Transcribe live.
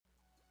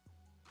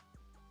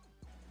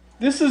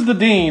This is the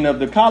Dean of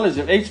the College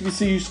of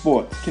HBCU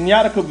Sports,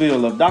 Kenyatta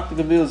Cavill of Dr.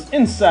 Cavill's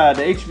Inside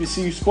the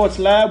HBCU Sports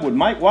Lab with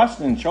Mike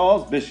Washington and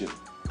Charles Bishop.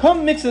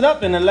 Come mix it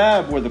up in the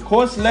lab where the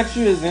course lecture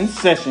is in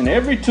session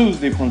every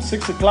Tuesday from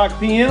 6 o'clock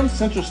p.m.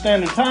 Central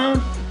Standard Time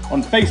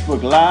on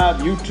Facebook Live,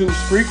 YouTube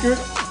Spreaker,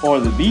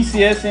 or the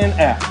BCSN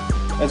app,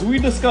 as we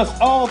discuss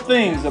all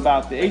things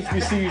about the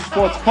HBCU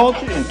sports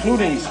culture,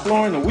 including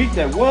exploring the week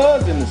that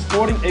was in the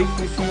sporting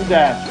HBCU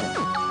diaspora,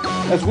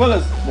 as well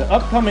as the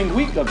upcoming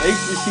week of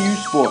HBCU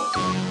sports.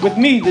 With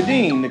me, the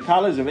Dean, the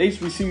College of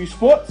HBCU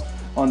Sports,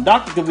 on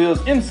Dr.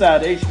 Cavill's Inside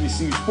the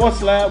HBCU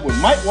Sports Lab with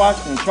Mike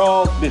Washington and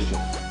Charles Bishop.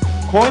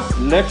 Course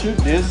lecture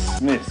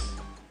dismissed.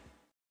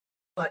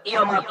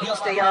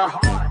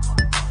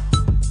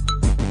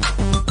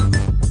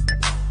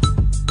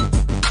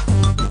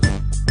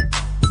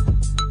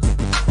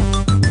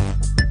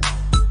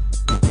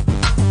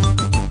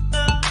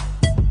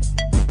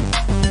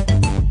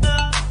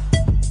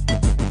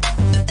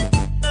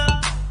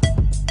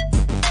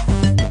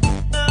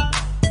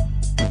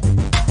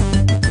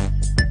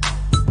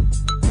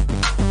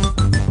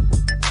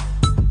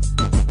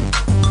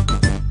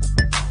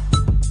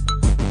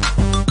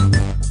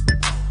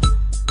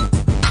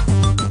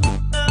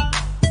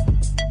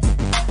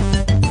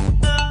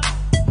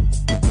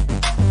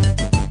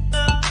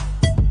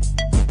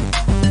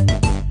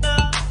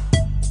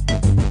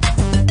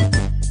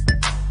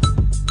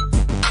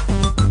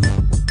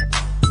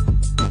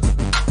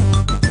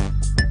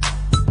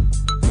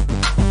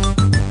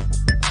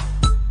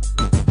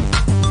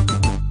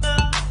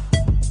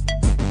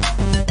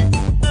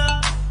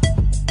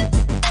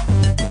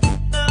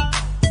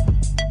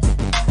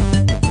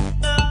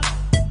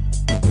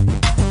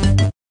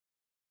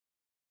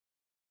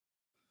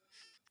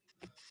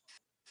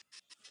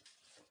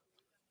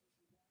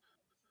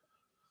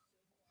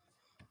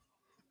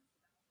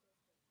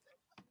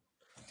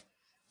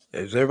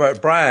 Is everybody?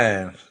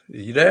 Brian,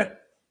 you there?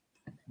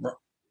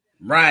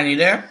 Brian, you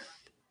there?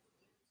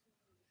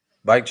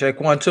 Mic check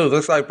 1 2.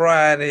 Looks like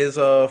Brian is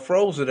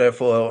frozen there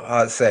for a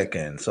hot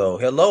second. So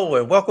hello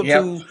and welcome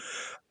to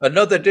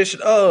another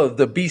edition of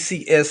the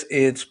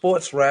BCSN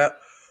Sports Wrap.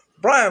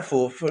 Brian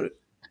Fulford,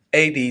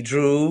 AD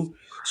Drew,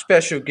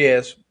 special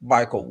guest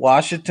Michael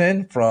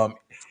Washington from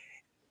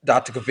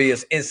Dr.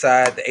 Cavill's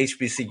Inside the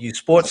HBCU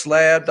Sports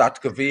Lab.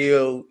 Dr.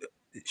 Cavill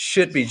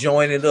should be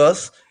joining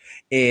us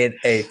in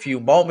a few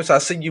moments. I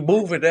see you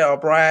moving there,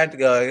 Brian.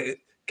 Can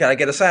I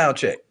get a sound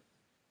check?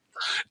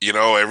 You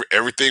know,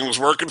 everything was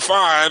working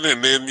fine,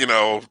 and then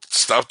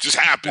stuff just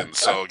happened.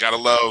 So gotta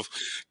love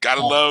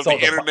the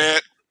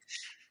internet.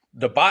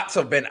 The bots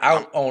have been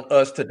out on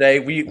us today.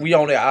 We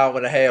only an hour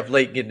and a half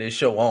late getting this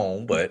show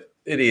on, but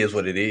it is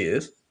what it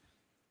is.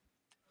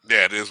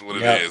 Yeah, it is what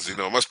it is. You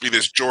know, it must be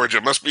this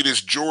Georgia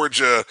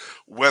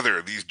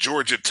weather, these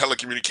Georgia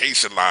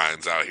telecommunication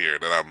lines out here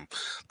that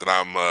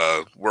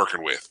I'm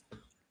working with.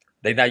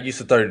 They not used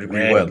to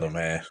 30-degree weather,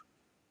 man.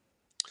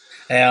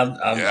 Hey,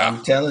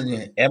 I'm telling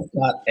you,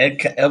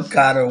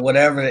 Epcot or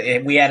whatever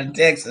we had in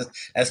Texas,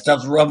 that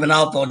stuff's rubbing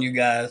off on you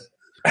guys.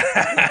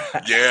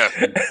 Yeah.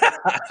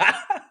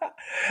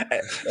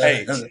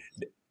 Hey,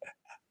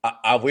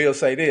 I will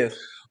say this.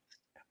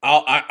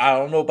 I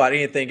don't know about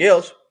anything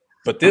else,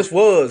 but this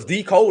was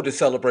the coldest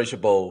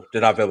Celebration Bowl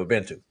that I've ever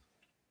been to.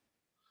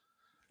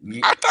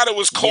 I thought it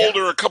was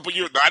colder a couple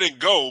years. I didn't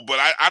go, but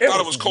I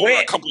thought it was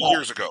colder a couple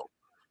years ago.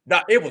 No,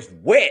 it was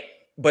wet,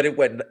 but it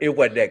wasn't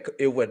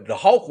the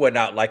Hulk went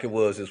out like it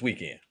was this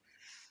weekend.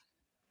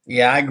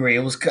 Yeah, I agree.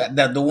 It was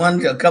the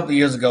one a couple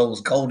years ago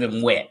was cold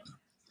and wet.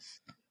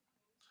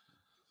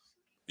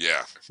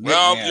 Yeah.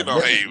 Well,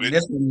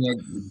 this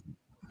one,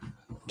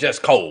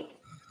 just cold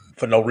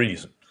for no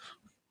reason.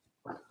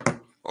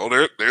 Oh,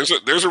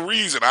 there's a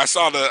reason. I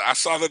saw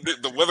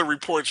the weather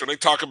reports when they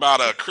talk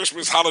about a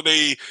Christmas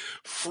holiday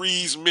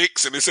freeze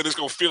mix, and they said it's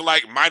gonna feel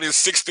like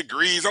 -6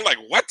 degrees. I'm like,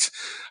 what?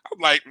 I'm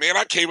like, man,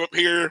 I came up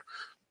here.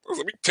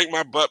 Let me take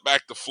my butt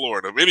back to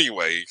Florida.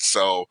 Anyway,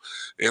 so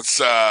it's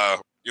I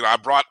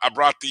brought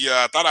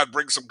the thought I'd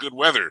bring some good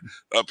weather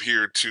up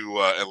here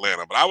to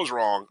Atlanta, but I was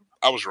wrong.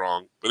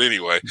 But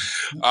anyway,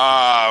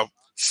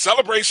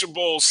 Celebration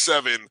Bowl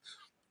 7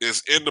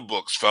 is in the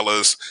books,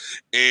 fellas,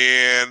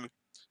 and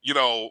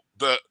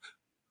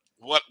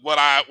what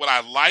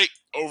I like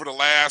over the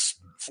last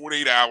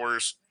 48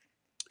 hours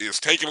is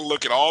taking a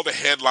look at all the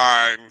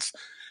headlines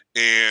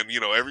and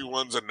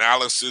everyone's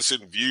analysis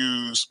and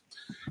views.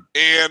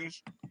 And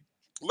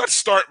let's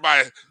start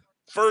by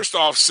first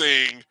off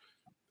saying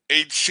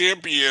a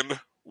champion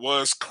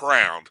was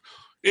crowned.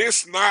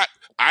 It's not,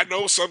 I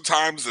know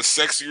sometimes the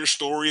sexier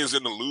story is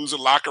in the loser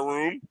locker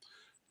room,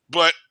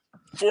 but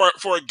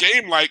for a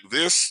game like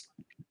this,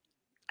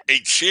 a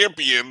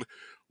champion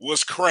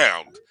was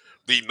crowned.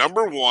 The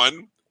number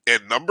 1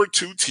 and number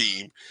 2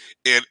 team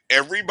in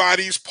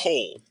everybody's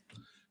poll.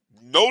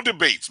 No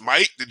debates.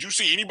 Mike, did you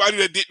see anybody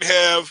that didn't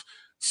have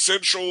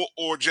Central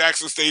or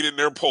Jackson State in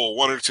their poll,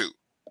 1 or 2?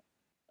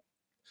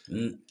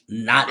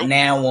 Not nope.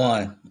 Now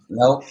one.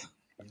 Nope.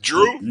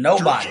 Drew?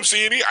 Nobody. Drew, did you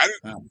see any?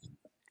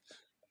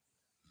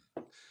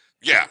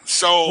 Yeah.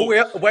 So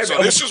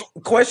this is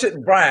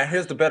question, Brian.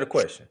 Here's the better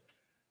question: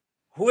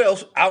 who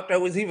else out there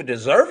was even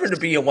deserving to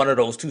be in one of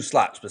those two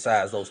slots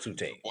besides those two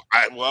teams?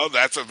 Well,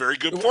 that's a very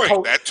good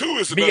point. That too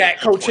is another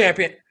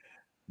co-champion.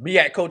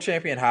 MEAC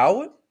co-champion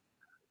Howard.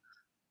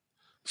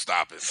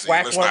 Stop it. See,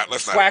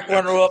 SWAC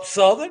runner-up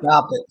Southern.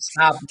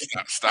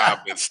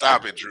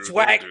 Stop it, Drew.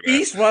 SWAC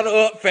East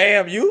runner-up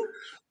FAMU.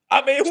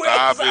 I mean, who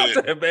else is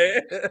out there,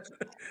 man?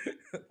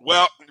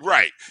 Well,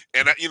 right.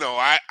 And,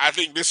 I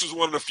think this is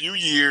one of the few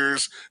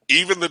years,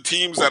 even the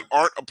teams that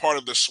aren't a part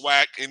of the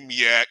SWAC and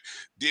MEAC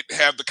didn't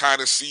have the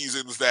kind of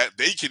seasons that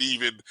they could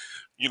even,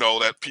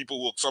 that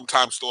people will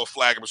sometimes throw a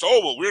flag and say,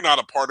 oh, well, we're not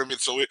a part of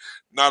it. So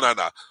no.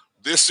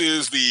 This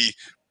is the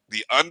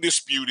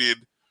undisputed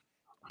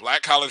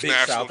Black College Big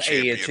National South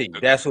Champion. A&T.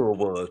 That's who it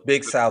was.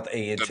 Big South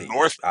A&T. The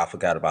North. I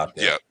forgot about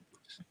that.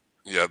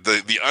 Yeah.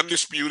 The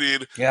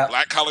undisputed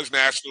Black College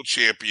National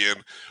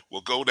Champion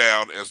will go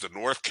down as the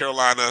North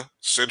Carolina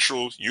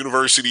Central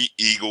University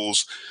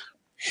Eagles,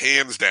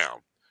 hands down.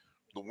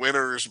 The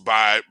winners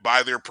by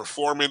their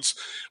performance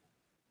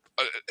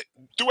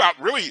throughout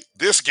really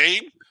this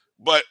game,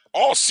 but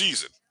all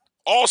season.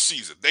 All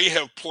season, they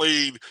have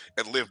played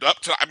and lived up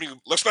to. I mean,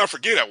 let's not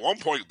forget, at one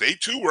point, they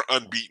too were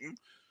unbeaten,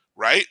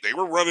 right? They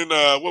were running,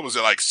 what was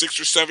it, like 6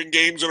 or 7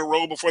 games in a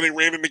row before they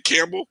ran into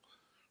Campbell?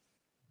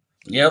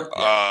 Yep.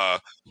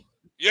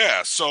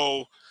 Yeah.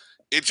 So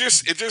it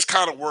just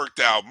kind of worked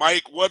out.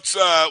 Mike, what's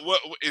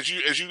what as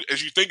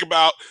you think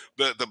about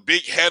the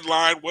big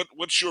headline?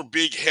 What's your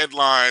big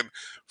headline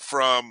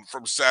from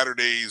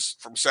Saturday's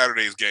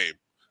game?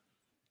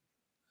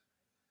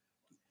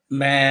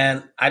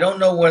 Man, I don't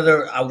know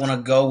whether I want to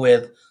go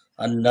with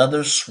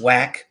another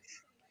SWAC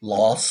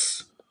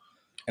loss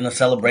in a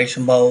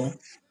Celebration Bowl.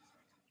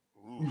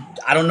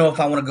 I don't know if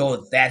I want to go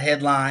with that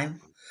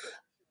headline.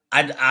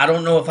 I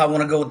don't know if I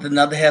want to go with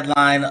another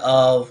headline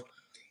of,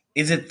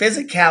 is it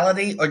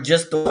physicality or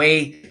just the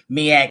way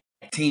MEAC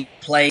team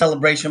play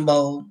Celebration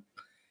Bowl?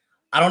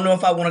 I don't know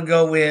if I want to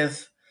go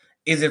with,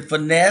 is it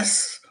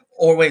finesse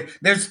or wait?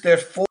 There's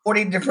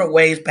 40 different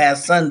ways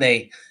past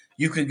Sunday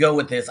you could go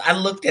with this. I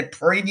looked at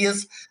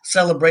previous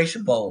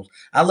Celebration Bowls.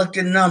 I looked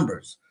at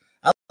numbers.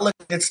 I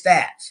looked at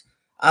stats.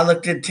 I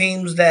looked at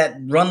teams that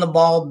run the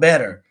ball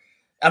better.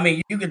 I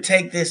mean, you could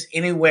take this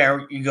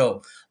anywhere you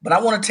go, but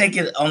I want to take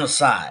it on the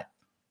side,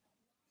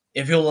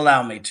 if you'll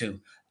allow me to.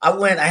 I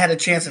had a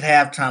chance at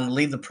halftime to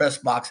leave the press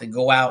box and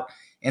go out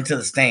into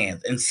the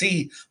stands and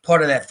see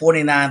part of that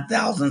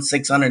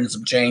 49,600 and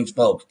some change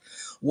folks.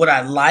 What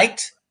I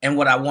liked and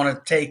what I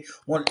want to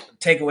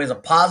take away as a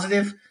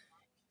positive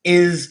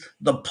is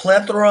the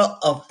plethora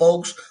of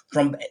folks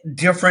from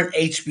different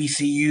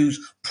HBCUs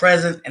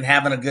present and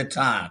having a good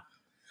time.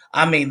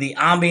 I mean, the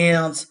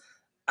ambience,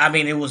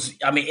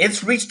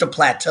 it's reached a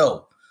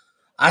plateau.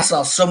 I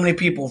saw so many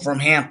people from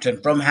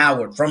Hampton, from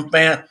Howard, from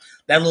that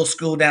little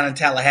school down in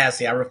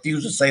Tallahassee. I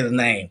refuse to say the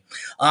name.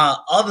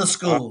 Other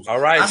schools. All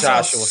right,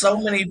 Joshua. So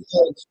many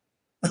folks.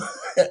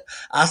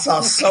 I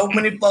saw so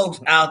many folks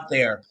out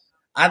there.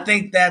 I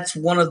think that's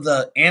one of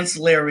the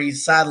ancillary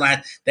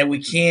sidelines that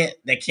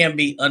can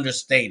be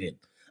understated.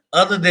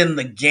 Other than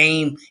the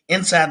game,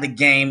 inside the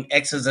game,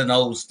 X's and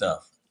O's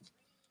stuff.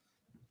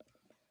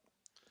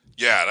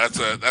 Yeah,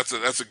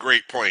 that's a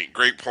great point.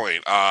 Great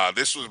point.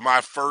 This was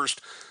my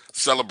first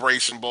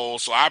Celebration Bowl,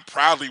 so I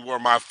proudly wore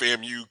my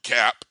FAMU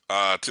cap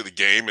to the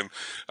game, and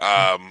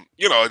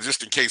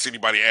just in case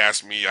anybody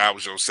asked me, I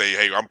was going to say,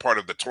 hey, I'm part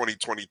of the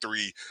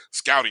 2023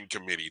 scouting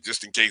committee,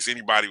 just in case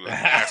anybody was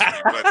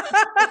asking me.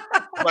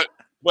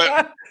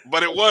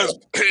 But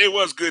it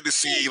was good to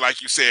see,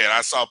 like you said.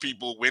 I saw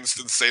people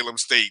Winston-Salem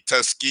State,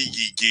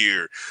 Tuskegee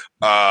gear,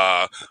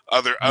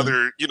 other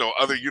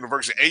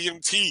university,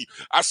 A&T.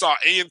 I saw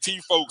A&T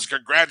folks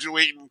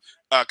congratulating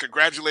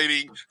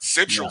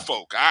Central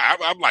folk.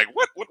 I'm like,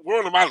 what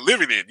world am I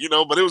living in?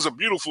 But it was a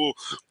beautiful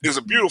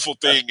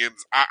thing, and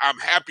I'm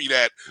happy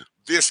that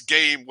this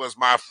game was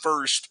my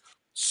first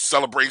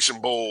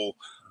Celebration Bowl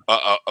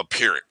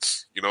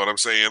appearance. You know what I'm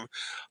saying?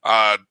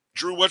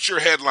 Drew, what's your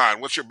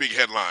headline? What's your big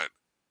headline?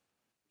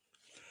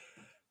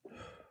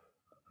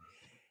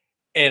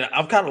 And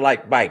I'm kind of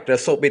like Mike.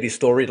 There's so many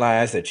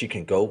storylines that you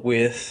can go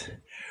with,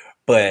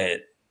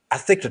 but I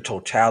think the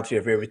totality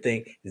of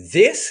everything,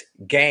 this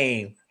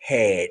game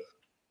had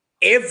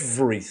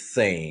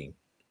everything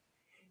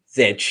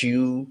that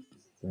you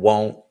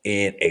want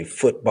in a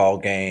football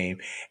game.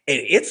 And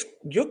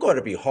you're going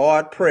to be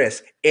hard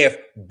pressed if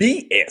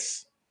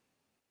BS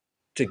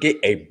to get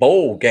a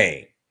bowl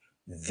game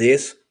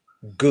this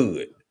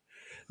good.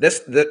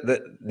 Let's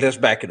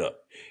back it up.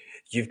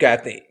 You've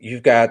got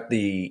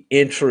the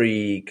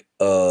intrigue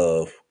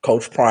of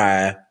Coach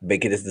Prime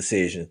making his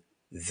decision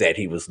that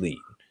he was leading.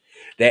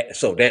 That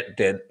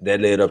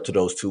led up to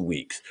those 2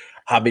 weeks.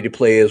 How many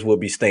players will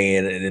be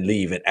staying and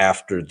leaving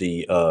after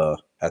the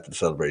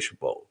Celebration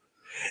Bowl?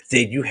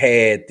 Then you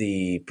had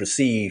the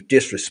perceived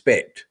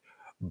disrespect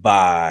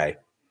by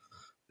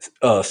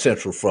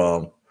Central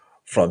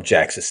from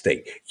Jackson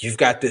State. You've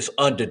got this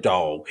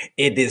underdog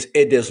in this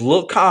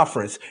little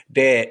conference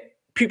that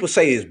people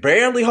say is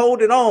barely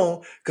holding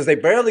on because they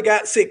barely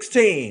got 6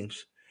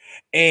 teams,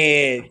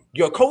 and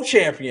your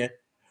co-champion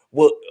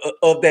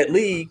of that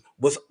league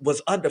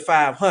was under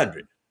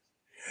 500.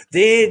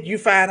 Then you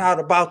find out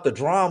about the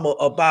drama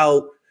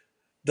about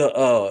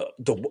the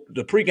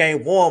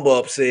pregame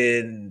warm-ups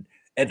and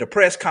the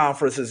press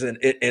conferences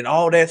and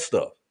all that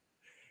stuff.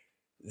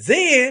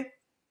 Then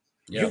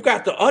you've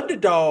got the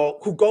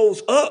underdog who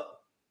goes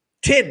up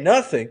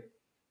 10-0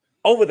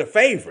 over the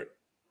favorite.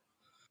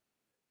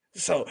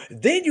 So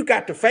then you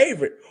got the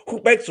favorite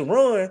who makes a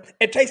run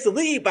and takes the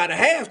lead by the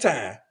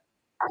halftime.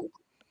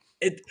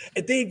 And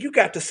then you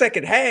got the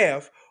second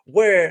half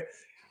where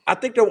I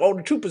think there were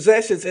only 2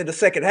 possessions in the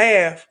second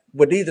half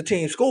where neither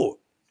team scored.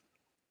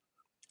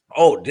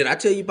 Oh, did I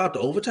tell you about the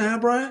overtime,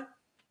 Brian?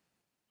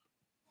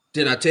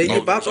 Did I tell you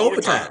about the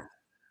overtime?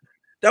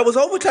 That was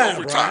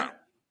overtime, Brian.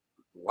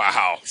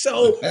 Wow.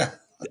 So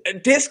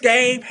this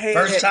game had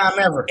first time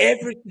ever.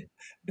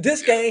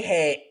 This game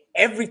had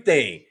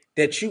everything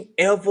that you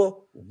ever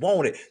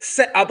wanted.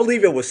 I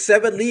believe it was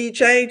 7 lead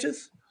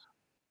changes.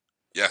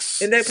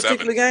 Yes. In that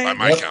particular game? By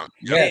my count.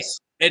 Yes.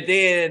 And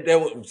then there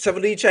were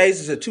 7 lead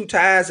changes and 2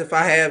 ties. If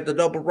I have the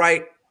number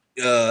right,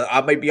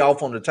 I may be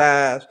off on the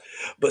ties.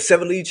 But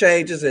 7 lead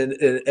changes, and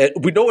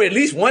we know at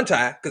least 1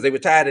 tie because they were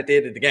tied at the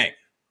end of the game.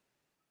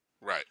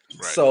 Right.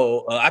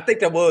 So I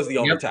think that was the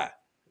only tie.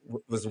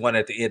 Was the one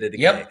at the end of the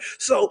game.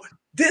 So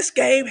this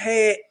game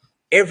had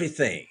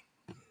everything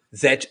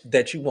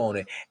that you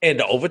wanted. And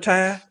the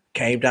overtime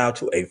came down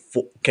to a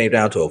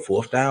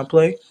 4th down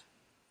play.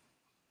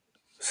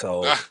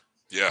 So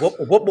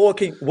what more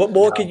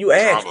can you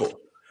ask for?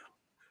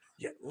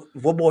 Yeah,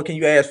 what more can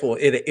you ask for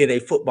in a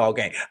football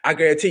game? I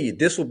guarantee you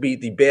this will be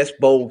the best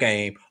bowl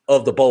game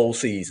of the bowl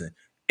season.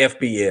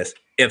 FBS,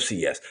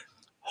 FCS.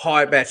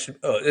 Hard match.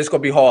 It's going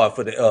to be hard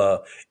for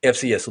the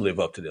FCS to live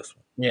up to this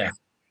one. Yeah,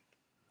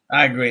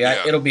 I agree.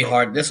 It'll be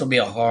hard. This will be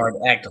a hard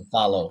act to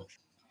follow.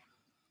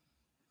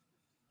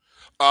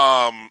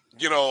 I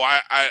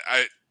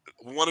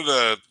one of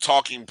the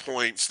talking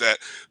points that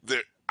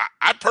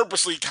I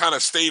purposely kind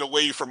of stayed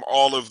away from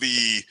all of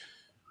the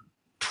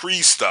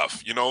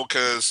pre-stuff,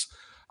 because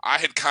I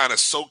had kind of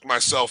soaked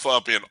myself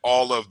up in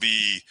all of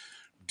the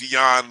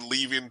Deion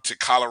leaving to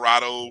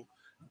Colorado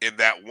in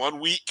that 1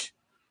 week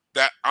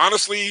that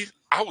honestly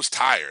I was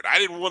tired. I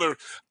didn't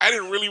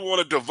really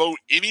want to devote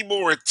any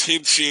more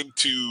attention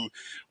to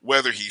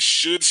whether he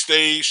should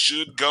stay,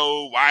 should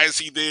go, why is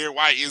he there,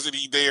 why isn't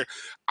he there.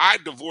 I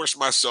divorced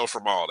myself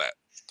from all that.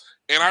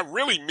 And I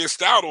really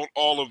missed out on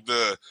all of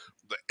the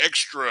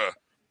extra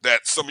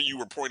that some of you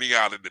were pointing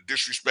out in the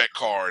disrespect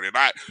card. And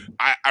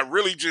I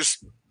really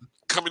just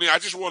coming in, I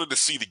just wanted to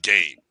see the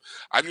game.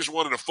 I just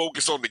wanted to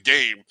focus on the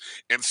game.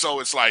 And so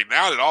it's like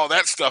now that all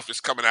that stuff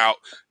is coming out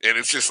and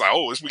it's just like,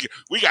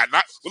 we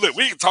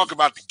can talk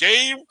about the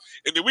game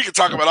and then we can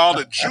talk about all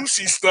the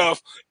juicy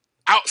stuff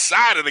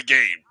outside of the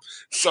game.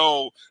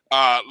 So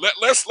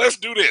let's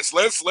do this.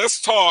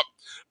 Let's talk.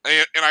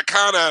 And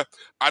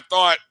I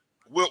thought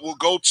we'll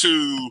go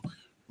to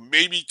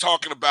maybe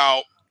talking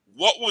about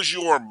what was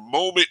your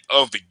moment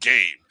of the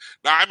game.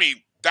 Now, I mean,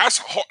 that's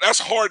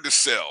hard to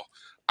sell.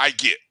 I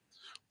get,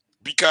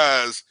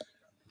 because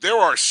there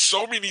are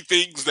so many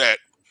things that,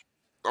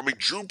 I mean,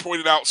 Drew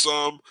pointed out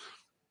some.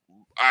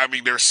 I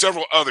mean, there are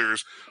several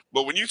others.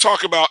 But when you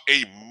talk about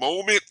a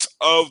moment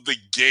of the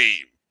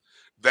game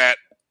that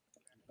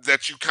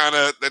you kind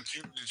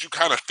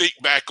of think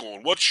back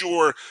on, what's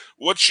your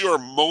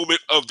moment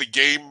of the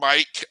game,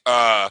 Mike?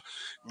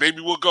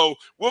 Maybe we'll go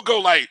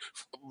like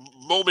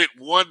moment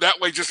 1 that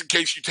way, just in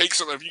case you take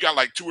something. If you got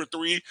like 2 or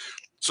 3.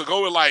 So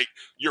go with like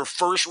your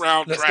first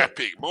round draft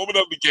pick, moment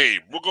of the game.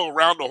 We'll go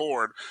around the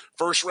horn.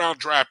 First round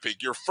draft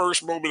pick, your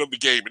first moment of the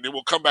game, and then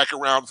we'll come back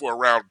around for a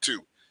round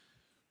 2.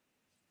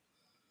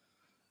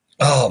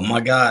 Oh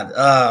my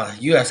God,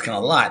 you asking a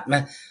lot,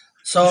 man.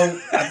 So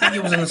I think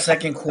it was in the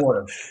second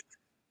quarter.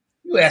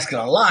 You asking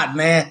a lot,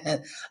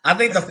 man. I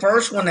think the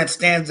first one that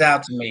stands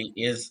out to me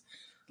is,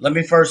 let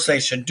me first say,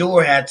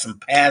 Shedeur had some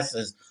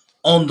passes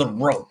on the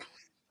rope.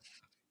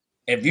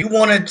 If he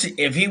wanted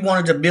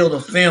to build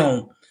a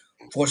film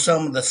for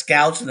some of the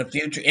scouts in the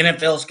future,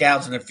 NFL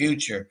scouts in the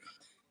future,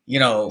 he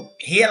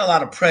had a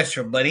lot of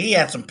pressure, but he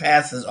had some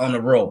passes on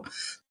the rope.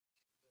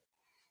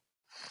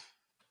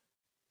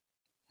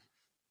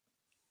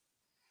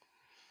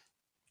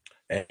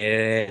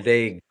 And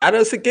they got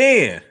us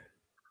again.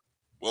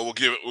 Well, we'll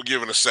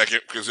give it a second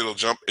because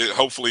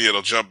hopefully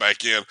it'll jump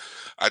back in.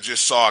 I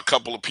just saw a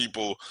couple of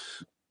people.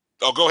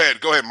 Oh, go ahead,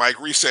 Mike.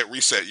 Reset.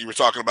 You were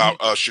talking about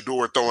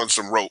Shedeur throwing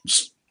some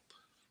ropes.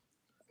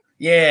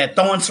 Yeah,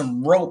 throwing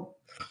some rope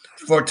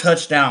for a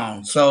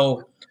touchdown.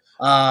 So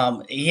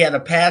he had a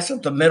pass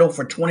up the middle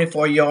for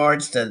 24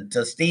 yards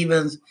to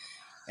Stevens,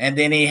 and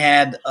then he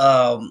had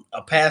a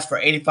pass for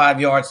 85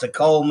 yards to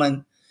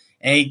Coleman,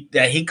 and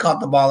he caught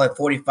the ball at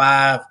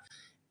 45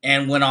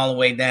 and went all the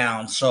way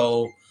down.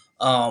 So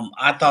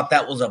I thought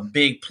that was a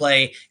big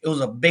play. It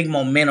was a big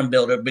momentum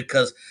builder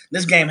because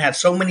this game had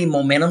so many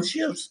momentum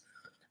shifts.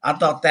 I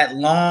thought that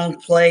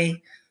long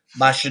play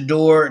by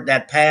Shedeur,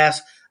 that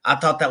pass, I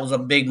thought that was a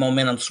big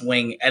momentum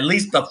swing. At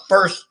least the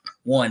first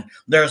one.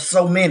 There are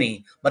so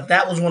many, but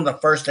that was one of the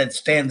first that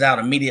stands out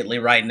immediately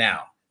right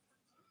now.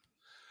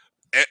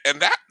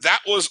 And that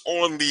was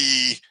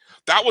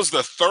that was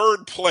the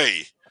third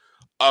play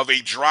of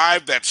a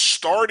drive that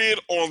started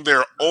on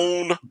their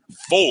own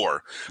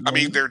 4. I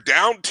mean, they're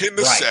down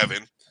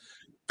 10-7.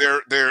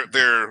 They're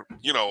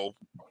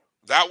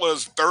that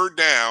was third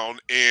down,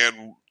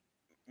 and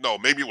no,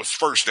 maybe it was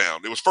first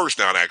down. It was first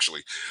down,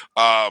 actually.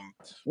 It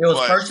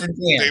was first and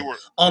 10. They were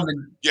on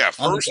the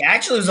first.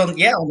 Actually, it was on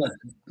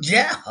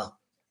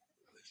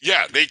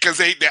Yeah, because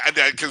they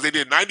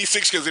did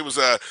 96 because it was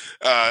a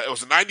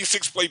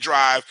 96 play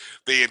drive.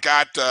 They had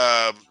got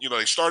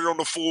they started on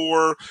the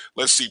 4.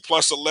 Let's see,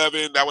 plus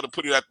 11. That would have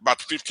put it at about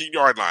the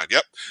 15-yard line.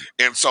 Yep.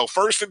 And so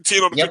first and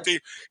 10 on the 15,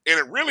 and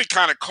it really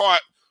kind of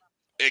caught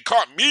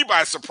me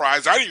by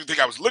surprise. I didn't even think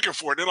I was looking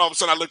for it. Then all of a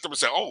sudden I looked up and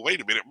said, "Oh,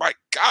 wait a minute, my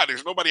God,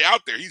 there's nobody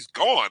out there. He's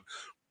gone."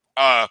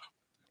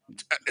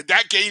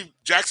 That gave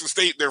Jackson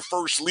State their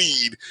first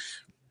lead,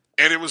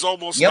 and it was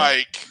almost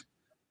like.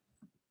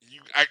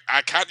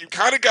 You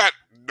kind of got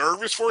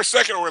nervous for a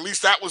second, or at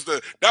least that was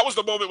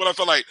the moment when I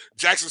felt like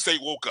Jackson State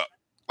woke up.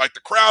 Like the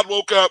crowd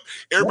woke up.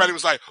 Everybody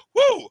was like,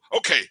 "Woo,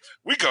 okay,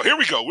 here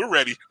we go. We're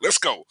ready. Let's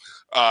go."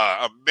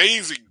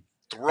 Amazing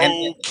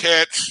throw,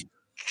 catch.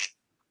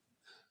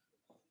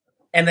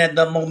 And then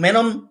the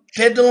momentum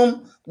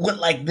pendulum went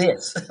like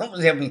this.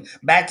 I mean,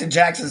 back to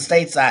Jackson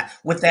State side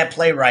with that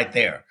play right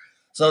there.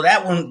 So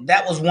that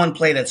was one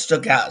play that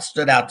stood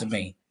out to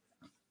me.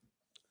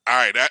 All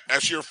right,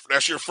 that's your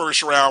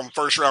first round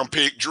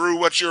pick. Drew,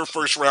 what's your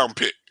first round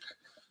pick?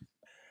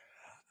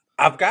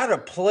 I've got a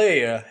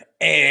player,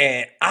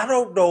 and I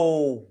don't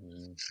know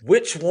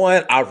which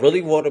one I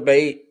really want to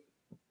make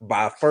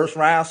by first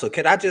round. So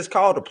can I just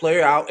call the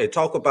player out and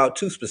talk about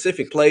 2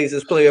 specific plays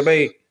this player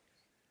made?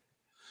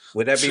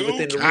 Would that be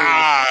within the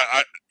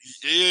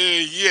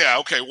rules? Yeah.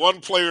 Okay,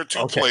 1 player,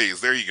 2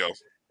 plays. There you go.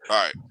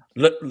 All right.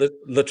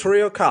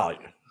 Latrell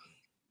Collier.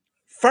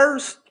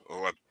 First,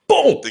 I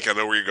boom. think I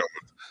know where you're going.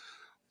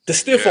 The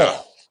stiff arm.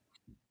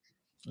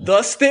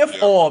 The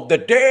stiff arm. The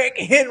Derrick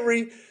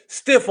Henry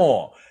stiff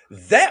arm.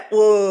 That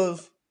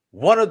was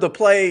one of the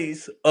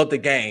plays of the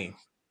game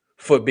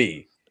for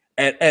me.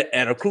 At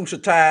a crucial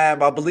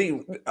time, I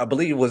believe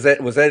was that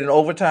in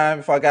overtime,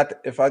 if I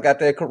got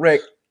that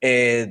correct.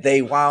 And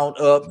they wound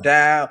up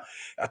down.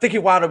 I think he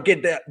wound up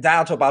getting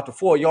down to about the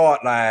 4-yard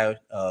line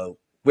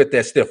with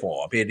that stiff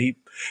arm. And he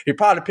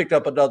probably picked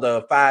up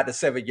another 5 to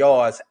 7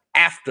 yards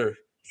after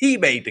he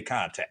made the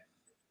contact.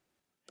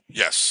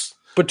 Yes.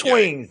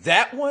 Between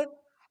that one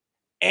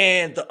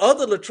and the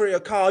other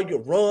Latrell Collier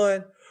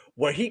run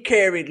where he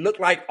looked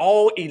like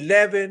all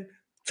 11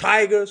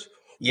 Tigers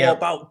for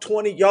about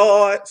 20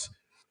 yards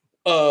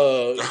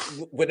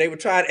when they were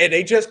trying, and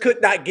they just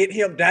could not get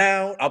him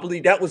down. I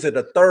believe that was in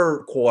the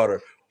third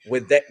quarter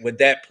when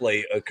that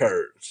play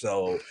occurred.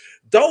 So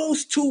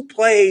those 2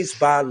 plays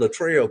by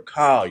Latrell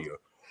Collier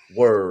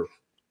were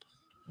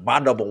my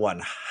number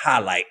one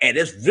highlight. And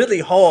it's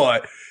really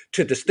hard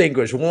to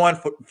distinguish one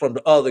from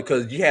the other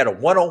because you had a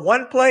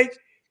one-on-one play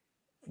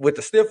with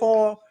the stiff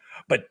arm,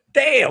 but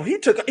damn,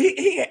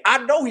 I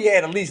know he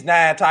had at least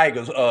 9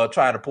 Tigers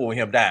trying to pull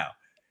him down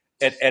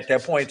at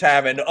that point in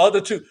time. And the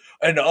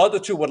other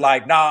two were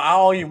like, "Nah, I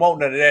don't even want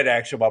none of that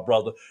action, my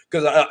brother."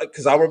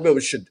 Because I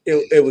remember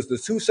it was the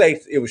 2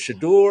 safeties. It was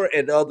Shedeur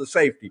and the other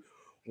safety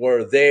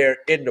were there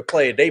in the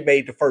play. They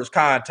made the first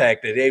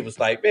contact, and they was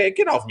like, "Man,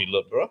 get off me,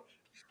 little bro."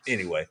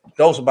 Anyway,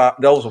 those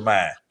are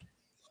mine.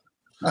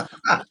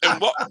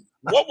 And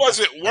what was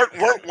it?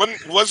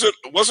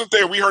 Wasn't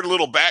there? We heard a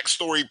little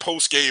backstory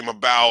post game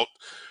about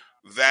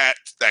that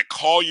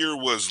Collier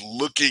was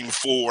looking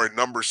for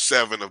number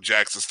 7 of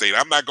Jackson State.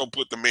 I'm not gonna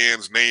put the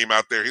man's name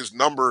out there. His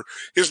number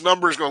is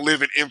gonna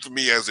live in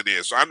infamy as it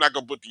is. So I'm not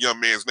gonna put the young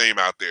man's name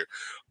out there.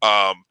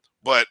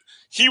 But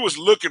he was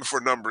looking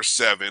for number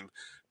 7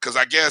 because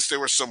I guess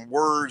there were some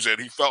words that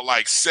he felt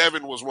like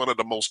 7 was one of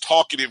the most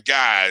talkative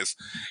guys,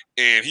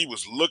 and he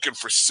was looking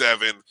for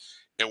 7.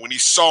 And when he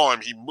saw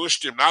him, he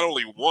mushed him not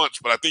only once,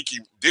 but I think he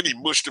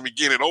mushed him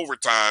again in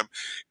overtime.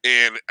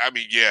 And I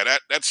mean,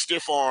 that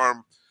stiff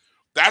arm,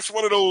 that's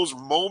one of those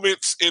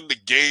moments in the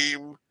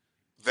game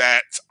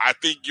that I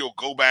think you'll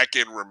go back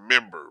and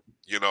remember.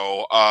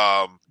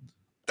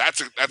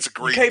 That's a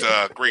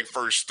great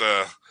first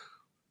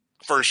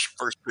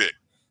pick.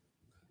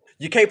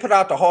 You can't put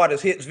out the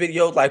hardest hits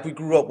videos like we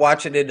grew up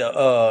watching in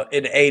the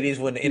 80s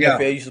when the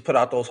NFL used to put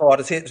out those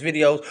hardest hits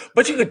videos.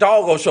 But you could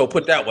doggone sure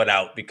put that one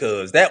out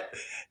because that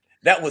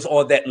was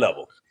on that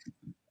level.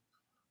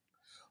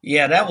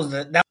 Yeah, that was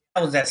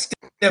that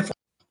stiff arm.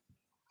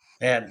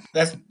 Yeah,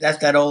 that's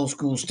that old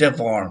school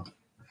stiff arm.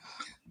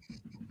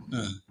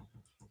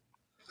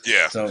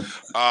 Yeah. So,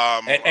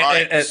 can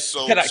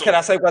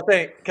I say one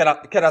thing?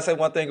 Can I say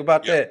one thing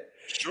about that?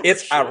 Sure,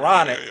 it's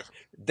ironic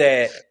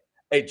that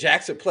a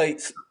Jackson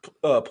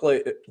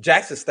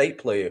State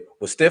player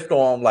was stiff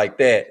arm like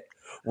that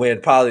when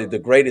probably the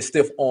greatest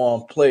stiff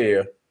arm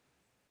player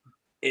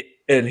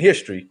in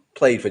history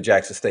played for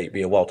Jackson State,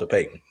 being Walter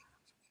Payton.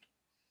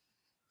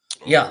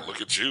 Yeah.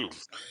 Look at you.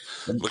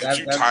 Look at That,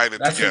 you that, tying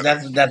it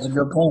together. that's a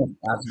good point.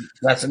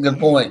 That's a good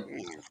point.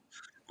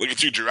 Look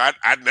at you, Drew. I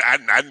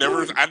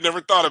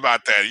never thought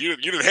about that. You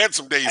didn't had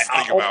some days to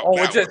think about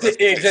that.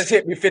 It just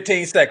hit me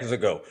 15 seconds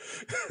ago.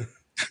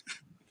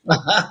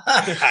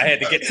 I had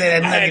to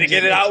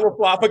get it out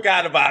before I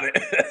forgot about it.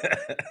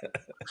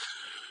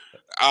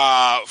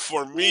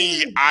 For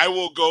me, I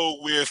will go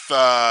with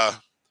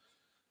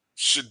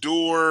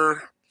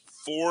Shedeur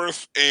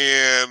fourth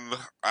and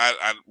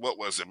what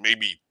was it?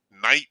 Maybe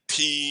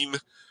 19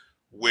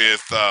 with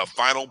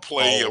final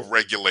play of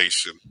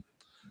regulation.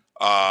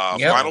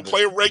 Final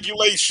play of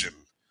regulation,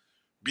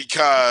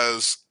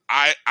 because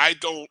I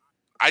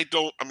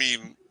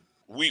mean,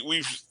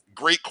 we've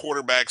great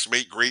quarterbacks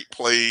make great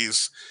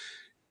plays,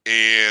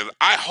 and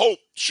I hope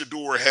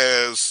Shedeur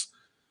has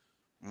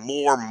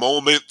more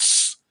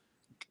moments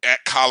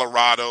at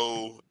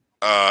Colorado,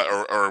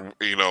 or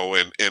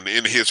and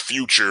in his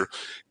future,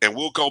 and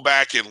we'll go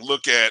back and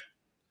look at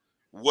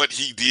what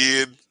he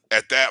did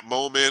at that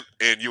moment,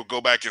 and you'll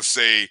go back and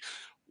say,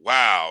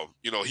 wow,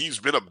 he's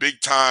been a big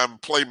time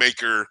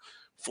playmaker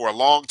for a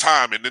long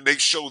time. And then they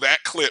show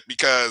that clip,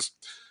 because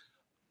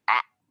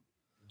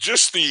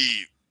just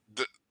the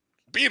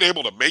being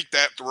able to make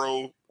that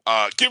throw,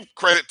 give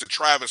credit to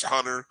Travis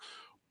Hunter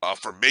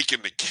for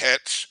making the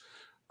catch.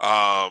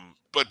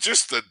 But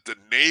just the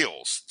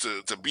nails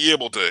to be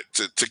able to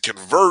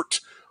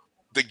convert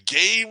the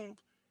game,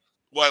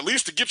 well, at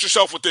least to get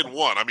yourself within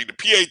one. I mean, the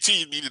PAT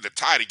needed to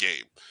tie the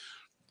game.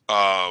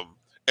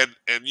 And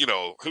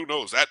who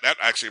knows, that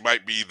actually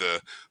might be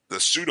the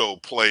pseudo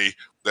play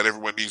that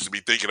everyone needs to be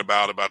thinking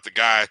about the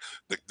guy,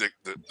 the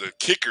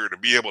kicker, to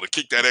be able to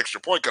kick that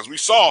extra point, because we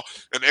saw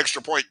an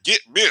extra point get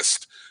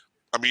missed.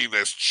 I mean,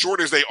 as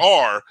short as they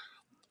are,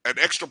 an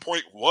extra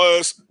point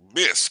was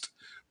missed.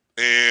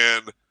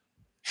 And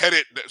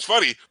it's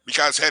funny,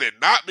 because had it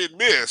not been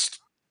missed,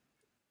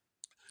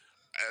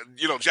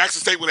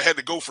 Jackson State would have had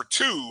to go for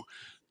 2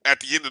 at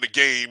the end of the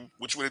game,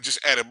 which would have just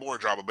added more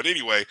drama. But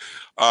anyway,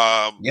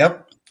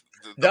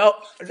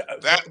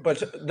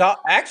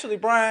 actually,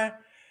 Brian,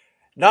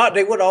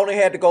 they would have only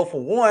had to go for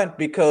 1,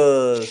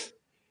 because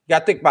you got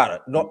to think about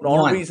it. The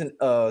only reason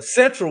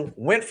Central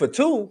went for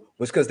 2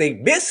 was because they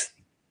missed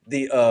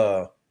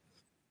the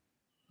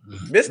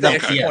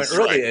extra point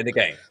earlier in the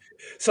game.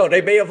 So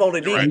they may have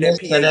only needed that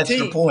PAT.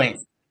 Extra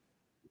point.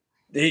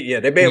 They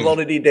may have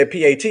only needed that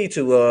PAT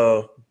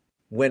to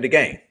win the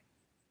game.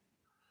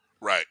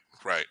 Right.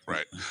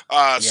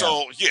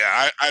 So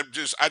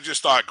I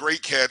just thought,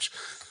 great catch.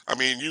 I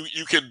mean,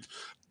 you could.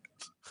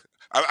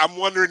 I'm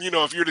wondering,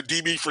 if you're the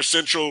DB for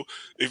Central,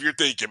 if you're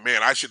thinking,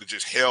 man, I should have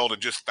just held and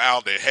just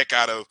fouled the heck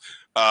out of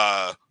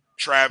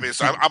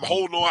Travis. I'm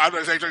holding on.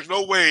 I'm saying there's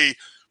no way.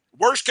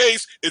 Worst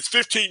case, it's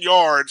 15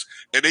 yards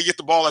and they get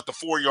the ball at the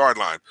 4-yard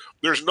line.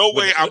 There's no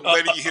way I'm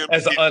letting him.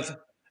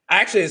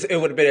 Actually, it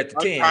would have been at the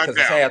 10, because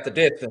it's half the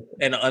distance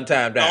and the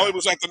untimed down. No, it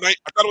was at the 9.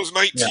 I thought it was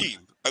 19.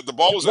 Yeah. The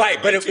ball was right,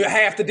 but it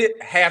half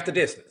the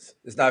distance.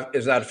 It's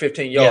not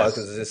 15 yards,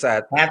 because it's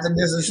inside half the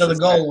distance to the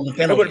goal. It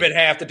would have been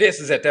half the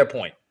distance at that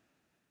point.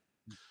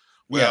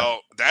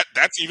 Well,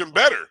 that's even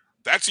better.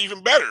 That's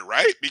even better,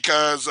 right?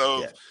 Because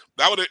of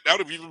that would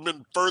have even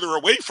been further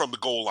away from the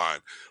goal line.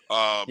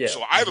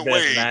 So either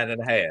way,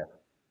 9.5.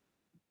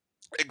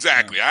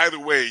 Exactly. Yeah. Either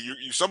way,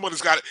 someone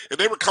has got it, and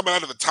they were coming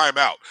out of the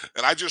timeout,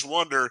 and I just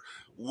wonder,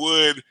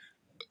 was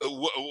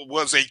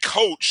a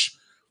coach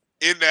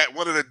in that,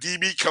 one of the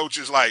DB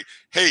coaches, like,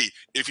 hey,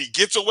 if he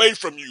gets away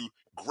from you,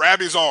 grab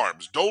his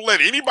arms. Don't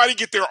let anybody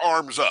get their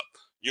arms up.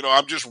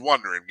 I'm just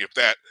wondering if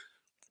that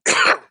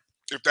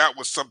if that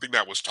was something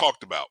that was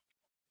talked about.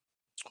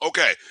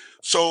 Okay,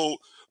 so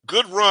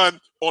good run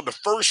on the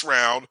first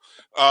round.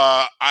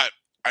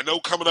 I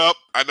know coming up,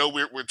 I know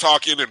we're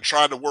talking and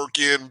trying to work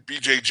in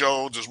BJ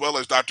Jones as well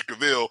as Dr.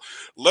 Cavill.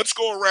 Let's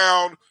go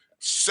around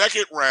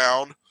second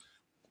round,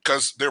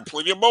 because there are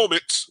plenty of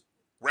moments.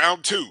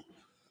 Round two,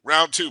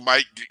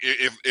 Mike.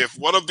 If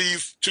one of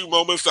these 2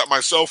 moments that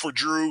myself or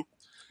Drew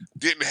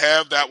didn't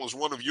have, that was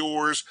one of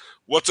yours,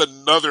 what's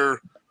another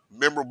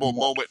memorable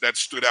moment that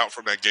stood out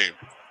from that game?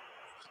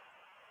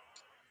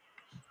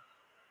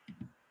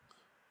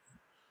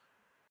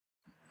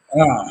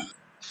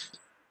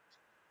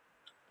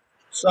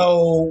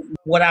 So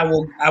what I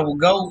will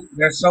go.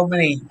 There's so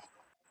many.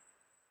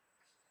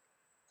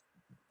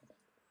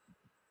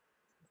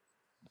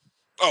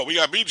 Oh, we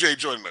got BJ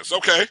joining us.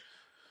 Okay.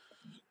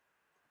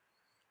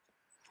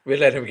 We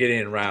let him get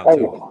in round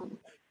 2.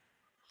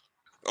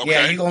 Okay.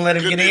 Yeah, you gonna let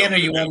him get in, or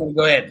you want me to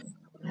go ahead?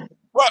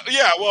 Well,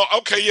 yeah. Well,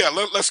 okay. Yeah.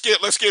 Let's get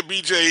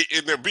BJ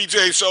in there.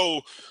 BJ.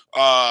 So,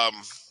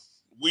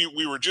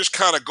 we were just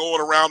kind of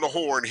going around the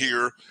horn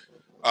here,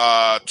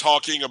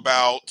 talking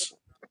about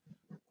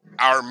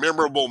our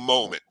memorable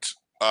moment,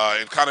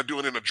 and kind of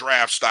doing it in a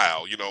draft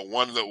style.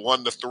 1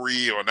 to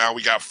 3, or now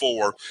we got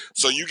 4.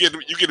 So you get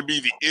to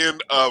be the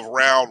end of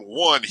round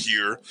 1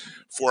 here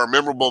for a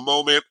memorable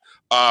moment.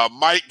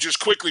 Mike, just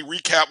quickly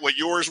recap what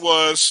yours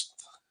was.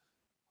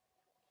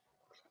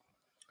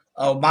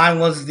 Oh, mine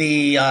was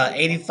the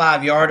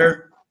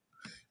 85-yarder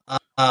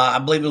I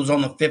believe it was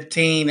on the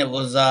 15. It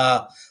was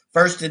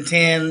 1st and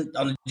 10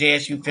 on the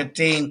JSU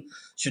 15.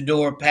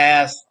 Shedeur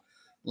passed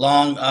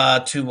long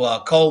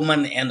to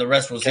Coleman, and the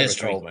rest was Kevin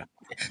history. Coleman.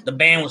 The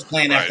band was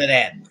playing after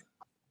that.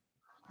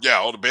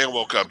 Yeah, the band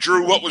woke up.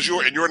 Drew, what was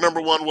your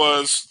number one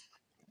was?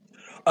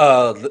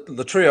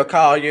 Latrell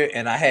Collier,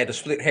 and I had to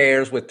split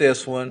hairs with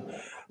this one.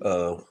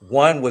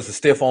 One was the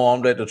stiff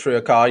arm that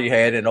Latrell Collier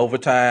had in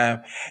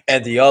overtime,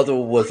 and the other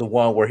was the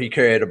one where he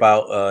carried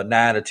about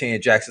 9 or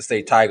 10 Jackson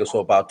State Tigers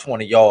for about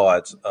 20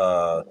 yards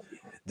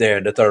there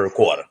in the third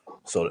quarter.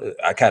 So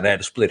I kind of had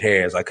to split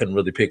hairs. I couldn't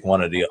really pick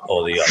one or the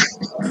other.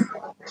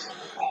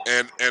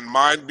 And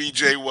mine,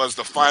 BJ, was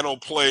the final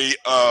play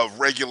of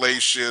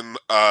regulation,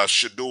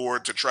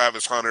 Shedeur to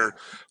Travis Hunter,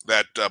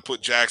 that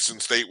put Jackson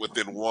State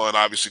within one,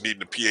 obviously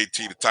needing a PAT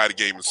to tie the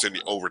game and send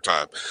the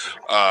overtime.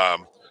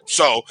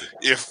 So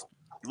if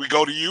we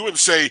go to you and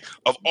say,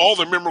 of all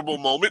the memorable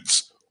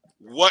moments,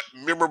 what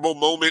memorable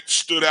moment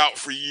stood out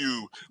for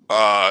you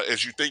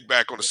as you think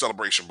back on the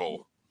Celebration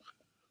Bowl?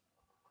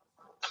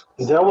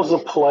 There was a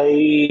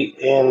play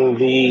in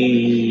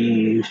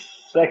the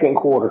second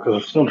quarter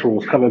because Central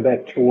was coming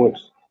back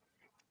towards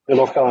the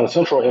North Carolina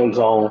Central end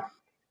zone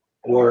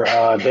where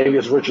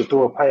Davius Richard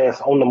threw a pass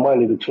on the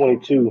money to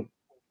 22,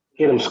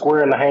 hit him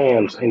square in the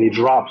hands, and he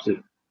drops it.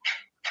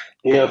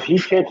 If he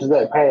catches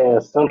that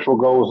pass, Central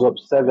goes up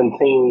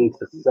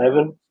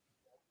 17-7,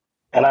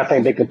 and I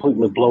think they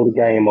completely blow the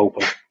game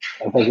open.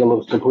 I think it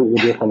looks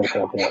completely different at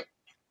that point.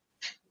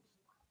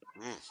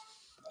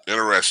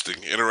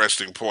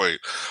 Interesting point.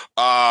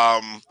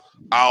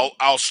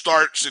 I'll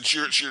start since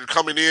you're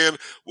coming in.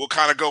 We'll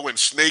kind of go in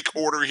snake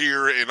order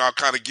here, and I'll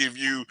kind of give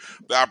you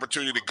the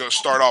opportunity to go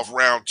start off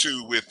round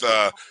two with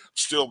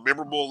still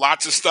memorable,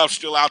 lots of stuff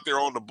still out there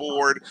on the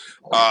board,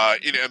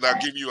 and I'll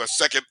give you a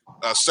second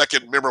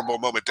memorable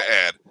moment to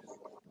add.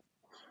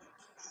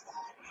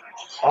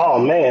 Oh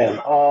man,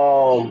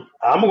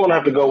 I'm gonna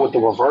have to go with the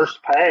reverse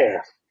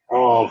pass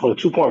for the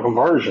 2-point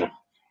conversion.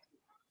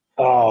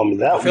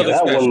 That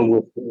one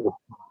was,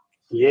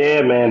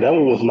 yeah, man, that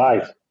one was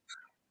nice.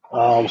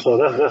 So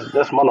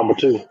that's my number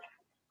two.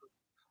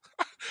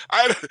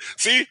 I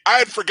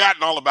had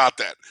forgotten all about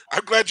that.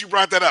 I'm glad you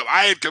brought that up.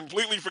 I had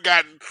completely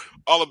forgotten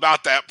all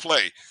about that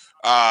play.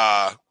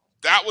 That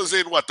was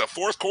in the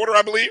fourth quarter,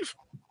 I believe.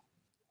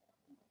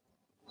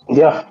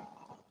 Yeah.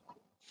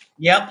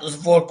 Yep, it was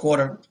the fourth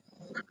quarter.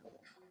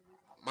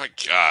 My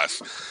gosh.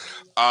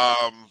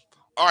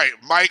 All right,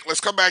 Mike, let's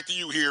come back to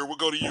you here. We'll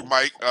go to you,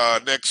 Mike.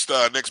 Next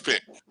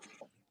pick.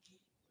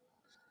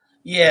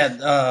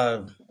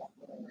 Yeah,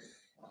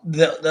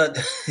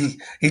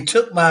 he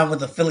took mine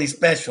with a Philly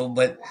special,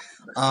 but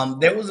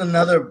there was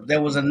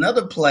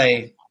another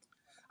play.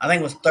 I think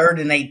it was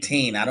 3rd and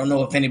 18. I don't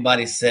know if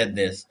anybody said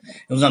this.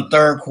 It was on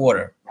third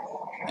quarter,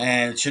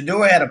 and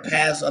Shedeur had a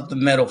pass up the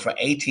middle for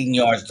 18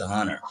 yards to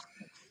Hunter.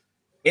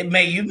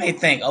 You may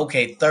think,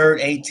 okay, 3rd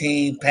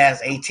 18, pass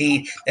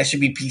 18, that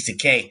should be piece of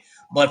cake.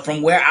 But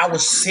from where I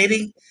was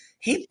sitting,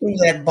 he threw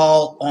that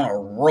ball on a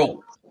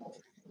rope.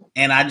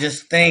 And I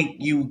just think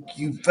you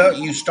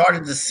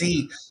started to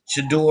see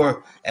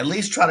Shedeur at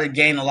least try to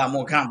gain a lot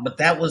more confidence. But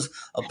that was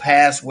a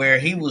pass where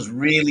he was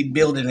really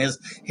building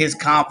his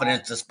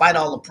confidence despite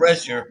all the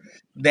pressure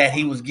that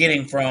he was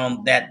getting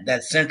from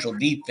that Central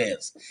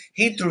defense.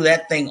 He threw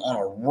that thing on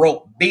a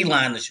rope,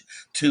 beeline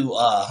to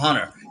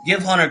Hunter.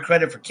 Give Hunter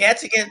credit for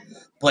catching it,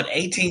 but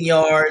 18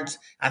 yards.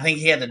 I think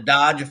he had to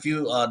dodge a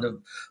few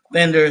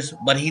defenders,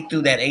 but he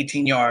threw that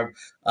 18-yard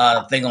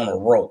thing on a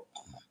rope.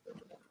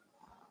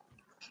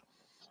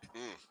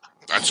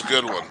 That's a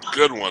good one.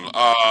 Good one.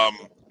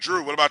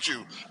 Drew, what about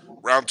you?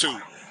 Round two.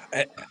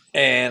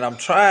 And I'm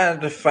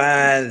trying to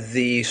find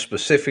the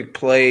specific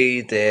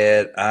play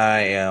that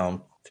I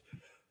am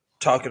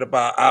talking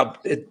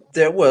about.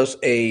 There was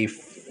a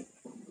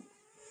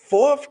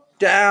fourth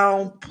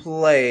down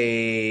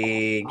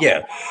play.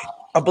 Yeah,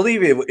 I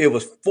believe it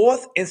was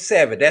 4th and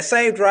 7. That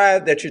same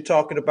drive that you're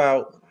talking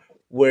about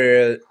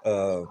where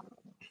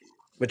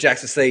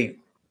Jackson State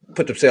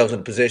put themselves in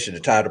a position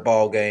to tie the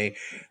ball game.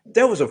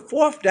 There was a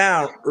 4th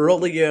down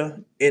earlier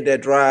in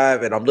that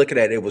drive, and I'm looking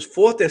at it was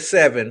 4th and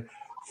 7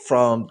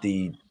 from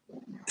the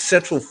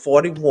Central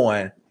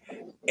 41,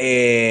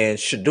 and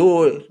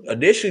Shedeur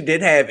initially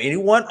didn't have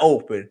anyone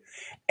open,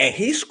 and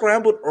he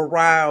scrambled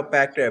around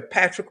back there,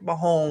 Patrick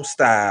Mahomes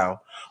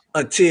style,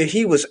 until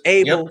he was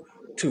able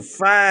to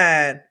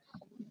find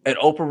an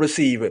open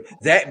receiver,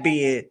 that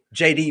being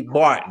J.D.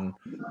 Martin,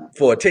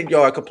 for a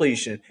 10-yard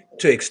completion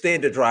to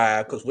extend the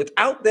drive. Because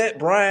without that,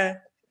 Brian,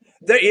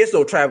 there is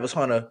no Travis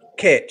Hunter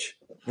catch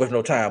with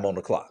no time on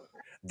the clock.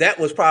 That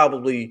was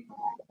probably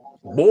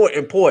more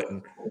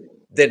important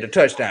than the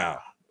touchdown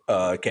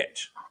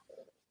catch.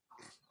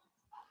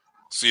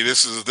 See,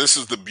 this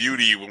is the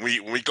beauty when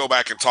we go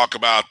back and talk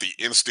about the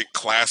instant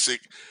classic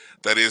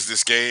that is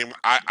this game.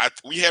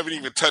 We haven't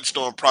even touched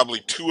on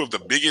probably two of the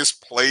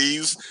biggest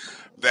plays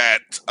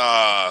that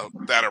are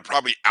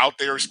probably out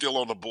there still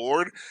on the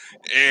board,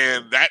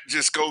 and that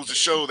just goes to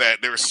show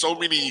that there are so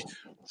many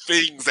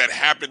things that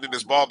happened in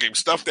this ball game,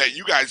 stuff that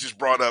you guys just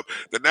brought up,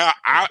 that now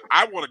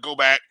I want to go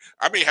back.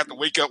 I may have to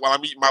wake up while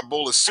I'm eating my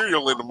bowl of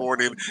cereal in the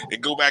morning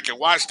and go back and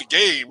watch the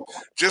game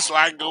just so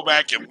I can go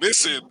back and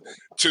listen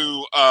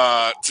to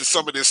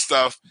some of this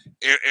stuff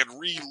and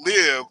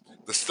relive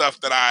the stuff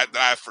that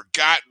I've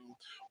forgotten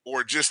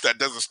or just that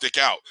doesn't stick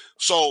out.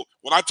 So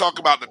when I talk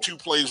about the 2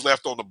 plays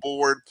left on the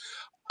board,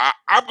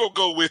 I'm going to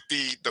go with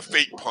the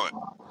fake punt.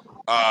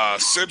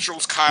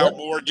 Central's Kyle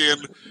Morgan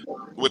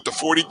with the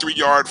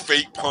 43-yard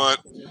fake punt.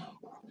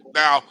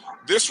 Now,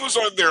 this was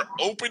on their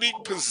opening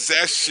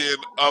possession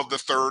of the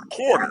third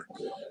quarter,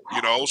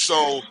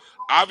 so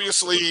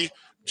obviously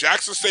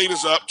Jackson State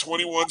is up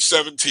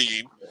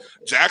 21-17.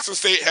 Jackson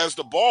State has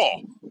the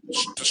ball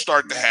to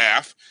start the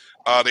half.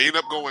 They end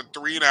up going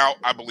 3 and out,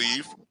 I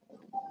believe.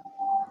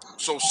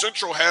 So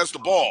Central has the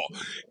ball.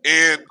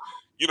 And,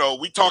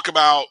 we talk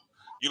about,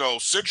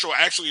 Central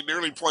actually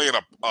nearly playing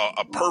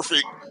a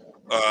perfect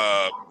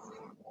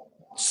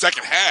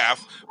second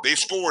half. They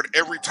scored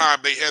every time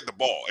they had the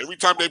ball. Every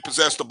time they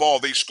possessed the ball,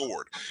 they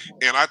scored.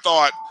 And I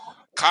thought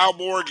Kyle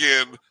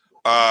Morgan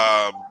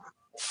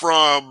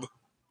from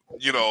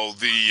it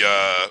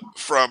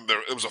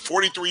was a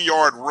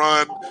 43-yard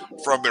run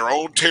from their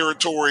own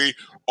territory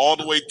all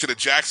the way to the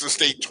Jackson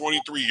State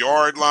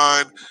 23-yard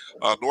line.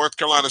 North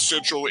Carolina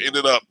Central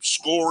ended up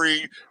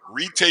scoring,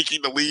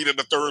 retaking the lead in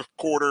the third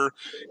quarter,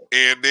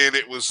 and then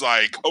it was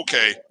like,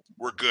 okay,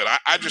 we're good.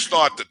 I just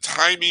thought the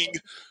timing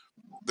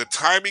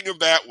of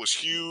that was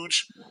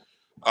huge.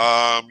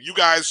 You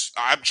guys,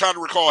 I'm trying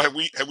to recall, have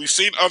we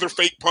seen other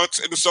fake punts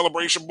in the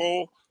Celebration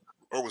Bowl,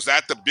 or was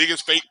that the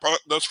biggest fake punt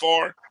thus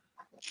far?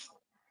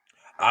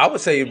 I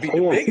would say it'd be the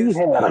biggest.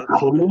 A&T had a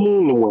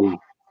clean one.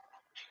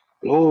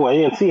 Oh,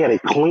 A&T had a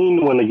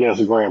clean one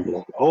against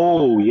Grambling.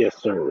 Oh, yes,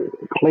 sir.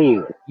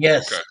 Clean.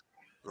 Yes.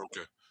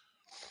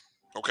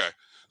 Okay.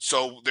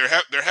 So there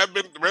have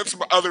been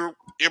some other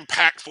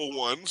impactful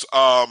ones.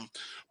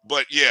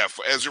 But yeah,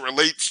 as it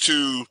relates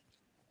to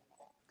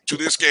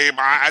this game,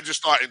 I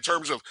just thought in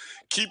terms of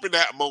keeping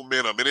that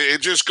momentum, and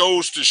it just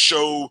goes to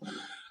show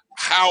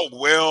how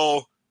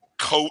well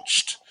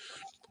coached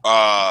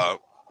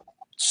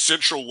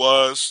Central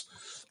was.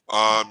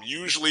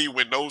 Usually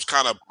when those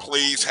kind of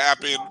plays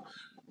happen,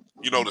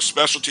 the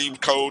special teams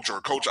coach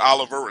or Coach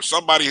Oliver or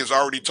somebody has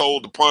already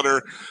told the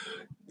punter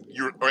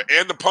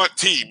and the punt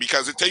team,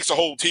 because it takes a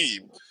whole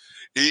team.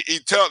 They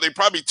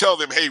probably tell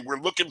them, hey,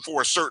 we're looking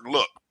for a certain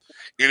look.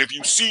 And if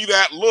you see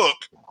that look,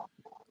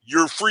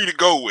 you're free to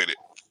go with it.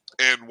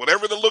 And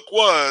whatever the look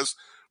was,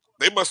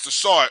 they must have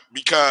saw it,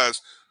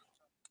 because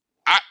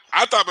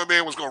I thought my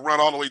man was going to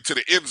run all the way to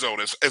the end zone.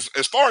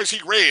 As far as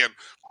he ran,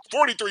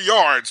 43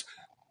 yards,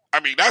 I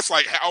mean, that's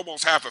like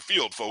almost half a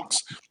field,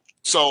 folks.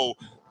 So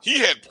he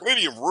had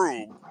plenty of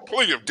room,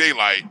 plenty of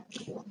daylight.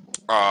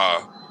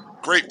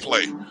 Great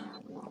play.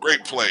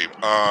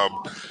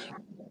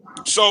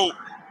 So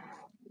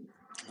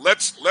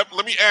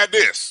let me add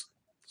this.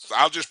 So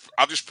I'll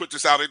just put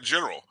this out in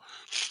general.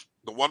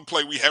 The one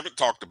play we haven't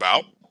talked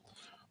about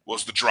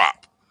was the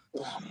drop.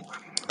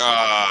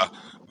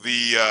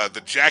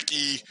 The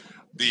Jackie,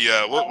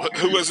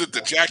 who was it?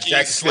 The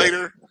Jackie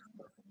Slater,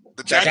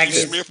 the Jackie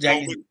Smith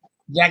moment.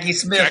 Jackie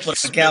Smith for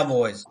the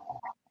Cowboys.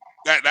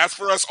 That's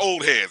for us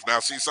old heads.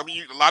 Now, see,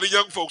 a lot of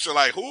young folks are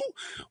like, who?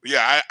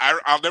 Yeah,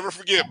 I'll never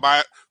forget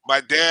my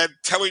dad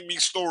telling me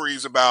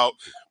stories about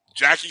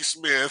Jackie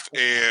Smith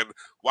and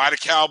why the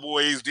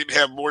Cowboys didn't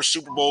have more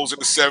Super Bowls in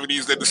the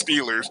 70s than the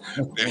Steelers.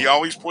 And he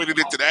always pointed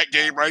it to that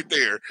game right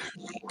there.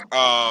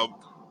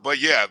 But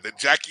yeah, the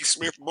Jackie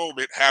Smith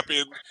moment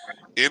happened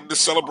in the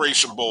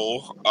Celebration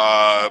Bowl.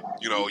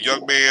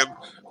 Young man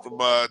from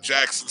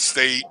Jackson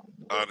State,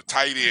 the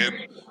tight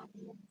end.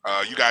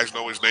 You guys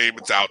know his name.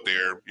 It's out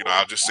there.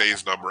 I'll just say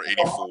his number,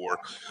 84.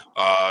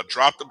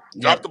 Dropped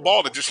the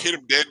ball and just hit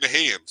him dead in the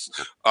hands.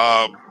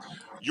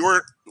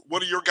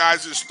 What are your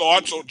guys'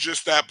 thoughts on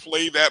just that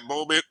play, that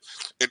moment,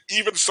 and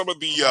even some of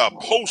the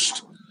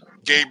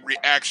post-game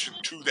reaction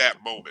to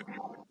that moment?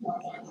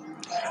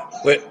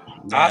 But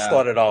I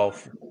started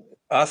off.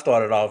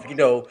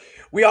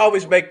 We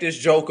always make this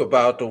joke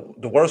about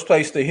the worst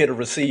place to hit a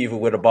receiver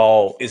with a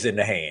ball is in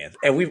the hands,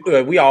 and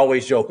we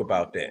always joke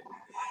about that.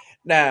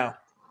 Now,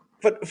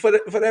 for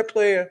that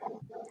player,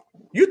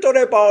 you throw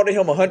that ball to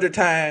him 100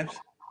 times,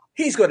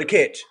 he's going to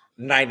catch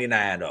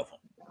 99 of them.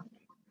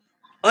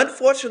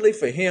 Unfortunately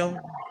for him,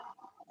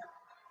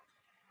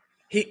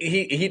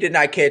 he did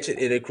not catch it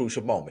in a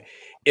crucial moment.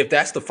 If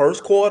that's the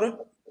first quarter,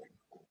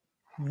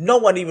 no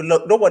one even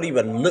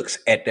looks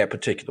at that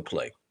particular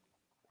play.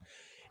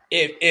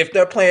 If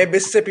they're playing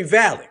Mississippi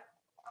Valley,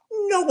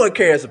 no one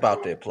cares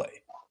about that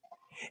play.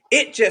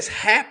 It just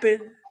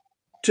happened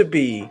to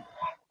be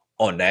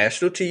on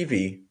national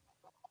TV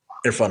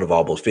in front of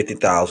almost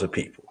 50,000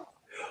 people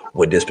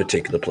when this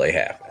particular play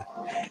happened.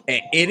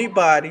 And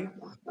anybody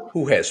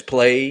who has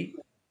played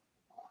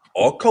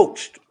or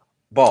coached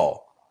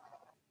ball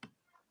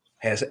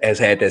has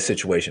had that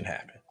situation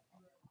happen.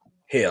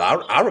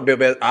 Hell, I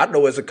remember, I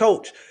know as a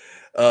coach,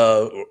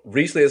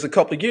 recently as a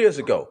couple of years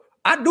ago,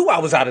 I knew I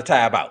was out of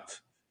timeouts.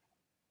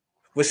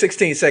 with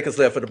 16 seconds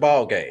left of the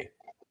ball game.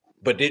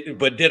 But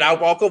did I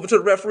walk over to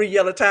the referee,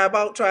 yell a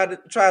timeout,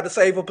 try to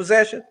save a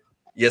possession?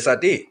 Yes, I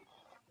did.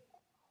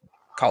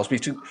 Cost me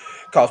two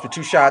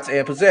shots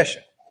and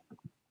possession.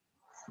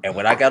 And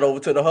when I got over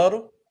to the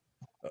huddle,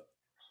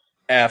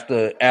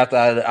 after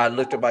I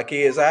looked at my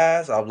kids'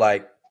 eyes, I was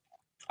like,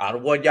 I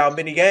done won y'all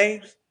many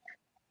games.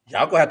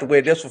 Y'all gonna have to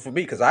win this one for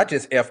me because I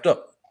just effed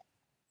up.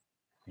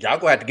 Y'all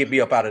gonna have to get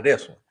me up out of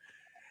this one.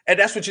 And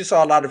that's what you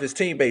saw a lot of his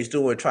teammates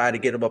doing, trying to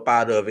get him up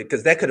out of it,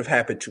 because that could have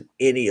happened to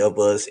any of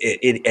us at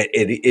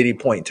any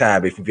point in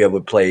time if you've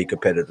ever played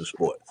competitive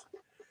sports.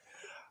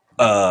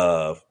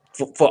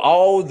 For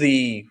all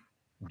the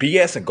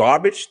BS and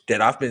garbage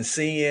that I've been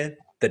seeing,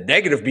 the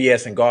negative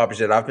BS and garbage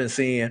that I've been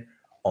seeing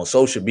on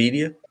social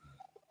media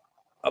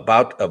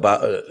about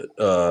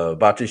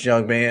this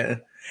young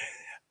man,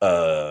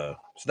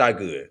 it's not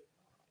good.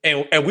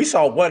 And we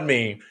saw one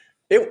meme.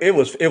 It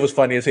was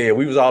funny as hell.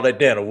 We was all at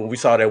dinner when we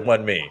saw that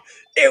one meme.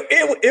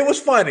 It was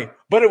funny,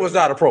 but it was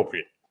not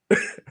appropriate.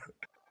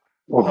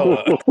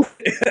 It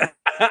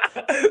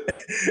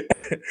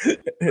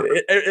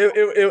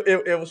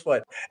was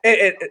fun,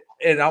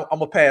 and I'm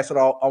gonna pass it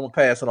on. I'm gonna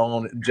pass it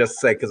on just a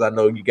sec because I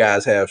know you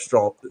guys have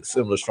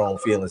similar strong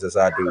feelings as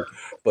I do.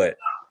 But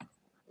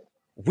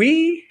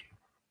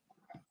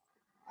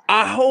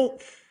I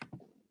hope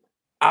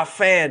our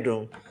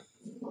fandom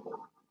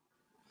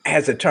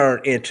hasn't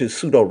turned into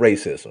pseudo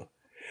racism,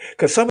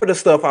 because some of the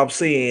stuff I'm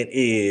seeing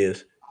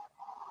is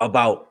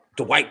about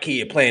the white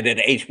kid playing at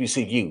the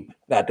HBCU,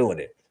 not doing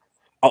it.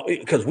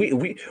 Because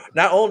we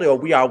not only are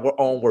we our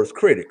own worst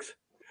critics,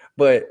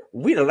 but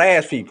we the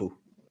last people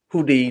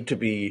who need to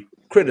be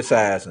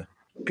criticizing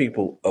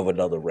people of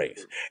another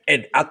race.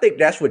 And I think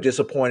that's what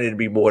disappointed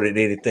me more than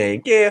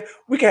anything. Yeah,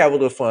 we can have a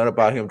little fun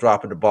about him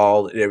dropping the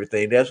ball and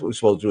everything. That's what we're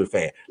supposed to do with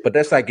fans. But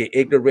let's not get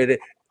ignorant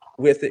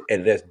with it,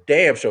 and let's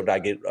damn sure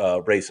not get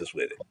racist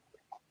with it.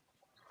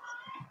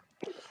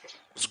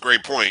 That's a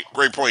great point.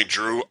 Great point,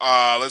 Drew.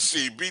 Let's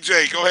see.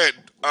 BJ, go ahead.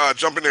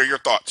 Jump in there. Your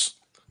thoughts.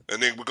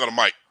 And then we'll go to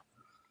Mike.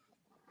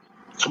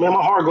 Man,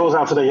 my heart goes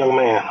out to that young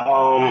man.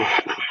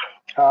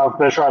 I've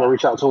been trying to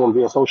reach out to him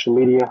via social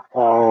media.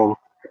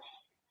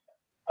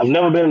 I've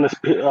never been in a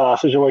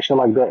situation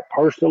like that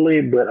personally,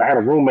 but I had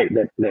a roommate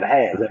that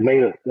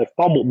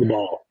fumbled the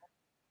ball.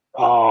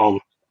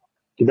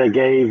 That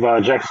gave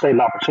Jackson State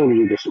an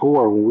opportunity to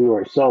score when we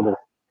were at Southern.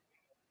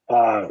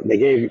 They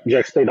gave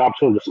Jackson State the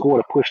opportunity to score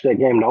to push that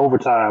game to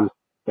overtime,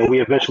 and we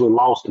eventually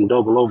lost in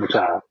double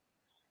overtime.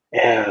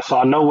 And so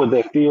I know what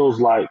that feels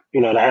like,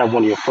 to have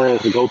one of your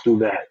friends to go through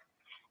that.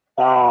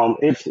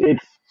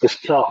 It's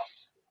tough,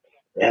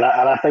 and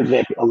I think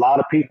that a lot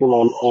of people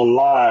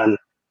online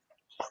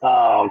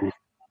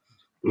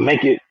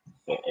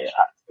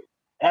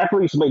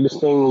athletes make this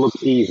thing look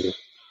easy,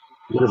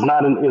 but it's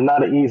not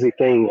an easy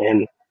thing.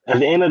 And at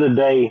the end of the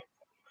day,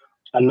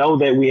 I know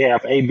that we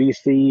have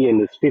ABC and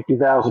there's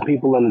 50,000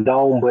 people in the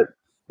dome, but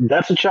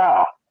that's a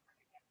child.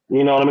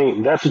 You know what I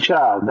mean? That's a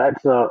child.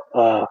 That's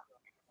a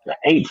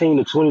 18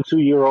 to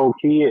 22-year-old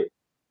kid,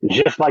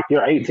 just like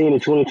your 18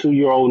 to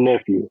 22-year-old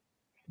nephew.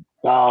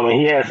 And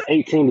he has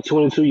 18 to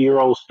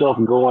 22-year-old stuff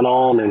going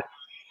on. And,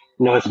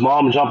 his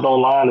mom jumped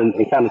online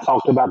and kind of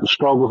talked about the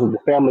struggles that the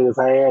family has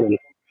had and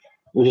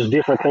just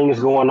different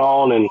things going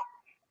on. And,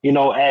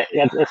 at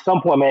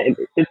some point, man,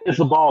 it's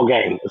a ball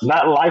game. It's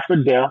not life or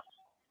death.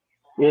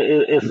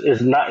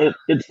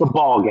 It's the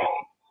ball game.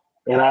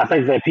 And I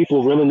think that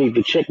people really need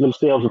to check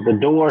themselves at the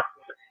door.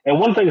 And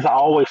one of the things I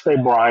always say,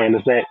 Brian,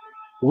 is that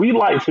we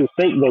like to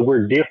think that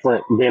we're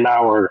different than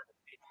our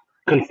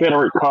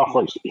Confederate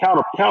Conference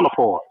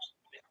counterparts.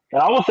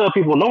 And I always tell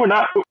people, no, we're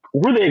not.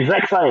 We're the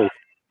exact same.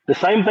 The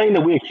same thing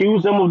that we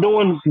accuse them of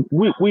doing,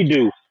 we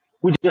do.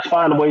 We just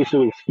find ways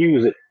to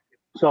excuse it.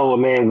 So,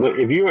 man,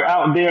 if you're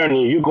out there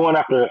and you're going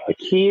after a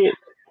kid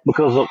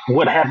because of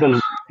what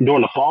happens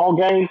during the ball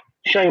game,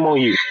 shame on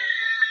you.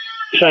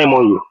 Shame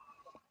on you.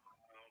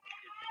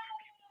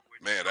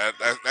 Man,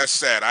 that's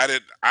sad.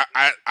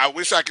 I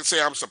wish I could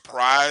say I'm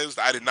surprised.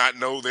 I did not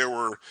know there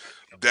were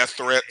death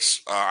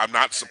threats. I'm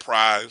not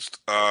surprised.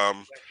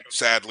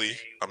 Sadly,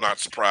 I'm not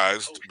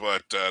surprised,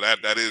 but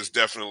that is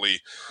definitely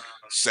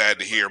sad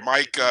to hear.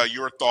 Mike,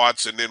 your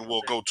thoughts, and then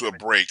we'll go to a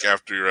break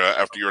after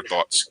your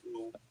thoughts.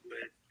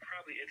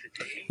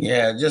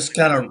 Yeah, just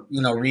kind of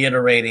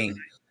reiterating.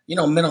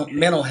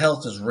 Mental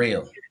health is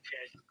real,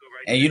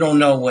 and you don't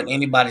know what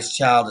anybody's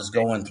child is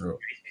going through.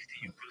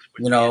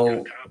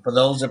 For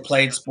those that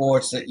played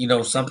sports, that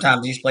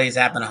sometimes these plays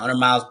happen 100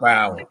 miles per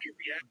hour.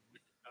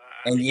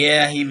 And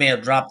yeah, he may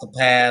have dropped the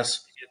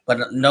pass,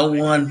 but no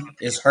one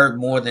is hurt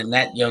more than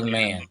that young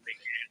man.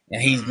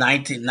 And he's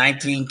 19,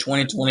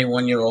 20,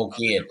 21-year-old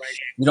kid.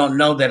 You don't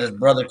know that his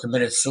brother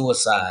committed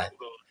suicide.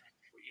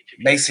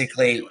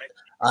 Basically,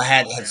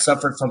 had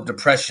suffered from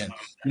depression.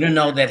 You don't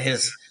know that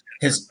his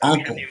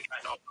uncle,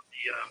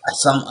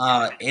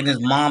 in his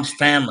mom's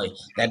family,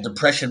 that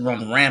depression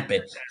run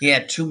rampant. He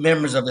had 2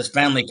 members of his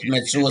family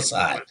commit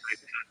suicide.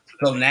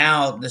 So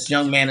now this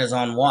young man is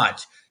on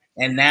watch.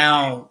 And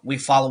now we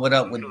follow it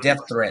up with death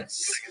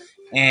threats.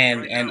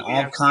 and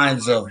all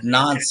kinds of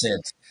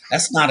nonsense.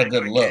 That's not a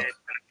good look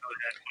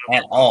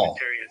at all.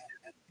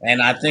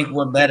 And I think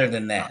we're better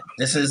than that.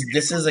 This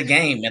is a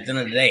game at the end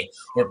of the day.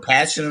 We're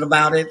passionate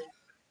about it,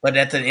 but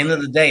at the end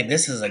of the day,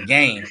 this is a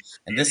game.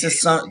 And this is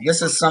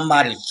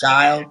somebody's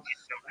child,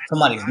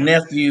 somebody's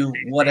nephew,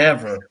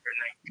 whatever,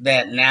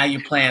 that now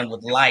you're playing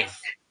with life.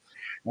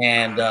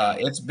 And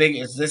it's big.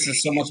 This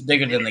is so much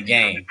bigger than the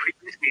game.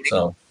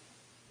 So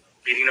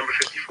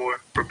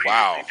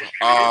wow.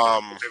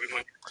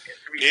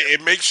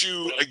 It makes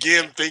you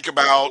again think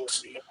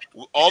about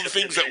all the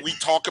things that we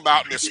talk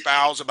about and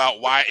espouse about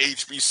why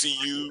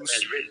HBCUs,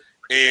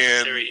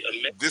 and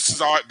this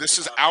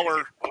is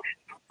our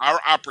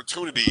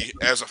opportunity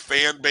as a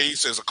fan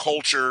base, as a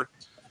culture,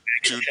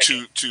 to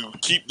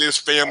keep this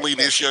family,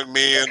 this young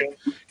man,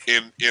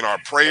 in our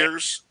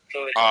prayers.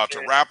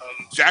 To wrap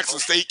Jackson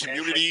State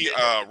community,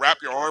 wrap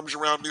your arms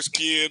around this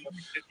kid,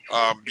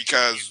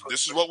 because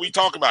this is what we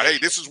talk about. Hey,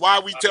 this is why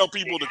we tell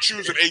people to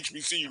choose an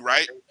HBCU,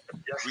 right?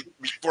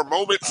 For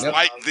moments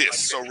like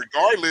this. So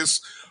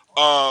regardless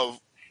of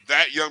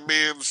that young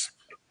man's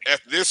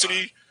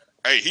ethnicity,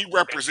 hey, he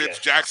represents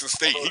Jackson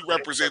State. He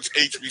represents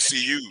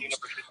HBCUs.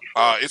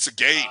 It's a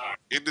game.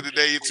 End of the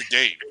day, it's a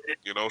game.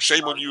 You know,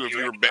 shame on you if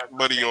you're betting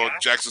money on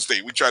Jackson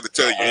State. We tried to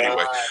tell you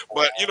anyway.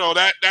 But you know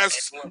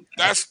that's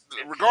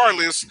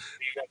regardless.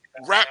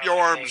 Wrap your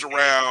arms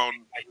around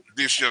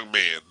this young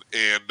man,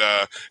 and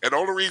the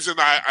only reason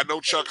I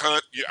know Chuck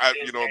Hunt, I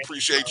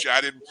appreciate you.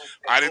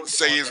 I didn't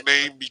say his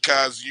name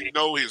because you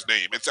know his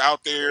name. It's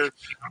out there.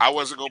 I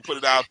wasn't gonna put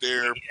it out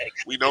there.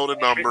 We know the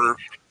number.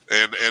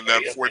 And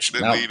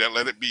unfortunately, that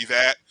let it be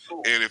that.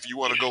 And if you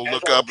want to go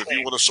look up, if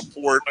you want to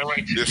support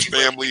this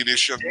family,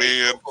 this young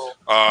man,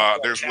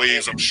 there's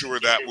ways I'm sure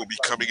that will be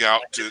coming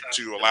out to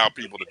allow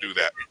people to do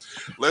that.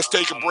 Let's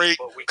take a break,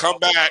 come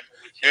back,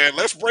 and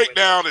let's break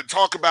down and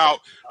talk about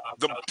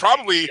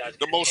probably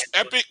the most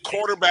epic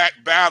quarterback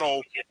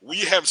battle we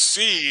have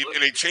seen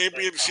in a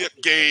championship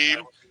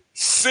game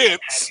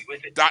since ...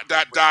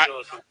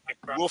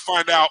 We'll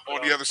find out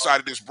on the other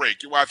side of this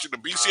break. You're watching the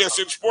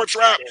BCSN Sports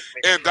Wrap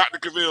and Dr.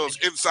 Cavill's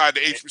Inside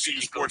the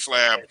HBCU Sports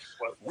Lab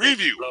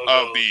review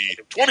of the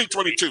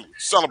 2022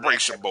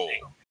 Celebration Bowl.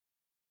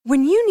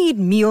 When you need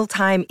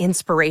mealtime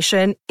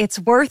inspiration, it's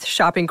worth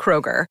shopping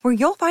Kroger, where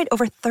you'll find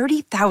over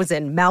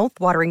 30,000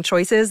 mouth-watering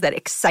choices that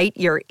excite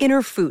your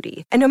inner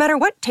foodie. And no matter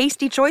what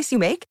tasty choice you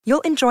make,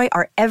 you'll enjoy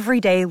our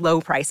everyday low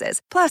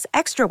prices, plus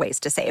extra ways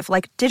to save,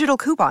 like digital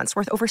coupons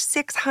worth over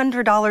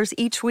 $600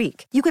 each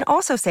week. You can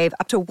also save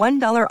up to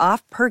 $1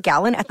 off per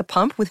gallon at the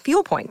pump with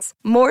fuel points.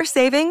 More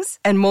savings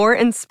and more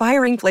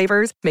inspiring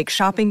flavors make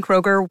shopping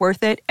Kroger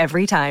worth it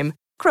every time.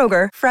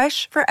 Kroger,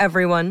 fresh for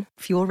everyone.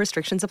 Fuel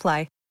restrictions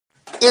apply.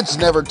 It's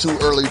never too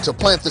early to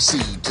plant the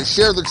seed, to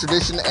share the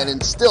tradition, and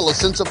instill a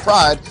sense of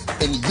pride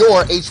in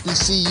your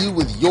HBCU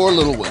with your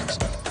little ones.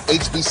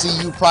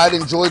 HBCU Pride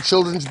and Joy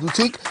Children's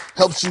Boutique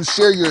helps you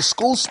share your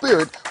school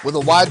spirit with a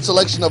wide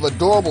selection of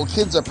adorable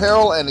kids'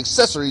 apparel and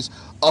accessories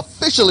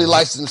officially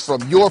licensed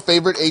from your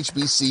favorite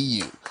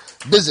HBCU.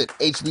 Visit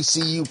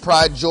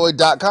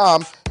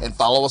hbcupridejoy.com and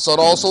follow us on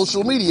all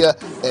social media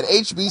at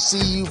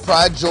HBCU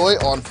Pride Joy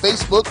on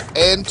Facebook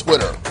and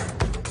Twitter.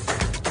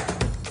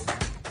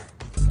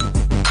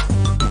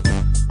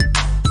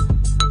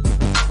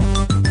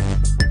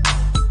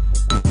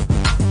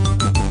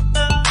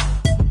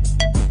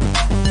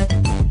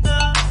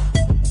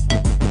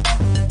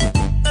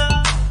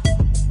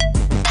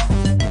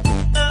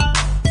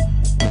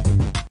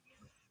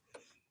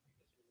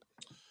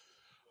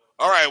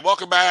 All right,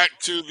 welcome back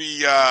to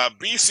the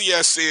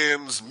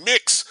BCSN's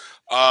mix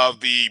of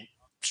the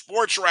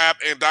Sports Wrap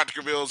and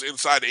Dr. Cavill's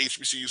Inside the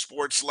HBCU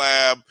Sports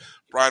Lab.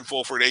 Brian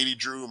Fulford, 80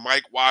 Drew,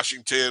 Mike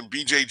Washington,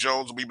 BJ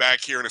Jones will be back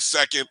here in a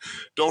second.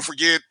 Don't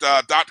forget,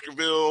 Dr.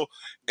 Cavill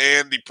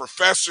and the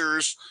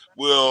professors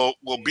will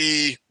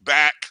be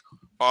back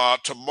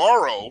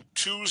tomorrow,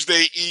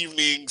 Tuesday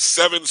evening,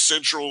 7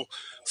 Central,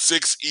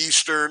 6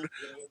 Eastern.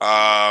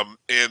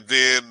 And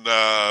then,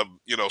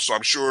 so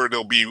I'm sure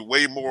there'll be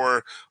way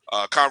more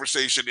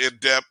conversation in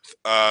depth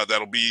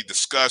that'll be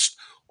discussed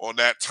on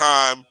that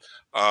time.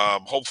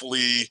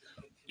 Hopefully,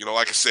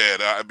 like I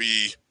said,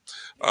 we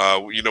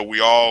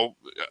all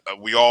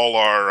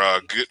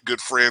are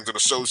good friends and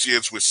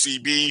associates with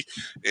CB,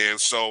 and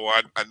so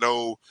I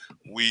know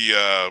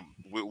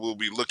we'll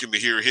be looking to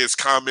hear his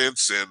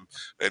comments and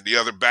the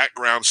other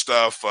background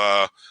stuff.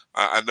 I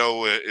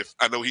know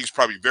he's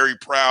probably very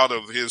proud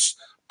of his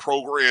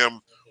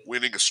program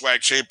winning a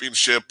SWAC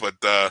championship, but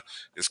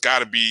it's got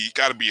to be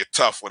a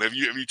tough one. Have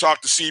you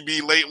talked to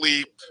CB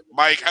lately,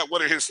 Mike?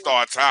 What are his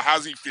thoughts?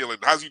 How's he feeling?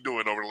 How's he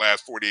doing over the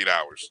last 48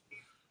 hours?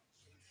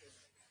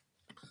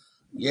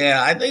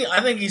 Yeah, I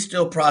think he's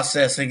still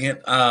processing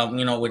it.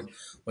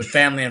 With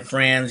family and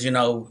friends.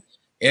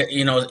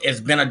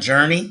 It's been a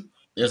journey.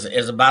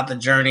 It's about the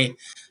journey.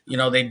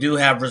 They do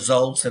have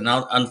results, and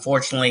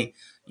unfortunately,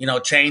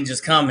 change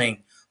is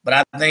coming. But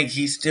I think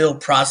he's still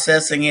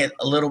processing it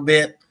a little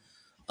bit.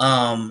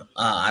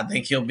 I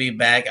think he'll be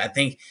back. I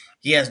think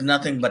he has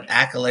nothing but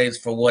accolades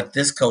for what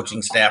this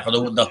coaching staff, or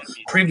the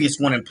previous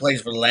one in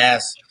place for the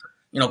last,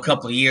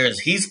 couple of years.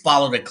 He's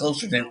followed it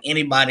closer than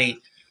anybody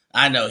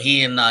I know.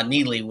 He and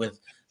Neely with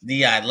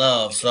D.I.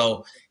 Love.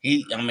 So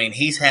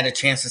he's had a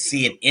chance to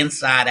see it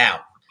inside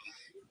out.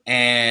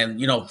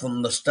 And,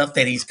 from the stuff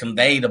that he's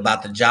conveyed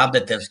about the job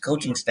that this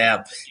coaching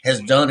staff has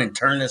done and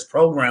turned this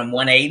program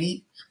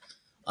 180,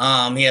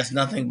 he has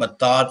nothing but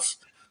thoughts.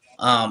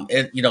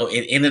 It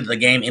ended the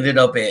game, ended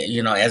up,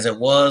 as it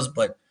was,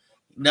 but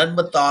nothing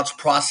but thoughts,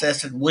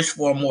 process it, wish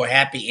for a more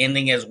happy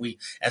ending as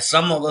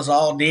some of us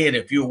all did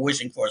if you were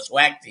wishing for a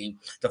SWAC team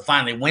to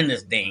finally win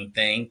this dang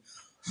thing.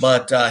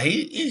 But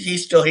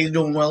he's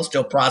doing well,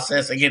 still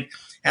processing it,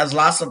 has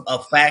lots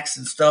of facts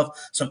and stuff,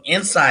 some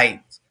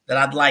insights that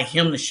I'd like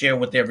him to share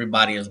with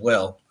everybody as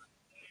well.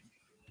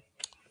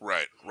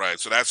 Right.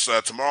 So that's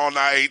tomorrow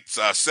night,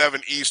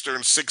 7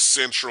 Eastern, 6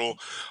 Central.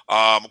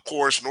 Of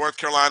course, North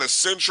Carolina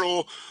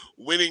Central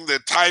winning the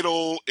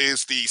title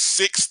is the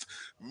 6th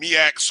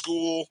MEAC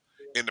school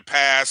in the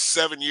past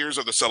 7 years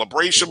of the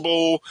Celebration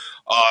Bowl.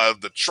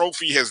 The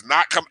trophy has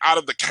not come out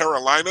of the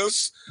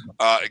Carolinas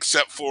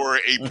except for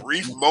a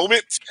brief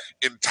moment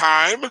in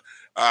time.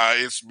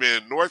 It's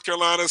been North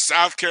Carolina,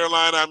 South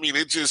Carolina. I mean,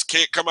 it just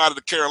can't come out of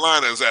the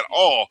Carolinas at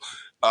all.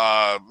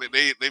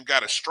 They've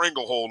got a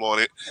stranglehold on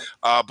it.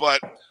 But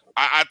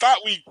I thought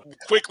we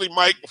quickly,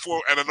 Mike,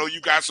 before, and I know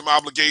you got some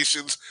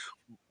obligations,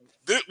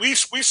 we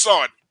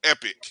saw an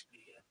epic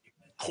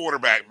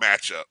quarterback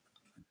matchup.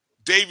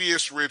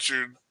 Davius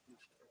Richard,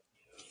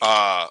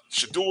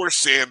 Shedeur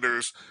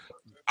Sanders.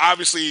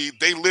 Obviously,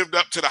 they lived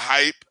up to the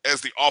hype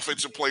as the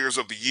offensive players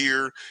of the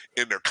year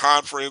in their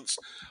conference.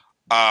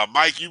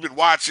 Mike, you've been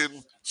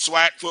watching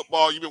SWAC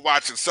football. You've been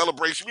watching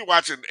Celebration. You've been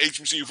watching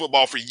HBCU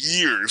football for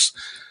years.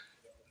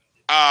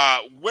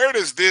 Where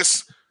does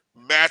this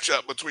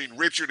matchup between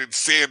Richard and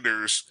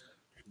Sanders,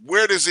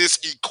 where does this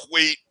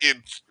equate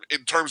in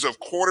terms of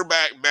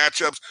quarterback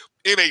matchups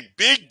in a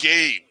big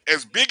game,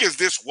 as big as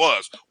this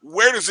was?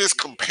 Where does this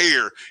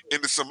compare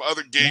into some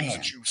other games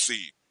that you've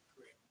seen?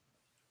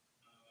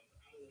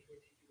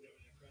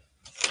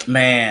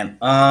 Man,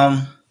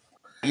 I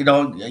went,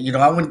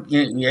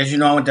 as you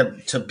know, I went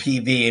to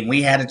PV, and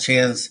we had a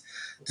chance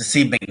to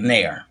see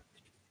McNair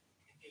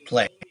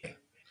play.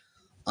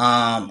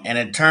 And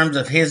in terms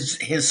of his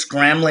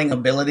scrambling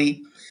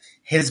ability,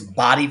 his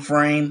body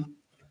frame,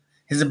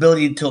 his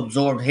ability to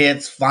absorb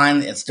hits,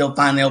 still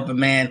find the open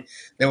man.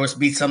 There would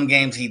be some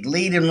games he'd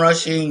lead in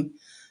rushing,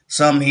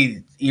 some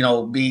he'd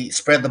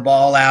spread the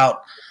ball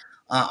out.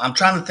 I'm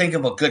trying to think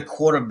of a good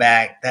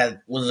quarterback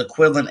that was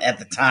equivalent at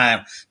the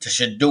time to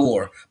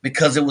Shedeur,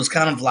 because it was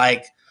kind of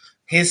like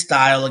his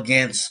style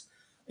against,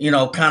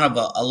 kind of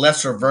a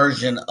lesser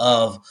version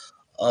of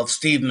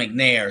Steve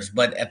McNair's.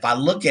 But if I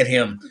look at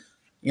him,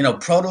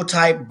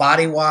 prototype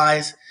body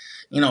wise,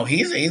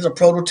 he's a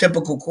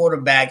prototypical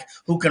quarterback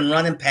who can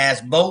run and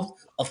pass both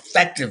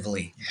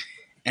effectively.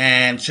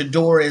 And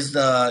Shedeur is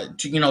the,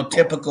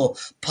 typical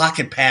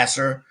pocket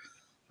passer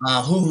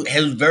who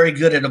is very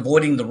good at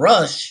avoiding the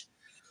rush.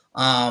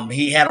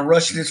 He had a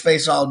rush in his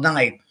face all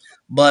night,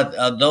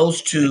 but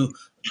those two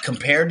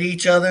compared to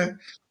each other,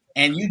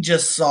 and you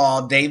just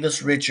saw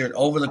Davius Richard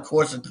over the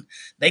course of,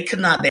 they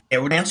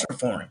would answer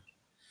for him.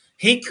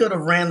 He could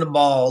have ran the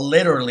ball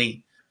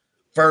literally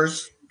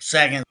first,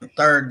 second,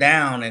 third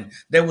down, and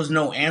there was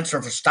no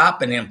answer for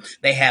stopping him.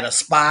 They had a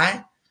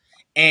spy,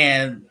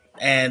 and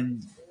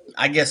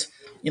I guess,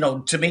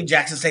 to me,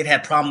 Jackson State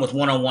had a problem with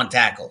one-on-one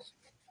tackles.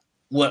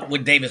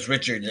 With Davius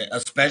Richard,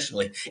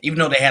 especially, even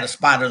though they had a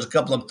spy, there's a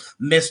couple of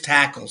missed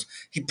tackles.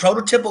 He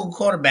prototypical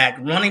quarterback,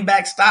 running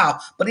back style,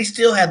 but he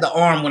still had the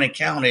arm when it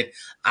counted.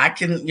 I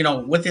can,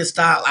 with his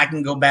style, I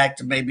can go back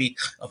to maybe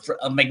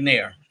a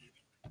McNair.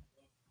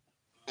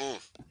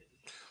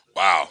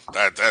 Wow,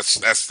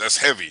 that's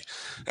heavy.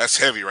 That's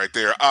heavy right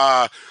there.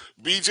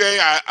 BJ,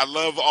 I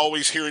love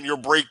always hearing your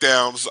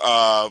breakdowns,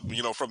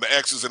 from the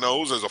X's and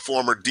O's as a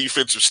former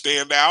defensive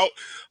standout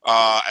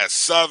at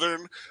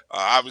Southern,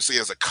 obviously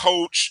as a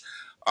coach.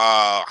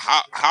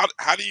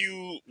 How do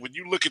you, when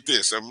you look at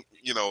this,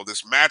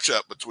 this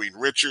matchup between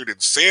Richard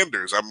and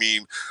Sanders,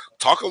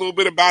 talk a little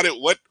bit about it.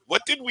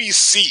 What did we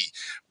see?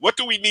 What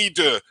do we need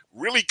to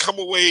really come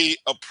away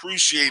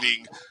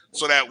appreciating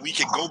so that we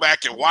can go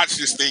back and watch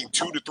this thing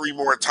 2 to 3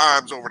 more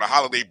times over the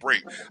holiday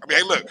break?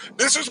 Hey, look,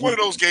 this is one of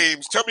those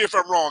games. Tell me if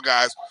I'm wrong,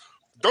 guys.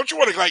 Don't you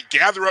want to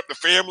gather up the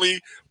family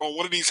on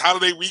one of these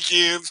holiday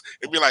weekends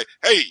and be like,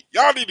 hey,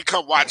 y'all need to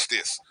come watch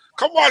this.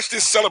 Come watch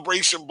this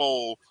Celebration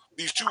Bowl,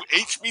 these 2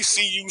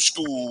 HBCU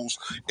schools,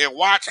 and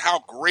watch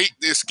how great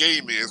this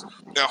game is.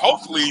 Now,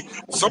 hopefully,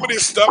 some of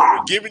this stuff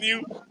we're giving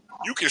you,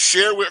 you can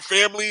share with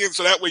family, and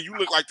so that way you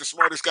look like the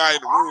smartest guy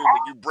in the room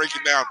when you're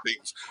breaking down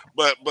things.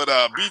 But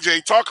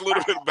BJ, talk a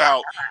little bit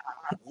about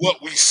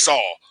what we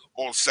saw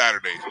on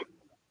Saturday.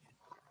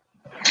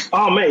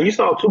 Oh, man, you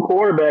saw 2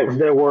 quarterbacks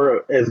that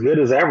were as good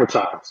as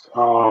advertised.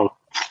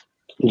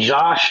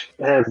 Josh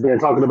has been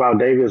talking about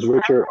Davius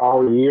Richard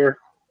all year.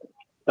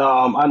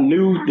 I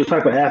knew the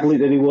type of athlete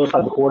that he was,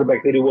 type of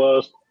quarterback that he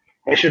was.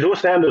 And Shedeur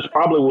Sanders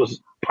probably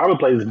probably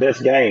played his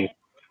best game.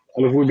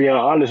 I mean, if we're being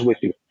honest with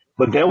you.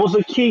 But there was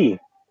a key.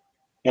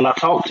 And I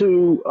talked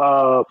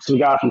to some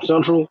guys from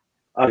Central.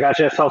 I got a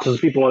chance to talk to some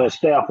people on that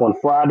staff on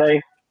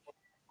Friday.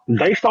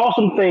 They saw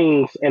some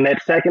things in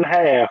that second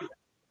half.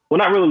 Well,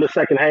 not really the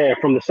second half,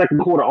 from the second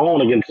quarter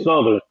on against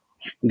Southern,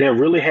 that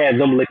really had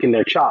them licking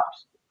their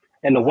chops.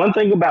 And the one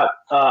thing about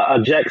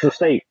Jackson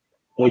State,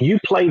 when you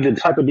play the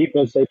type of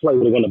defense they play,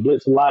 where they're going to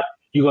blitz a lot,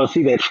 you're going to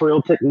see that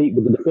trail technique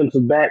with the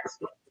defensive backs.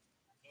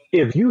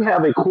 If you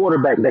have a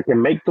quarterback that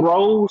can make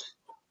throws,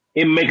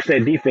 it makes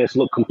that defense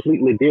look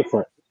completely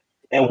different.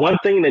 And one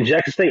thing that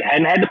Jackson State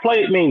hadn't had to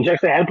play, Jackson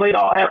State hadn't played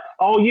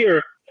all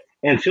year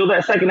until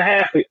that second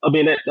half.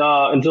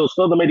 Until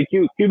Southern made a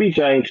QB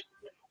change,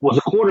 was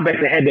a quarterback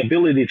that had the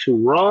ability to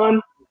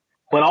run,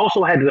 but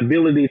also had the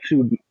ability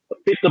to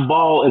fit the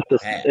ball into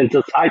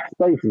tight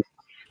spaces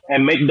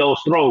and make those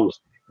throws.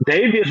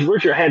 Davis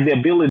Richard had the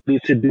ability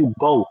to do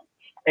both,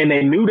 and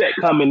they knew that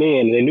coming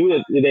in. They knew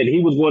that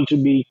he was going to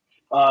be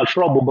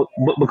trouble,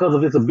 but because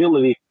of his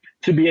ability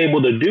to be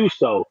able to do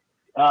so.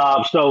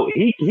 So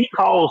he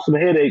caused some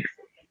headaches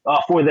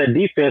for that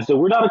defense that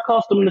we're not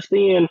accustomed to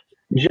seeing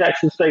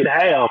Jackson State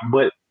have.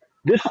 But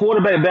this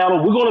quarterback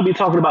battle, we're going to be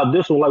talking about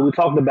this one like we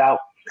talked about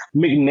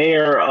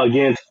McNair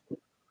against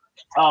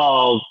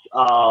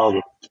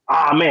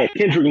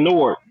Kendrick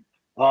North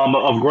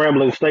of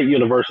Grambling State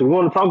University. We're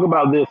going to talk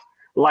about this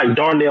like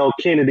Darnell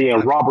Kennedy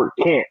and Robert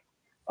Kent.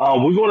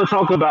 We're going to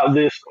talk about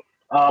this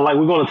like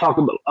we're going to talk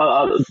about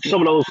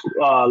some of those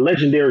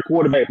legendary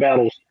quarterback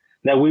battles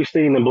that we've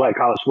seen in black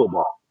college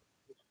football.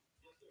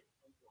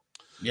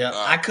 Yeah,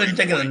 I couldn't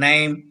think of the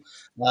name.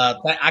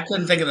 I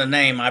couldn't think of the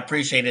name. I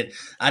appreciate it.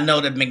 I know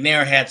that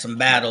McNair had some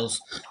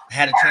battles. I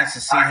had a chance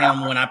to see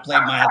him when I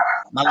played my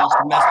little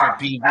semester at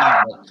PV,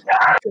 but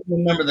I couldn't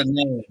remember the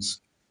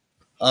names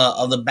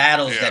of the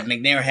battles that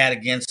McNair had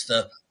against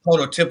the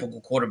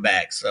prototypical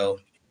quarterback. So,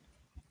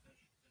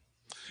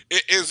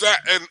 is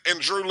that and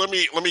Drew? Let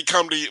me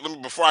come to you.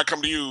 Before I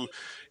come to you.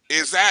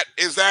 Is that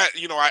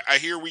I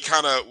hear we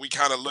kind of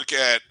look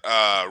at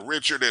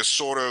Richard as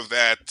sort of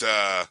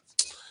that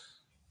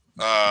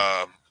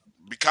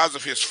because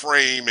of his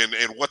frame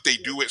and what they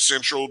do at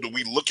Central. Do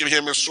we look at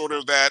him as sort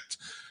of that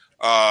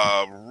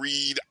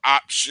read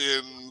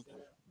option,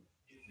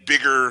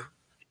 bigger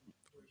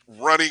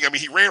running? I mean,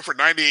 he ran for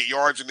 98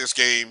 yards in this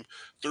game,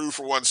 threw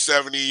for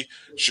 170.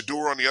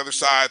 Shadur on the other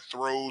side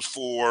throws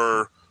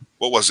for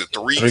what was it,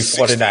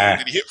 349?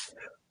 Did he hit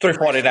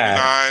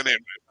 349?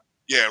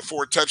 Yeah,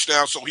 4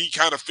 touchdowns. So he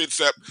kind of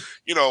fits up.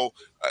 Do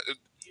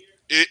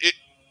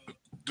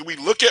we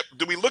look at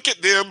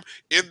them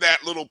in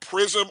that little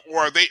prism, or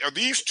are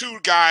these two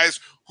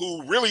guys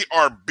who really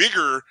are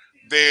bigger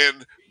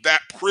than that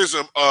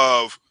prism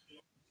of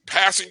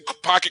passing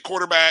pocket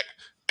quarterback,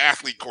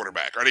 athlete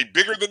quarterback? Are they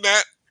bigger than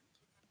that?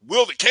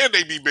 Can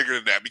they be bigger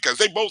than that? Because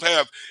they both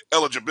have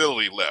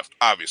eligibility left,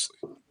 obviously.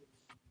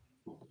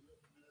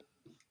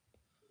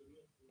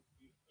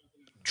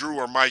 Drew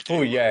or Mike?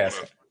 Who are you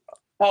asking?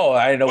 Oh,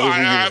 I know who you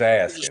was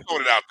asking. Just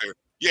throwing it out there.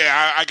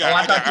 Yeah, I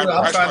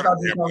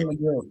started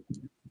rambling.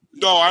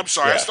 No, I'm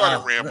sorry. I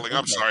started rambling.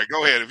 I'm sorry.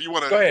 Go ahead. If you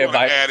want to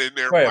add in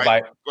there,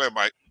 Mike. Go ahead,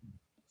 Mike.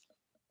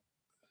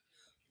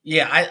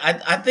 Yeah,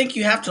 I think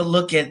you have to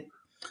look at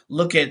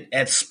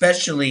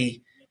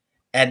especially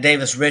at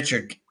Davis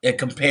Richard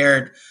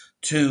compared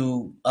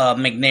to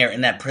McNair in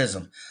that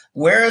prism.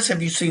 Whereas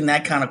have you seen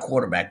that kind of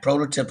quarterback,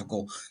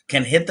 prototypical,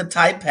 can hit the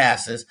tight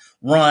passes,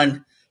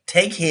 run,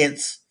 take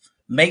hits,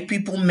 make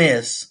people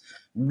miss,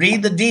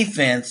 read the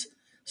defense.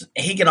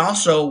 He can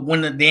also,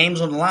 when the game's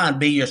on the line,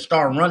 be your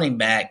star running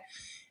back.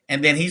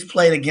 And then he's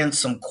played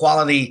against some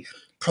quality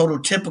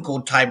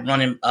prototypical type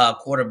running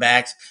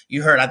quarterbacks.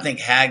 You heard, I think,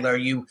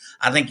 Hagler.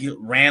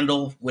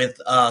 Randall with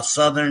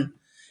Southern.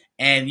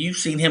 And you've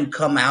seen him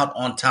come out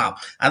on top.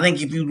 I think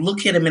if you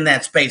look at him in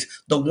that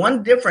space, the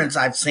one difference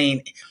I've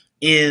seen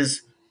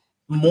is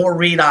more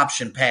read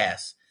option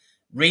pass.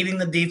 Reading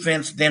the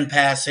defense, then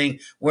passing,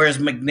 whereas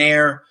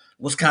McNair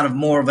was kind of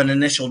more of an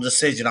initial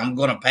decision. I'm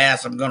going to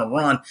pass. I'm going to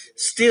run.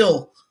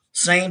 Still,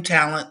 same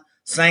talent,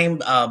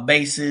 same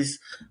bases,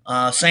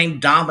 same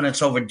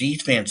dominance over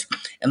defense.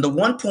 And the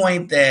one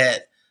point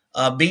that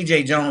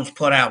B.J. Jones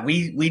put out,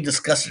 we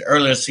discussed it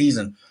earlier this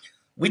season.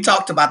 We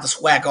talked about the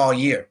SWAC all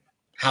year,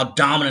 how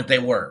dominant they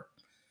were.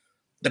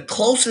 The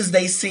closest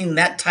they seen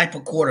that type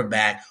of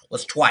quarterback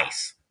was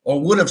twice, or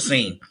would have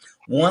seen.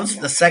 Once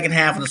the second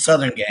half of the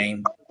Southern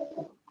game,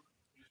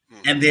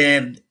 and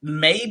then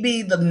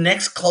maybe the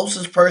next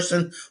closest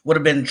person would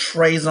have been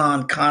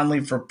Trazon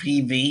Conley for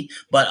PV,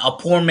 but a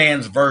poor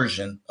man's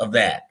version of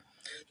that.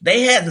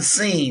 They hadn't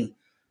seen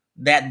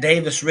that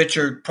Davis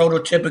Richard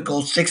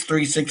prototypical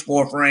 6'3",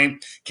 6'4" frame,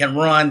 can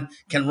run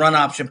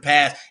option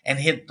pass, and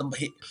hit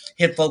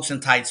folks in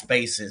tight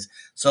spaces.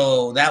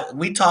 So that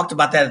we talked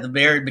about that at the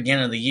very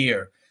beginning of the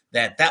year,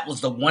 that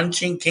was the one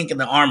kink in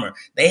the armor.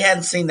 They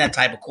hadn't seen that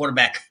type of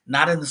quarterback,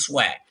 not in the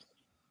SWAC.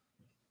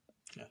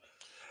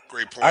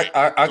 Great point.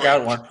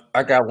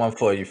 I got one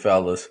for you,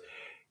 fellas.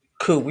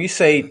 Could we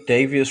say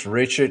Davius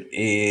Richard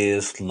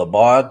is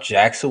Lamar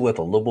Jackson with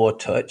a little more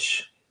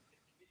touch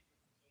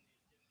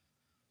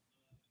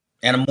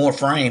and a more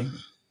frame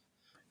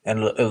and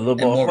a little and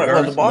more more?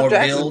 girth, Lamar more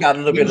Jackson's build. got a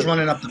little He bit was of.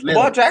 running up the Lamar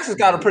middle. Jackson's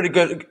got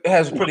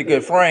has a pretty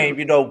good frame.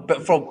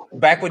 But from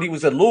back when he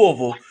was at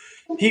Louisville,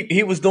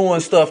 he was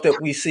doing stuff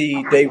that we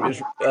see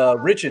Davius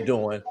Richard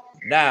doing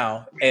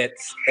now at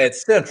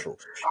Central.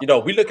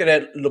 We looking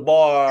at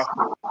Lamar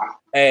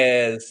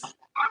as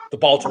the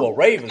Baltimore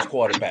Ravens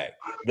quarterback.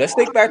 Let's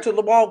think back to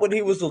Lamar when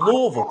he was the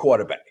Louisville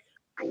quarterback.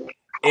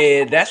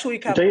 And that's what he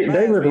kind of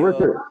Davis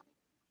Richard.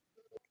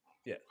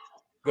 Yeah.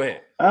 Go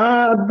ahead.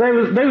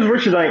 Davis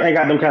Richard ain't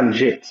got them kind of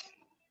jets.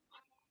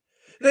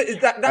 Not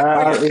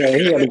quite. Yeah,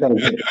 he got them kind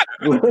of jets.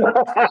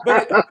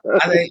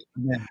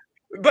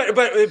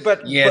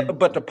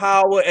 But the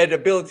power and the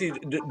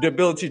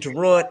ability to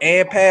run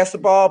and pass the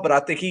ball, but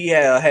I think he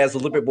has a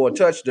little bit more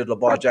touch than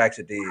Lamar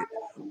Jackson did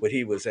when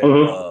he was at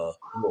Louisville.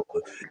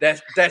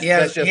 That's just he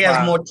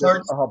has more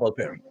touch. Humble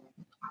opinion.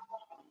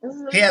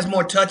 He has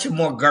more touch and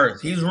more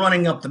girth. He's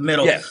running up the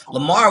middle. Yes.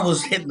 Lamar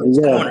was hitting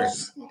the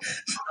corners.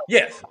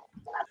 Yes.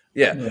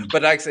 Yeah,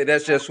 but like I say,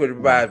 that's just what it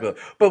reminds me of.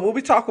 But when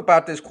we talk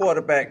about this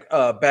quarterback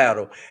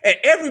battle, and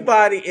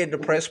everybody in the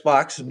press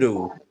box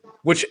knew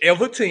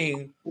whichever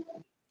team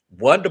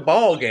won the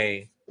ball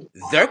game,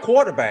 their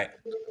quarterback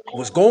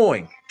was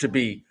going to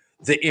be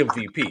the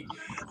MVP.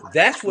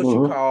 That's what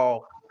you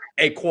call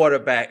a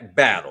quarterback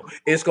battle.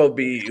 It's going to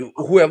be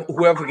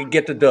whoever can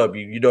get the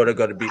W, they're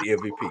going to be the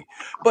MVP.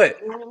 But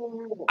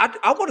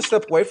I want to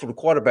step away from the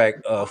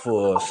quarterback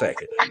for a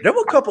second. There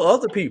were a couple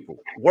other people,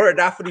 were it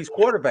not for these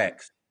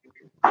quarterbacks,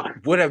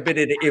 would have been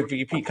in the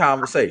MVP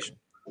conversation.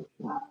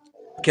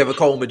 Kevin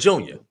Coleman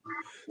Jr.,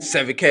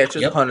 7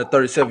 catches,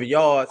 137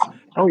 yards,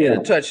 and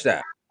a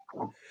touchdown.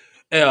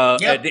 And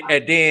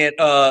then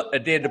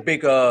the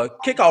big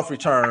kickoff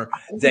return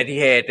that he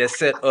had that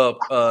set up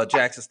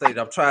Jackson State.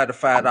 I'm trying to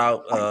find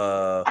out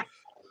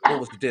what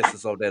was the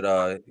distance on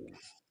that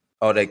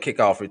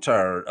kickoff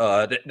return.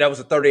 That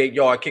was a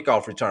 38-yard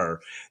kickoff return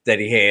that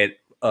he had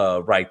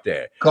right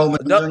there.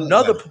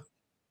 Another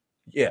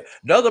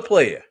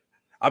player.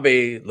 I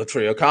mean,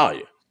 Latrell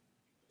Collier,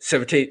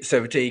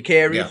 17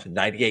 carries,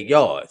 98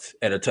 yards,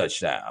 and a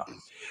touchdown.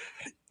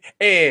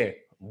 And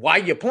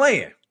while you're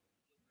playing,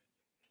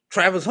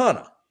 Travis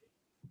Hunter.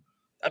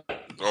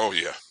 Oh,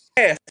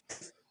 yeah.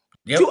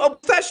 2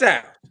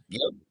 touchdowns.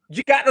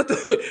 Yep.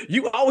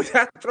 You always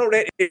have to throw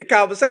that in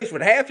conversation.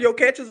 With half your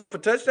catches for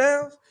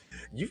touchdowns,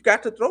 you've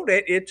got to throw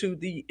that into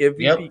the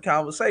MVP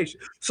conversation.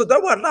 So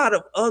there were a lot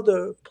of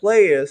other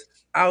players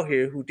out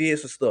here who did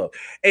some stuff.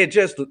 And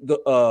just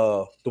the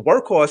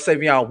workhorse,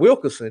 Savion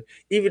Wilkerson,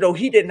 even though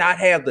he did not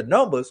have the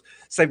numbers,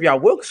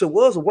 Savion Wilkerson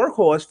was a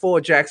workhorse for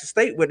Jackson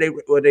State when they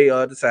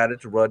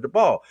decided to run the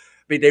ball.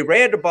 I mean, they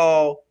ran the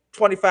ball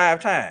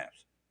 25 times.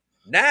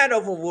 9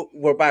 of them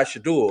were by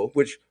Shedeur,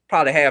 which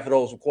probably half of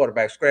those were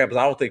quarterback scrambles.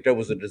 I don't think there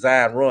was a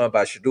design run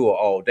by Shedeur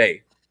all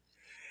day.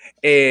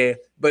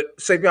 But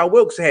Savion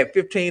Wilkerson had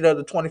 15 of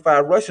the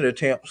 25 rushing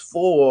attempts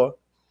for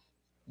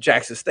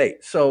Jackson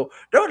State. So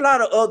there are a lot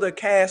of other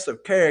cast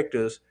of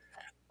characters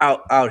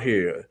out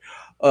here.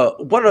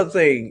 One other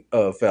thing,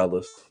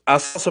 fellas, I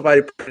saw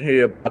somebody put in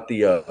here about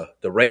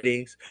the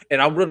ratings,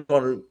 and I'm really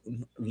going to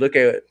look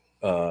at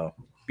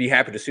be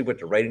happy to see what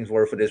the ratings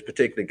were for this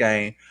particular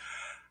game.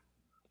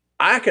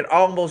 I can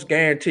almost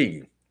guarantee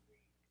you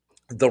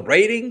the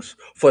ratings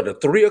for the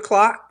 3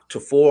 o'clock to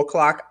 4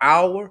 o'clock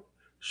hour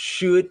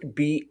should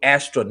be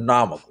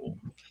astronomical.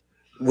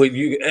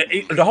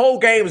 The whole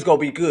game is going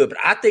to be good, but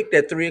I think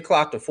that 3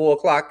 o'clock to 4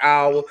 o'clock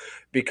hour,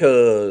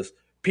 because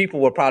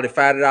people were probably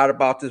finding out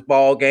about this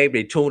ball game.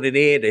 They tuning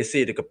in, they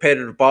see the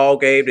competitive ball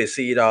game, they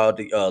see all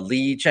the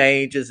lead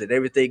changes and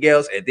everything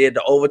else, and then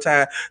the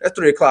overtime. That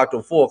 3 o'clock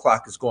to 4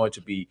 o'clock is going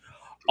to be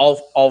off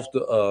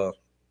the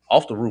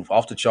roof,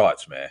 off the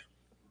charts, man.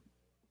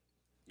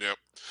 Yep.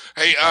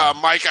 Hey,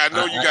 Mike, I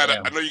know you got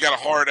a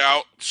hard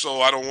out, so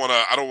we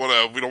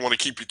don't want to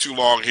keep you too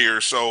long here.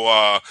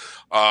 So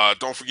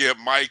don't forget,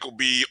 Mike will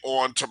be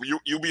on.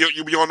 You'll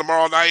be on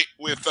tomorrow night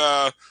with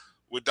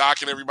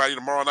Doc and everybody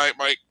tomorrow night,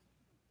 Mike.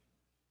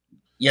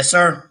 Yes,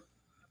 sir.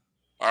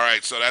 All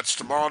right, so that's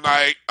tomorrow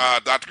night.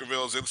 Dr.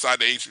 Graville is inside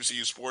the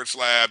HBCU Sports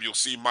Lab. You'll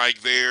see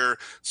Mike there,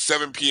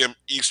 7 p.m.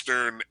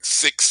 Eastern,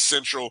 6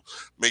 Central.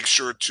 Make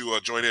sure to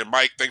join in.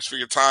 Mike, thanks for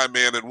your time,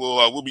 man, and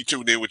we'll be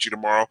tuned in with you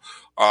tomorrow.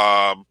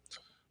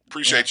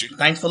 Appreciate you.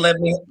 Thanks for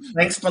letting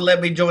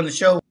me join the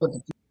show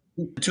with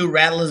the 2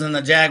 Rattlers and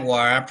the Jaguar.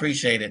 I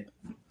appreciate it.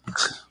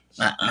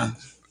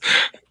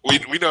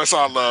 We know it's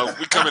all love.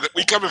 We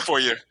coming for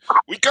you.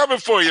 We coming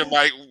for you,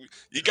 Mike.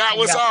 You got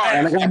what's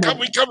on.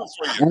 We coming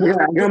for you.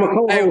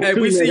 Hey,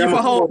 we see you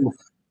for home.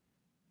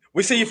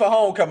 We see you for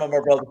homecoming, my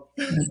brother.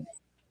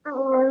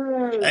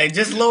 Hey,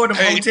 just lower the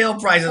hotel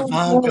prices for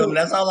homecoming.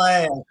 That's all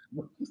I ask.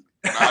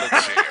 Not a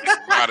chance.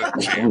 Not a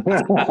chance.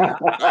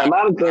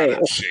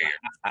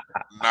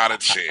 Not a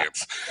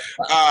chance.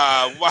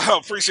 Well,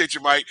 appreciate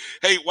you, Mike.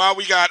 Hey, while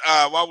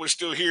we're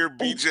still here,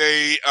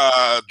 BJ,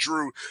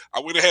 Drew, I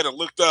went ahead and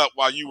looked up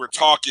while you were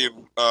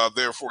talking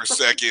there for a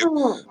second.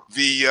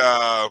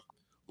 The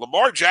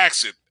Lamar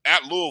Jackson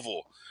at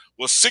Louisville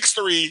was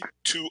 6'3",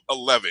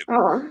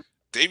 211.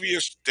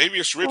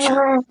 Davius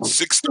Richard,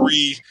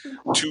 6'3",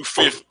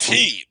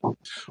 215.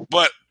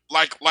 But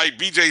like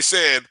BJ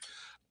said,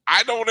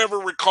 I don't ever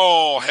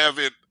recall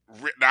having.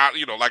 Now,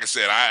 like I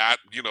said, I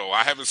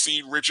haven't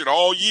seen Richard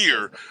all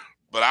year,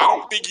 but I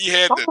don't think he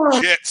had the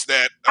jets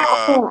that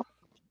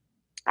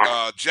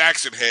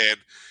Jackson had.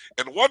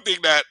 And one thing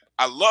that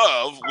I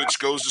love, which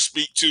goes to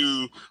speak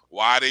to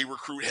why they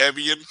recruit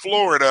heavy in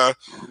Florida,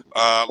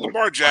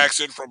 Lamar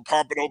Jackson from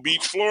Pompano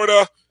Beach,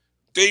 Florida,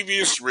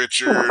 Davius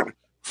Richard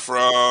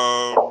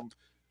from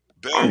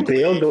Belle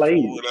Glade,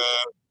 Florida.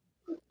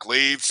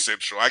 Glade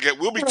Central.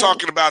 We'll be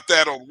talking about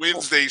that on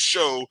Wednesday's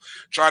show,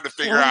 trying to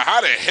figure out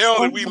how the hell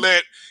did we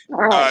let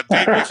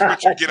Davius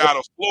Richard get out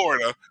of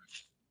Florida.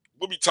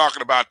 We'll be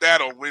talking about that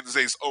on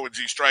Wednesday's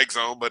O&G Strike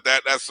Zone, but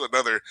that's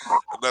another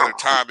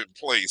time and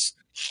place.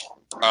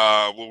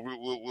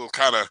 We'll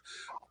kind of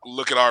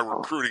look at our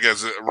recruiting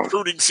as the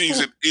recruiting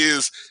season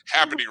is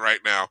happening right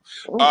now.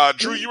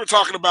 Drew, you were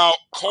talking about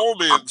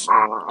Coleman's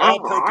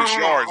all-purpose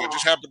yards. I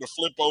just happened to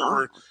flip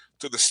over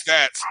to the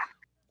stats.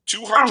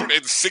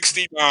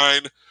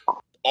 269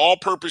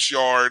 all-purpose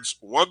yards,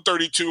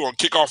 132 on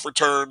kickoff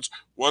returns,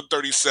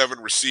 137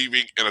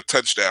 receiving, and a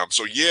touchdown.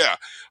 So, yeah,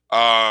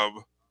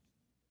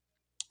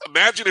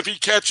 imagine if he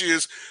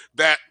catches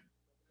that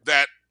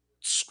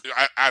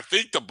I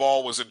think the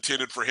ball was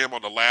intended for him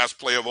on the last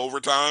play of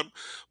overtime,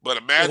 but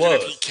imagine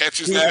if he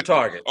catches that.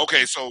 Target.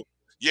 Okay, so,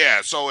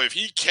 yeah, so if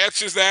he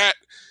catches that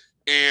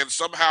and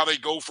somehow they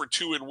go for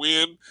 2 and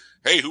win,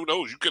 hey, who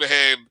knows?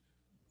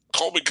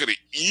 Coleman could have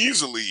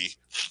easily,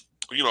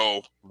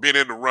 been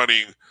in the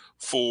running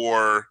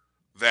for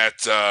that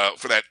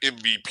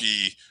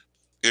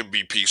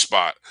MVP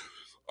spot.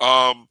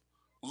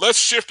 Let's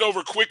shift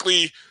over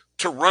quickly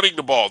to running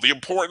the ball, the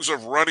importance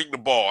of running the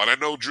ball. And I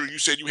know, Drew, you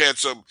said you had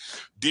some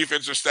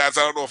defensive stats.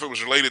 I don't know if it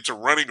was related to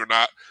running or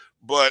not,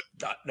 but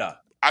no.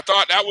 I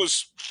thought it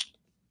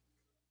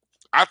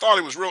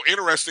was real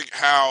interesting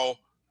how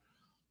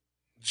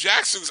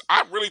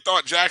I really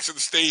thought Jackson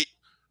State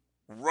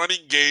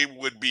running game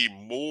would be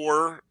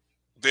more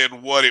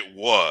than what it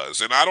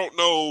was. And I don't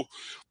know,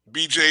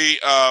 BJ,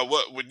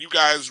 when you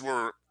guys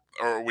were,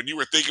 or when you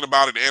were thinking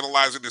about and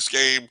analyzing this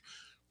game,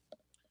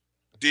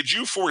 did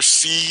you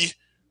foresee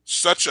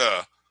such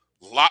a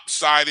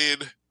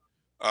lopsided,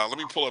 let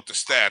me pull up the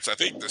stats. I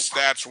think the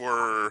stats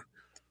were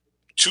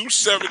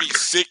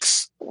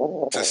 276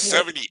 to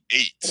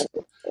 78.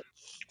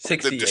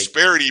 68. The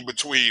disparity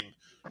between,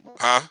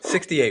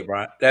 68,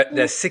 Brian.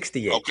 That's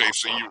 68. Okay,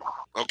 so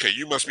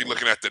you must be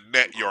looking at the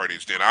net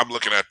yardage then. I'm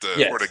looking at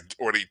the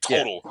or the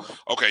total.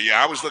 Yeah. Okay,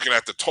 yeah, I was looking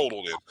at the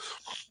total then.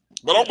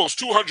 But almost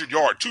 200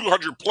 yards,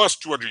 200 plus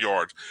 200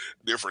 yards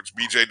difference.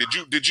 BJ,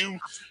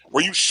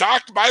 were you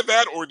shocked by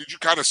that, or did you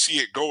kind of see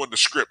it go in the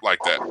script like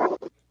that?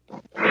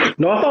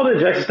 No, I thought that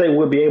Jackson State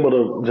would be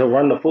able to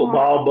run the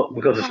football, but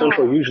because the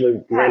Central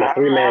usually ran a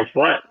 3-man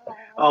front.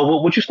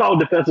 What you saw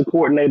defensive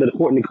coordinator, the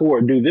Courtney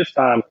Court, do this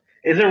time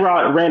is it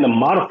ran a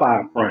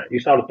modified front. You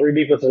saw the 3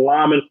 defensive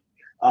linemen.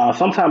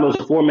 Sometimes it was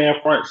a 4-man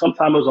front.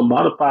 Sometimes it was a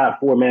modified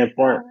 4-man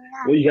front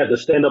where you got the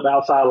stand-up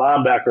outside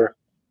linebacker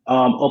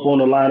up on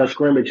the line of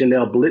scrimmage, and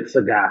they'll blitz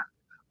a guy.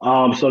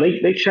 So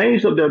they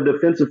changed up their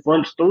defensive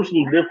fronts, threw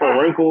some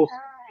different wrinkles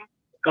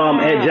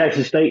at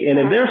Jackson State. And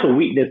if there's a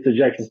weakness to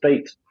Jackson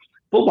State's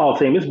football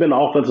team, it's been the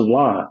offensive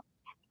line.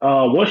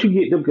 Once you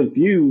get them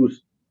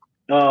confused,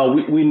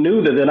 we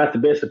knew that they're not the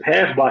best at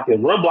pass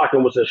blocking. Run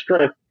blocking was their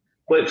strength,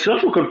 but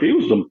Central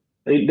confused them.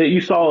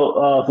 You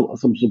saw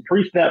some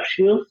pre-snap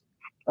shifts.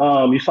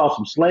 You saw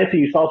some slanting.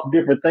 You saw some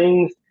different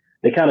things.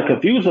 They kind of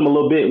confused them a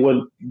little bit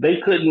when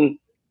they couldn't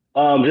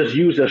just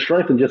use their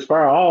strength and just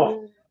fire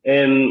off.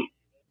 And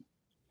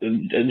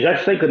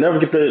Jackson State could never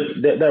get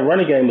that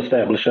running game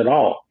established at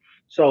all.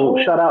 So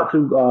shout out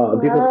to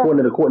defensive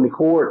coordinator Courtney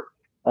Court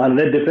and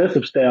their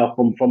defensive staff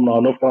from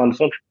North Carolina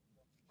Central.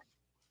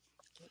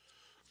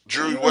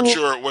 Drew,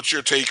 what's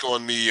your take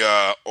on the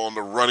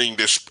running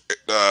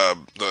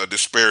the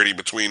disparity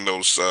between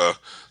those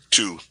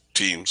two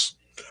teams?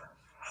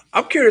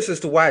 I'm curious as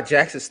to why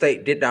Jackson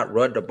State did not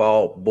run the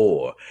ball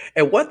more.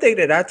 And one thing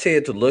that I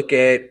tend to look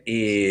at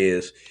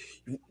is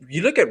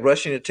you look at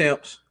rushing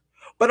attempts,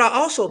 but I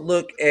also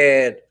look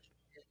at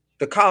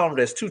the column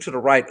that's 2 to the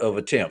right of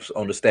attempts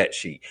on the stat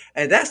sheet,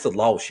 and that's the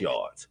lost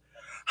yards.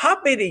 How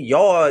many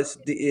yards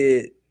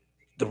did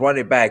the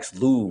running backs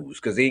lose?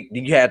 Because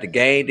you had the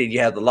gain, then you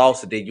had the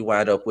loss, and then you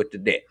wind up with the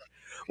net.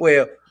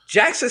 Well,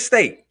 Jackson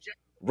State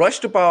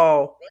rushed the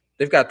ball.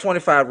 They've got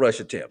 25 rush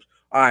attempts.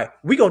 All right,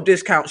 we're going to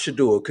discount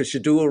Shadua because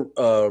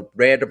Shadua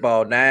ran the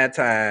ball 9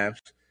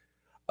 times.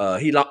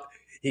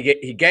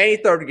 He gained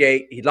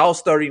 38, he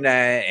lost 39,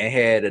 and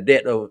had a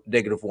net of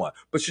 -1.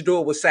 But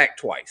Shadua was sacked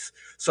twice.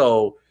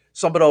 So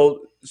some of those.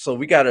 So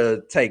we got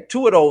to take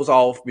 2 of those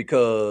off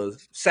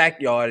because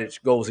sack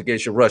yardage goes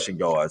against your rushing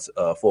yards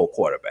for a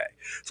quarterback.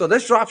 So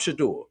let's drop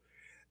Shedeur.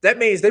 That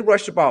means they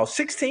rushed the ball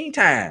 16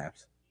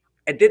 times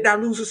and did not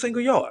lose a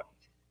single yard.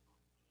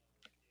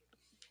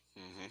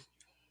 Mm-hmm.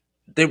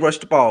 They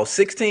rushed the ball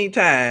 16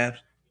 times.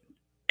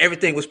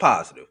 Everything was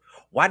positive.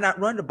 Why not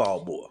run the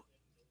ball more?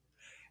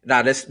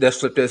 Now let's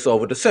flip this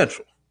over to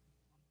Central.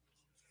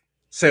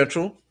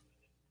 Central,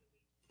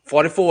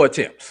 44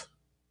 attempts.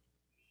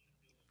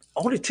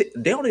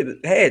 They only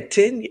had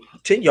 10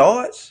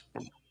 yards.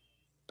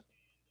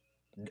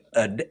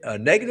 A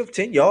negative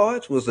 10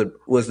 yards was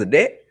the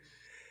net.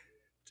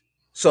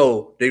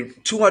 So they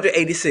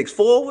 286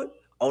 forward,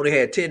 only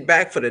had 10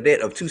 back for the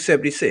net of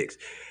 276.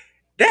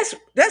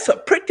 That's a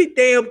pretty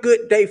damn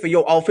good day for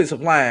your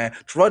offensive line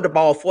to run the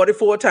ball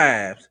 44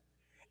 times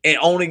and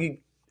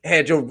only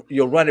had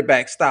your running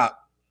back stop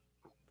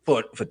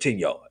for 10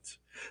 yards.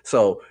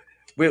 So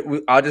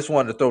I just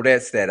wanted to throw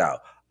that stat out.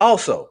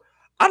 Also,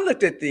 I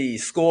looked at the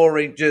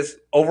scoring, just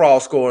overall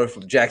scoring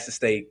from Jackson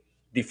State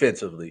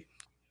defensively,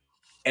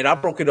 and I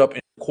broke it up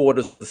in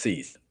quarters of the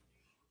season.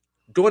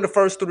 During the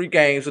first 3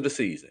 games of the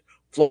season,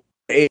 Florida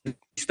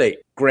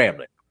State,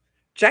 Grambling,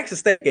 Jackson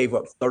State gave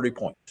up 30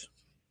 points.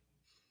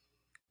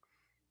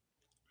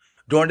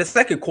 During the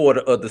second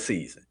quarter of the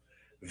season,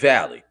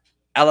 Valley,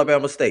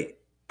 Alabama State,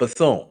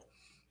 Bethune,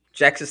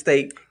 Jackson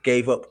State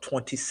gave up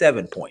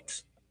 27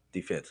 points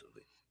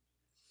defensively.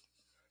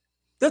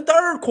 The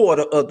third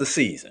quarter of the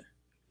season,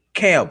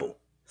 Campbell,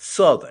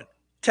 Southern,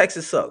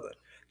 Texas Southern,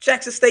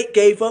 Jackson State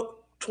gave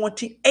up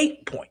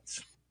 28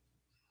 points.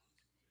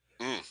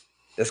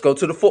 Let's go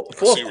to the fourth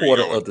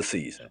quarter of the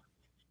season.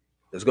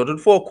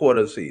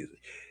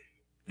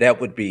 That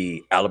would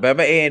be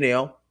Alabama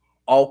A&M,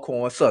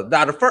 Alcorn, Southern.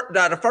 Now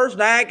the first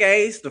 9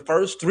 games, the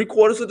first 3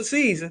 quarters of the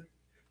season,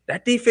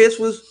 that defense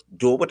was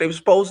doing what they were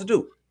supposed to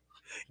do.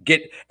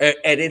 And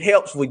it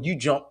helps when you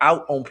jump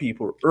out on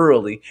people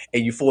early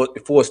and you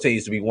force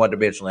teams to be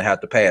one-dimensional and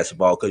have to pass the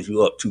ball because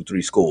you're up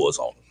 2-3 scores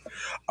on them.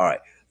 All right.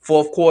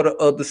 Fourth quarter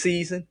of the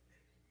season,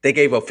 they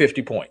gave up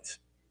 50 points.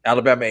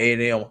 Alabama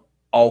A&M,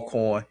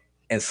 Alcorn,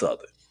 and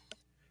Southern.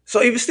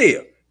 So even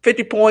still,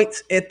 50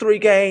 points in 3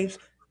 games,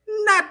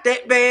 not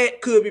that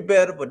bad. Could be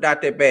better, but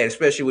not that bad,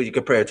 especially when you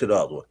compare it to the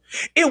other one.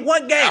 In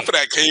one game. Half of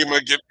that came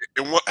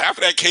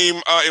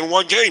in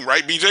one game,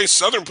 right, BJ?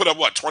 Southern put up,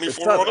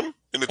 24 on them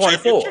in the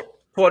 24, championship?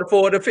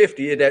 44 to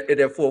 50 in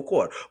that fourth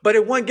quarter. But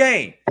in one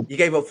game, you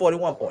gave up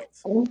 41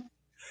 points.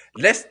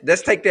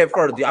 Let's take that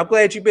further. I'm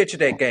glad you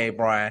mentioned that game,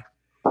 Brian.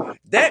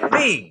 That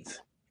means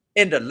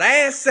in the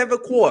last 7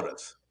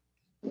 quarters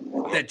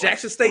that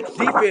Jackson State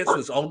defense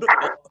was on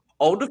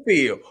the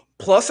field,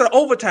 plus an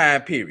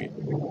overtime period,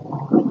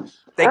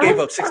 they gave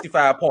up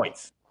 65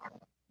 points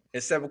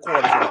in 7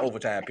 quarters in the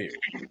overtime period.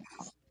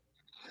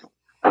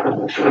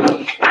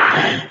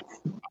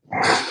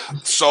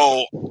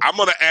 So I'm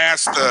gonna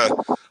ask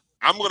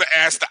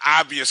the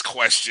obvious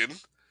question.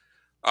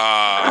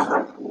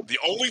 The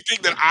only thing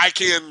that I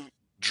can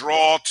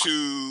draw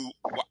to,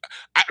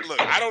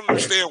 I don't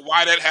understand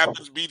why that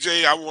happens,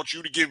 BJ. I want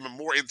you to give a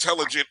more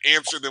intelligent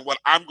answer than what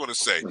I'm going to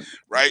say,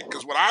 right?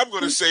 Because what I'm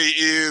going to say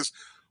is,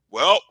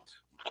 well,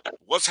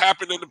 what's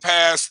happened in the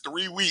past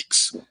 3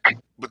 weeks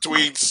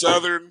between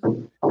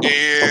Southern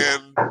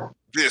and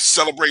this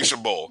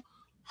Celebration Bowl?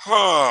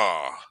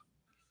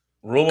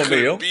 Rumor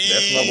mill,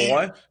 that's number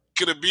one.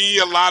 Could it be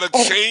a lot of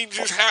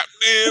changes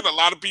happening? A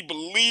lot of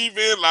people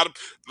leaving. A lot of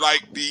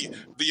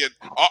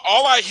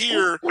all I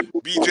hear,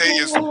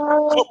 BJ, is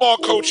football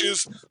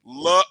coaches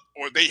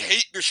they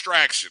hate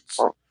distractions.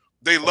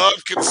 They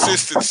love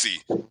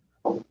consistency.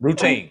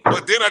 Routine.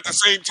 But then at the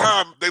same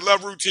time, they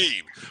love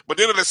routine. But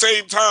then at the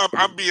same time,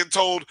 I'm being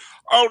told,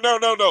 oh,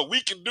 no, we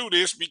can do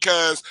this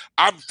because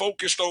I'm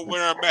focused on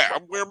where I'm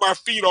at. Where my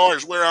feet are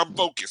is where I'm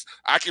focused.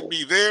 I can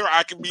be there.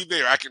 I can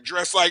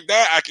dress like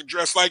that. I can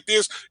dress like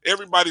this.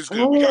 Everybody's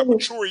good. We got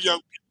mature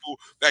young people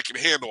that can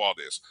handle all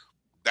this.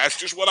 That's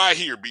just what I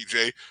hear,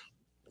 BJ.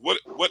 What?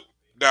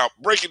 Now,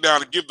 break it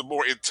down and give the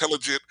more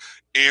intelligent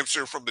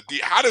answer from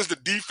how does the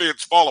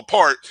defense fall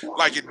apart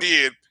like it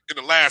did in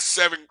the last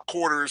 7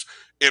 quarters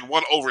in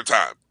 1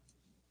 overtime?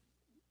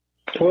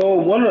 Well,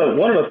 one of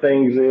the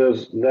things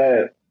is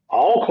that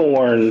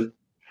Alcorn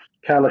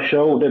kind of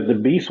showed that the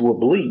beast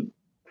would bleed.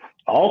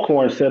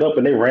 Alcorn set up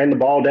and they ran the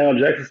ball down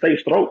Jackson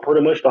State's throat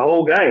pretty much the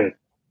whole game.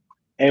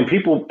 And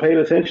people paid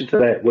attention to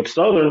that. With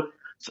Southern,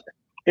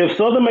 if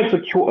Southern makes a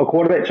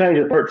quarterback change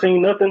at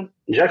 13-0,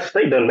 Jackson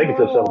State doesn't make it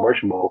to the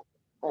Celebration Bowl.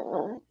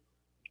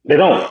 They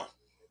don't.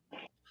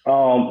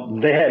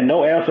 They had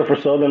no answer for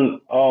Southern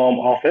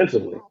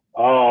offensively.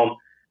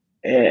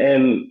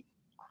 And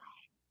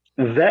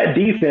that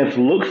defense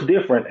looks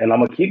different, and I'm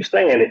going to keep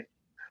saying it.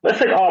 Let's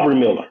take Aubrey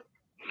Miller.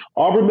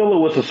 Aubrey Miller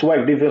was the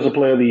SWAC Defensive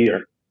Player of the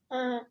Year.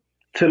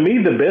 To me,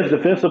 the best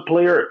defensive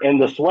player in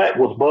the SWAC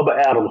was Bubba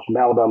Adams from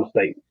Alabama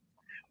State.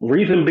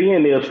 Reason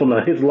being is from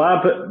his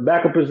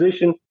linebacker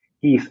position,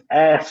 he's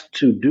asked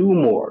to do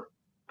more.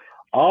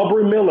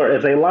 Aubrey Miller,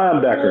 as a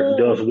linebacker,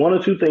 does one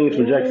or two things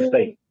for Jackson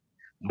State.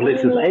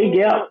 Blitz is A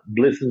gap,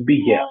 blitz is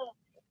B gap.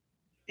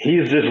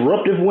 He's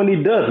disruptive when he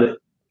does it,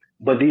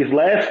 but these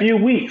last few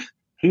weeks,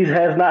 he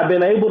has not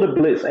been able to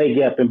blitz A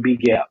gap and B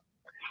gap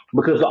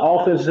because the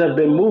offenses have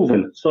been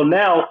moving. So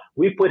now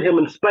we put him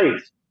in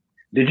space.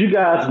 Did you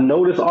guys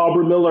notice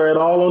Aubrey Miller at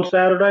all on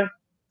Saturday?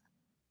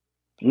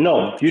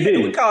 No, you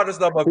didn't. We called his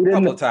number a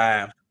couple of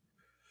times,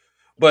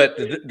 but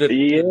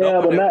nothing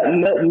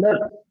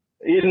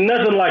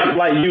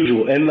like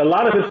usual. And a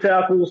lot of his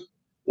tackles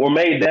were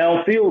made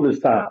downfield this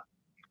time.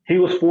 He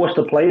was forced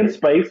to play in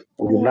space,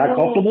 which he's not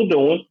comfortable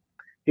doing.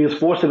 He was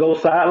forced to go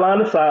sideline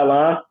to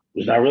sideline,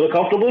 which he's not really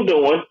comfortable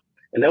doing.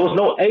 And there was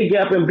no A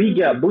gap and B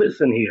gap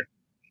blitz in here.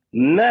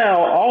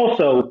 Now,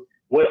 also,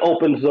 what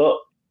opens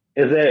up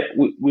is that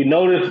we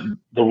noticed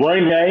the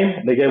run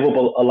game. They gave up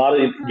a lot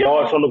of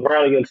yards on the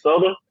ground against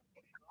Southern,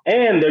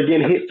 and they're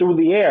getting hit through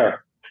the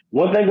air.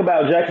 One thing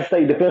about Jackson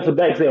State defensive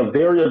backs, they are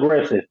very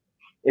aggressive.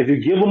 If you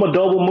give them a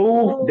double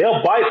move,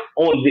 they'll bite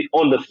on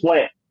the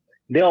slant.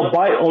 They'll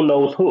bite on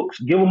those hooks.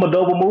 Give them a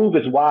double move,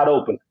 it's wide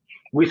open.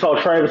 We saw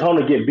Travis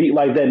Hunter get beat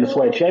like that in the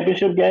SWAC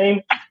championship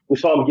game. We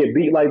saw him get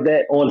beat like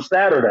that on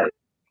Saturday.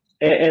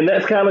 And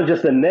that's kind of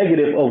just a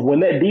negative of when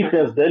that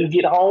defense doesn't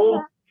get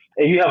home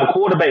and you have a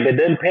quarterback that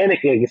doesn't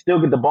panic and can still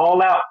get the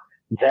ball out.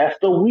 That's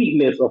the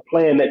weakness of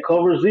playing that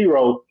cover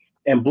zero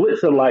and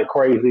blitzing like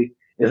crazy,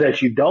 is that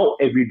if you don't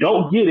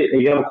get it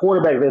and you have a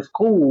quarterback that's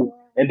cool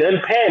and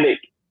doesn't panic,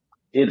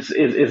 it's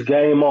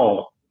game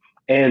on.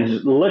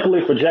 And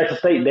luckily for Jackson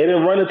State, they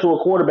didn't run into a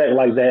quarterback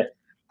like that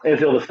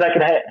until the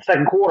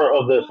second quarter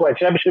of the SWAC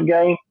championship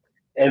game,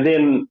 and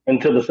then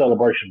until the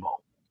Celebration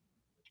Bowl.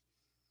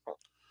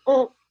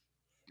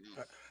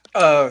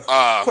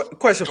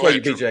 Question for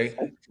you, BJ.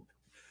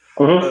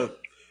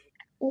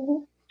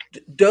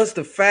 Does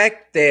the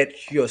fact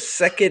that your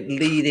second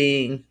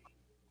leading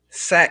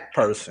sack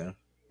person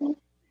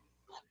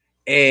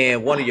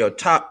and one of your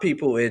top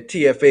people in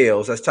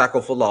TFLs, that's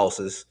tackle for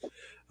losses,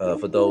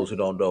 for those who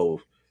don't know,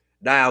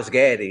 Niles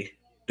Gaddy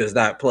does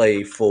not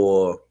play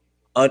for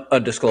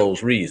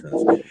undisclosed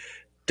reasons.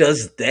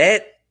 Does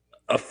that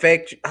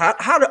affect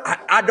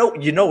I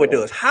don't, you know it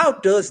does. How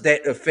does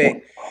that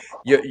affect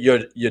your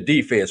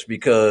defense?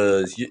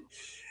 Because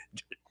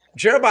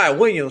Jeremiah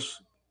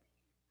Williams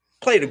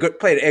played an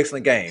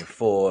excellent game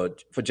for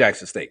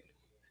Jackson State.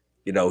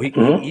 You know,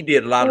 he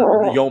did a lot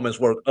of yeoman's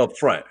work up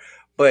front,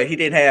 but he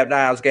didn't have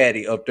Niles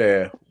Gaddy up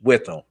there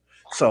with him.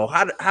 So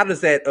how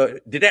does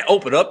that did that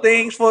open up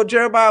things for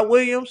Jeremiah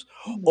Williams,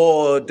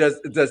 or does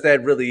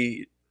that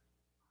really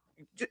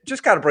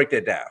just kind of break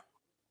that down?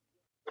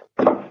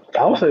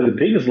 I would say the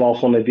biggest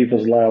loss on the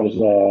defensive line was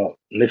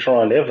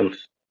Nitron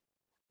Evans,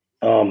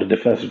 the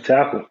defensive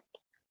tackle.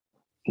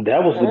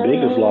 That was the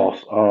biggest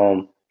loss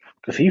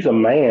because he's a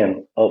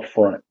man up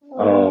front.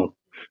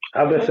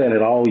 I've been saying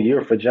it all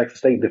year for Jackson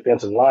State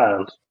defensive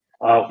lines,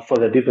 for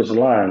the defensive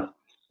line.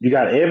 You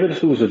got Evans,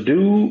 who's a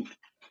dude,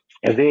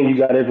 and then you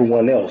got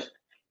everyone else.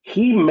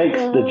 He makes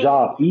the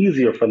job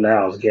easier for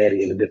Niles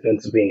Gaddy in the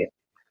defensive end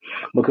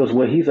because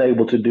what he's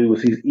able to do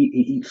is he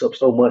eats up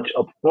so much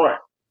up front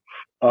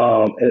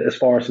as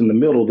far as in the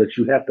middle that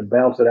you have to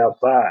bounce it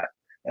outside.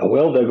 And,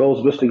 well, there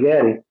goes Mr.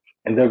 Gaddy,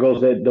 and there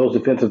goes those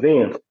defensive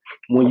ends.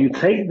 When you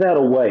take that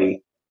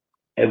away,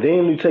 and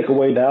then you take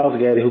away Niles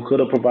Gaddy, who could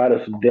have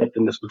provided some depth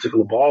in this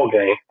particular ball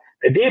game,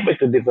 it did make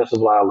the defensive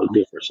line look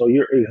different. So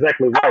you're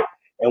exactly right.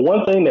 And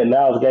one thing that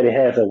Niles Gaddy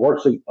has that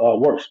works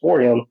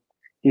for him,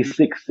 he's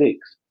 6'6".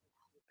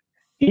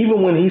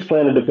 Even when he's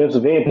playing a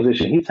defensive end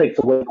position, he takes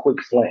away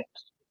quick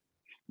slants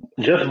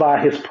just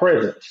by his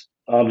presence,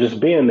 just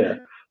being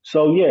there.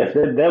 So, yes,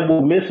 that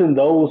was missing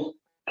those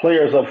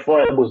players up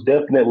front was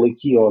definitely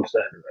key on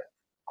Saturday.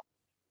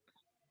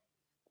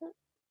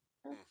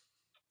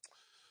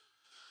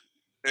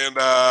 And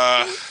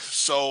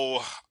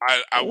so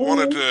I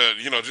wanted to,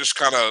 just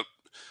kind of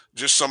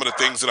just some of the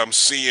things that I'm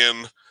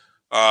seeing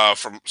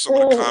from some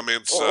of the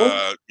comments,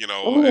 I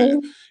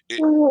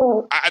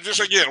just,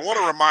 again, want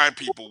to remind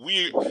people,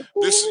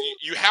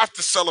 you have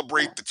to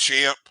celebrate the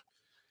champ.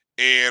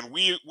 And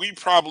we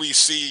probably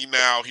see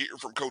now here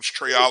from Coach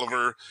Trey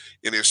Oliver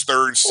in his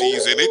third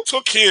season. It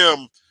took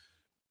him,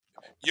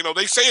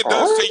 they say it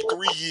does take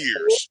 3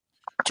 years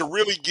to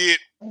really get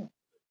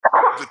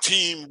the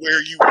team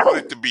where you want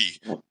it to be.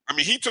 I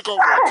mean, he took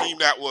over a team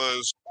that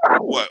was,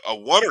 a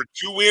 1 or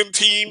 2 win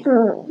team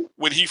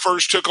when he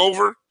first took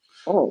over.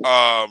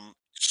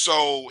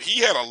 So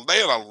they had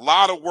a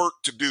lot of work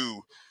to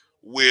do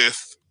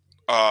with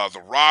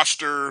the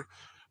roster,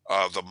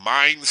 the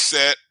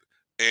mindset,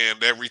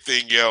 and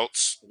everything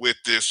else with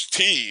this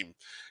team.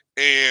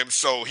 And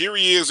so here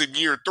he is in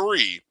year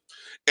 3.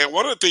 And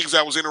one of the things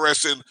that was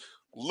interesting,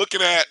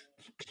 looking at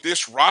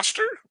this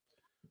roster,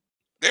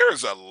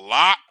 there's a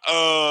lot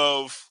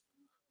of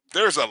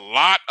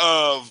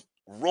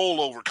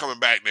rollover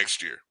coming back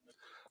next year.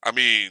 I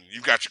mean,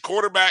 you've got your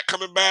quarterback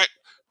coming back,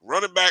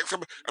 running back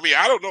coming. I mean,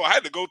 I don't know. I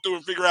had to go through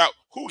and figure out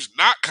who's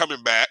not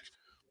coming back.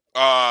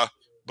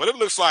 But it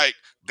looks like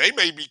they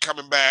may be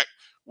coming back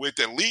with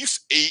at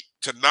least 8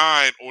 to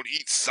 9 on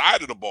each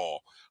side of the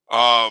ball.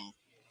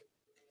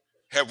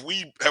 have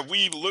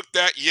we looked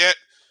at yet,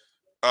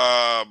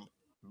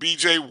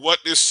 BJ, what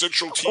this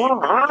Central team will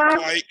look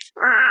like?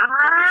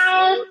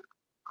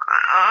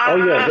 Oh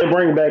yeah, they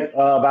bring back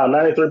about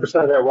 93%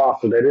 of that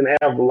roster. They didn't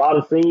have a lot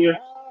of seniors.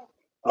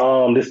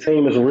 This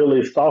team is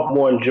really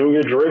sophomore and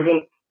junior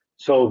driven,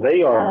 so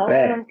they are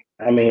back.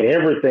 I mean,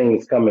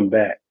 everything's coming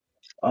back.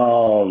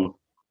 And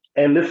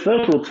this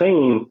Central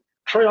team,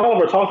 Trey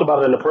Oliver talked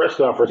about it in the press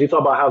conference. He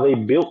talked about how they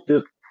built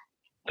this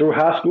through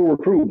high school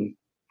recruiting.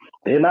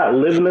 They're not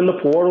living in the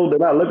portal. They're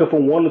not looking for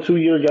 1 to 2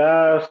 year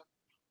guys.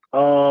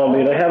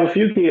 They have a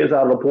few kids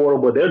out of the portal,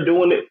 but they're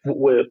doing it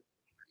with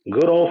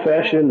good old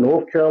fashioned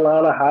North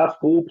Carolina high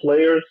school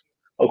players.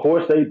 Of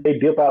course, they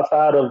dip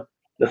outside of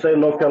the state of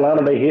North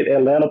Carolina. They hit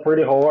Atlanta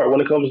pretty hard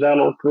when it comes down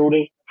to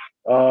recruiting,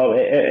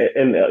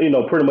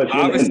 and pretty much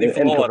in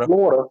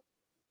Florida.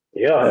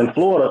 Yeah, in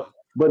Florida.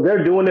 But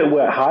they're doing it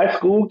with high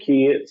school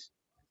kids.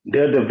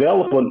 They're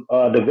developing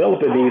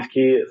these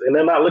kids, and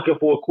they're not looking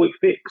for a quick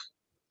fix.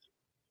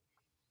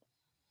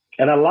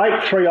 And I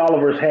like Trey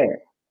Oliver's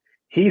hat.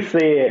 He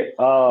said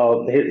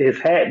his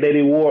hat that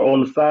he wore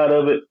on the side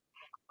of it,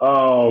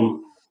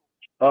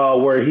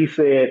 where he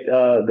said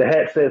the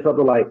hat said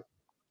something like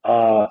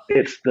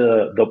it's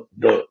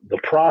the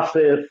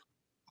process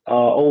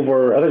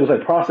over. I think it was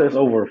like process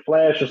over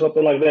flash or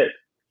something like that.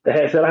 The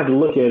hat said I have to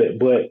look at it,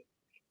 but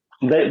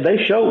they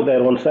showed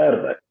that on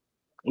Saturday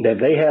that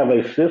they have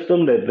a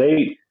system that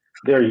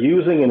they're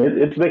using, and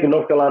it's making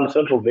North Carolina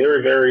Central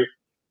very, very,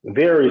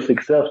 very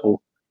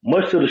successful.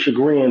 Much to the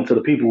chagrin to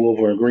the people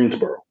over in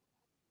Greensboro.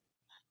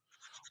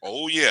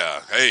 Oh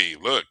yeah. Hey,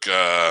 look.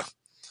 I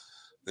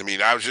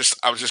was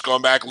just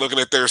going back looking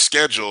at their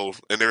schedule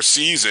and their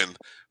season.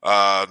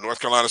 North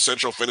Carolina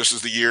Central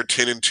finishes the year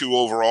 10-2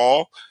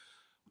 overall.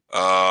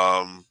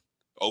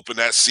 Opened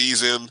that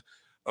season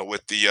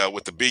with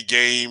the big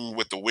game,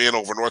 with the win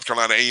over North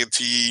Carolina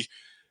A&T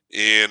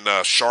in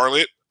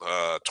Charlotte.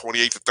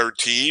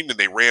 28-13, and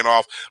they ran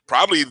off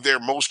probably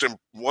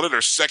one of their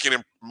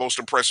second most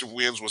impressive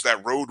wins was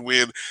that road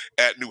win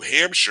at New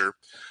Hampshire.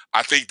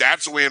 I think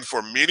that's when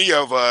for many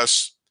of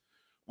us,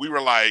 we were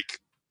like,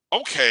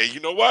 okay, you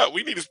know what?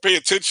 We need to pay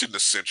attention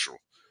to Central.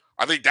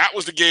 I think that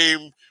was the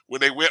game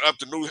when they went up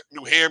to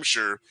New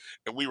Hampshire,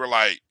 and we were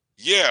like,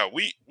 yeah,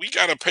 we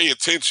got to pay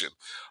attention.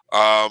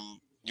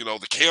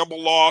 The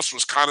Campbell loss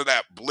was kind of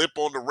that blip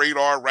on the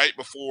radar right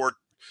before,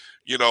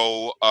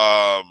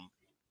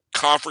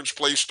 conference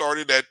play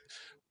started that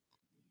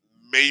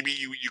maybe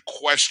you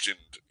questioned,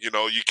 you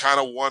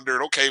kind of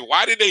wondered, okay,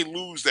 why did they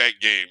lose that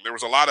game? There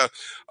was a lot of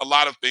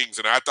things,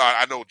 and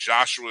I know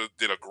Joshua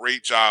did a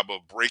great job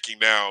of breaking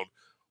down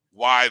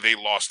why they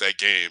lost that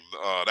game.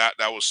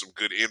 That was some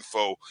good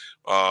info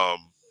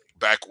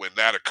back when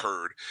that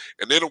occurred.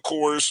 And then of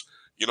course,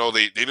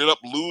 they ended up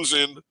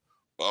losing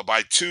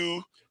by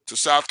 2 to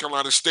South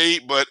Carolina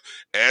State, but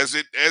as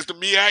the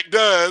MEAC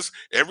does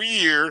every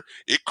year,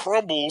 it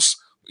crumbles.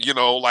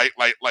 Like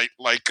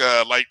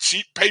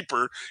cheap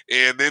paper,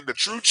 and then the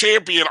true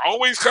champion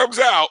always comes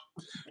out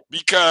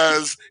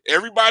because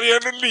everybody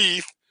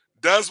underneath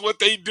does what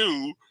they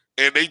do,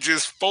 and they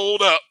just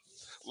fold up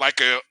like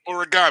a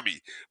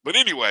origami. But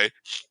anyway,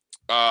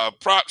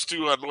 props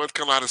to North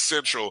Carolina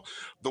Central.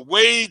 The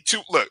way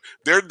to look,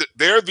 they're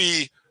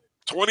the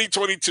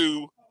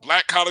 2022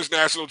 Black College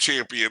National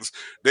Champions.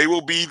 They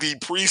will be the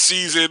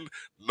preseason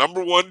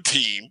 #1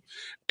 team.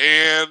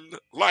 And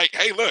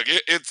hey, look,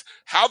 it's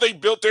how they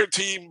built their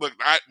team. Look,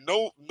 I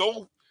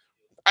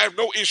have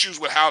no issues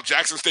with how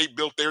Jackson State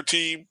built their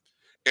team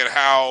and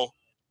how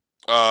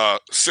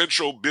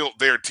Central built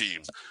their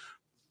teams.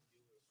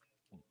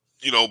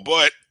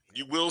 But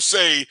you will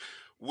say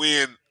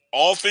when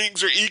all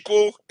things are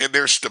equal and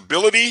there's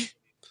stability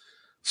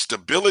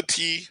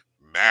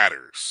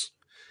matters.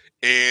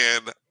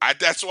 And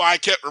that's why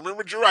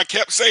Drew, I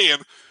kept saying,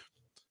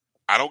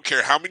 I don't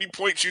care how many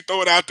points you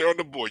throw it out there on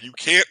the board. You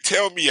can't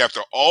tell me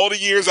after all the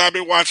years I've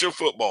been watching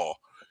football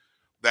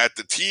that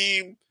the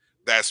team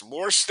that's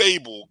more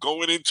stable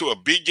going into a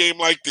big game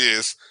like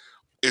this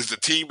is the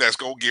team that's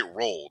going to get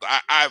rolled.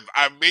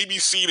 I've maybe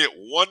seen it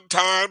one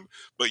time,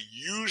 but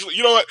usually,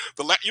 you know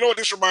what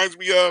this reminds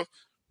me of?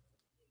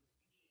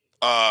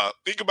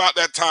 Think about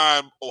that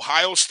time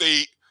Ohio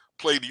State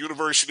played the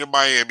University of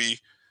Miami,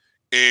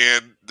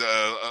 and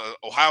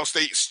Ohio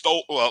State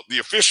the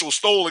officials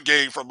stole a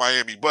game from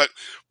Miami, but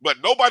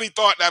nobody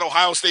thought that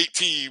Ohio State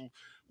team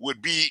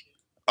would beat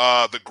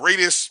the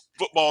greatest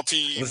football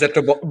team. Was that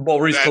the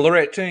Maurice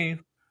Clarett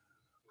team?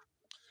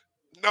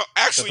 No,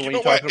 actually, you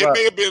know what? It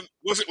may have been.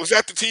 Was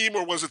that the team,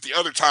 or was it the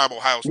other time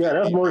Ohio State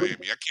beat Miami?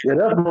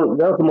 That's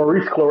the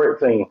Maurice Clarett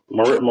team.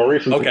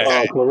 Maurice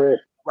Clarett.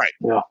 Right.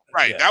 Yeah.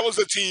 Right. Yeah. That was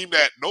a team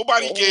that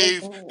nobody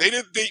gave. They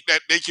didn't think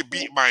that they could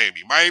beat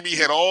Miami. Miami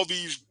had all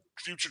these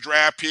future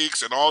draft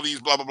picks and all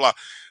these blah, blah, blah.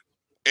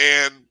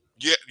 And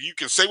yet you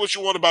can say what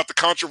you want about the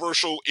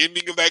controversial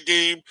ending of that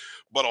game,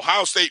 but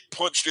Ohio State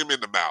punched him in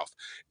the mouth.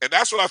 And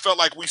that's what I felt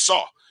like we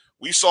saw.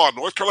 We saw a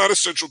North Carolina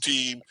Central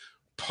team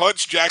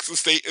punch Jackson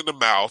State in the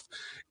mouth.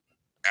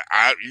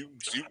 You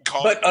can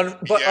call but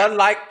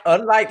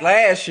unlike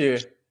last year,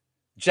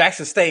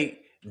 Jackson State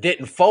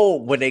didn't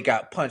fold when they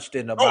got punched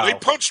in the mouth. They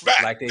punched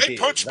back. Like they did.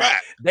 Punched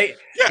back. They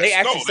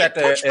actually sat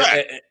there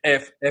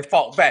and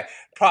fought back.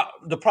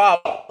 The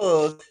problem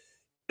was,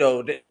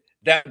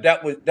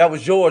 that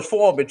was George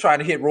Foreman trying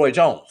to hit Roy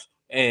Jones,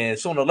 and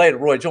sooner or later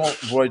Roy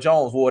Jones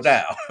wore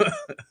down.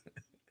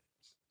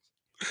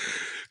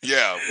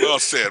 Yeah, well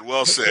said.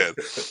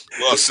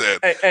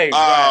 Hey,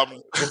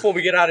 before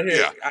we get out of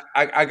here,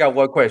 I got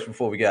one question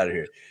before we get out of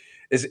here.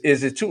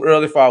 Is it too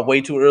early for our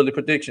way too early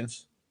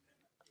predictions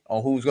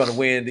on who's going to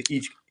win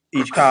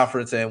each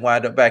conference and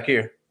wind up back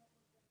here?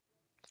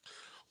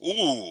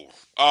 Ooh,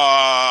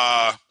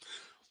 I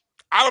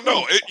don't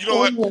know. You know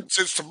what?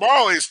 Since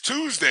tomorrow is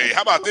Tuesday,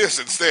 how about this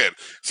instead?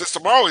 Since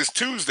tomorrow is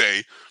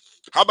Tuesday,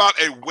 how about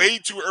a way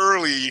too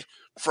early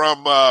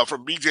from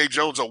BJ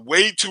Jones? A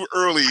way too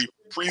early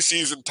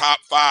preseason top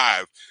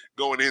 5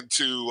 going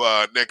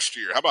into next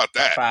year. How about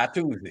that? Top 5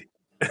 Tuesday.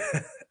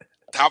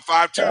 Top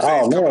 5 Tuesdays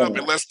coming up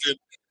in less than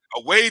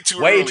a way too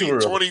early.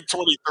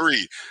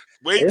 2023.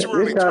 Way too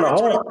early.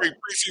 2023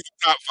 preseason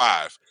top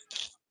 5.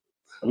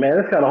 Man,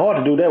 it's kind of hard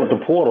to do that with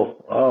the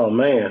portal. Oh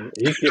man,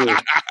 you can.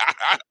 Like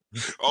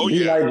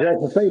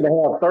Jackson State, they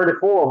have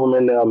 34 of them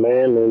in there,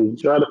 man, and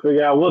try to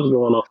figure out what's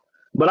going on.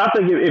 But I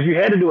think if you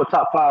had to do a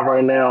top 5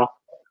 right now,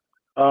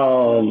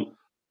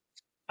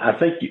 I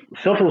think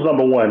Central's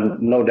number 1,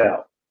 no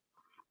doubt.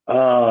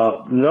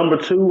 Number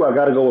 2, I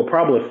got to go with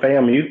probably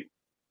FAMU.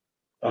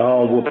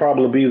 Will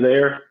probably be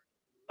there.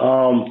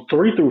 3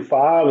 through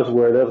 5 is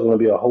where there's going to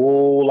be a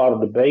whole lot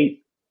of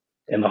debate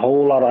and a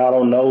whole lot of I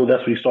don't know.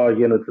 That's when you start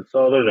getting into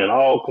Southern and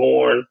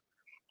Alcorn,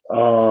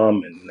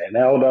 and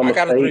Alabama. I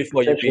got State, a 3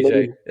 for you,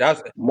 BJ.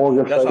 That's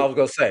what I was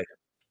going to say.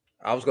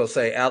 I was going to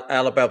say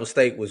Alabama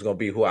State was going to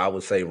be who I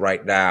would say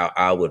right now.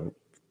 I would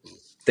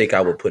think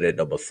I would put it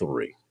number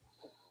 3.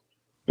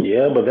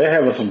 Yeah, but they're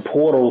having some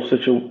portal They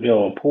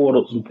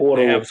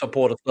have some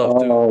portal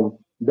stuff too.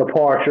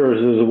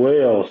 Departures as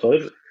well. So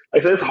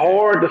it's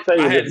hard to say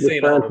with this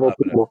transfer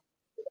portal.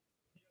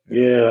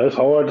 Yeah, it's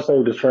hard to say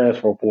with this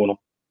transfer portal.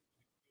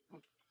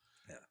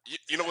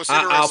 You know what's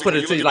interesting? I'll put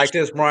it to you like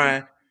this,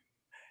 Brian.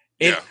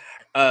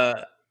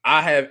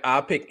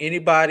 I'll pick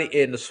anybody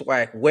in the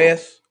SWAC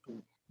West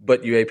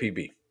but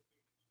UAPB.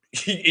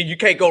 You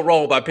can't go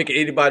wrong by picking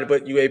anybody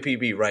but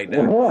UAPB right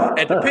now.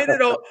 And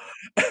depending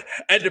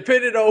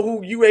on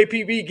who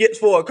UAPB gets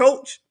for a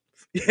coach,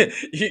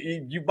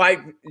 you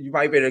might be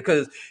there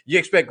because you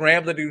expect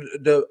Grambling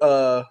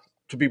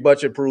to be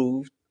much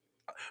improved.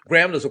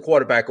 Grambling's a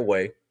quarterback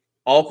away.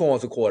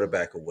 Alcorn's a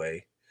quarterback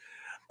away.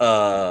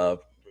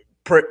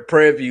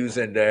 Preview's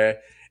in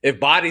there. If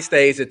Body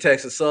stays at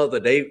Texas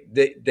Southern,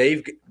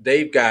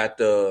 they've got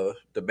the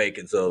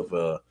makings of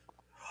a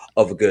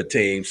good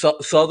team.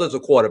 Southern's a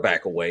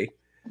quarterback away.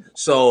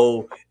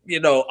 So,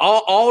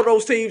 all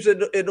those teams in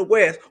the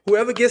West,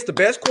 whoever gets the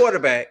best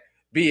quarterback,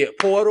 be it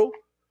portal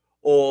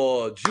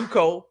or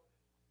JUCO,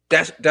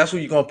 that's who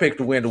you're gonna pick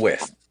to win the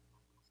West.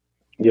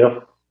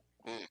 Yep.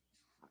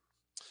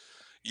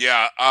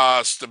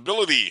 Yeah,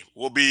 stability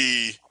will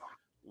be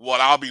what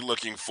I'll be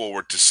looking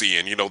forward to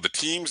seeing. The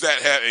teams that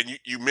have, and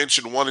you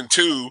mentioned 1 and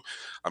 2.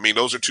 I mean,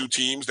 those are 2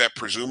 teams that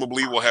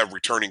presumably will have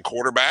returning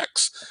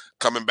quarterbacks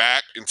coming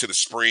back into the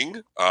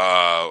spring.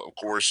 Of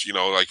course,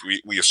 like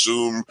we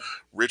assume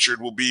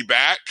Richard will be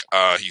back.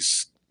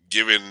 He's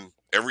given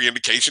every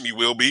indication he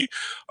will be.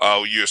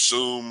 You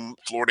assume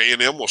Florida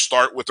A&M will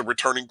start with a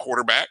returning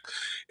quarterback.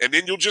 And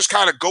then you'll just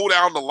kind of go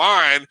down the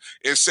line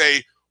and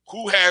say,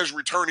 who has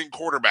returning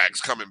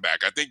quarterbacks coming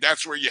back? I think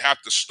that's where you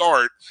have to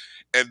start.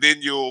 And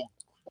then you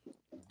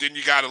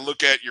got to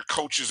look at your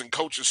coaches and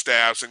coaching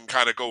staffs and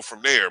kind of go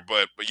from there.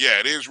 But yeah,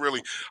 it is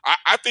really –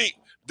 I think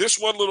this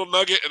one little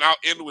nugget, and I'll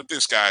end with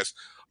this, guys.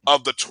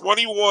 Of the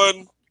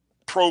 21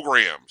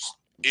 programs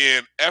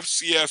in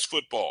FCS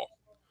football,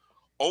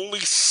 only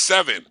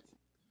 7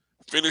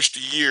 finished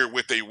the year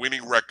with a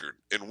winning record.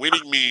 And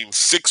winning means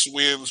 6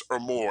 wins or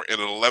more in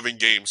an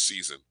 11-game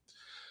season.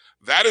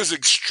 That is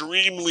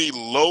extremely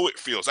low, it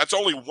feels. That's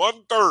only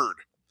 1/3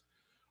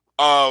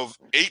 of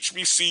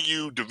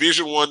HBCU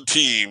Division I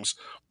teams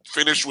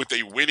finished with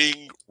a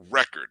winning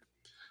record.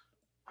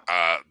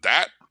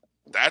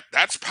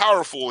 That's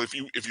powerful if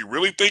you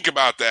really think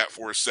about that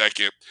for a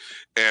second.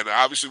 And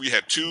obviously we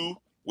had 2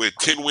 with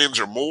 10 wins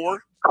or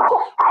more.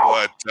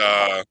 But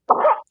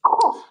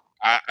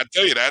I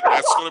tell you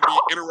that's going to be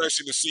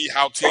interesting to see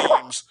how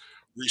teams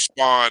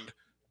respond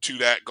to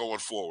that going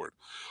forward.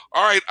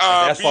 All right,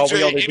 that's BJ, why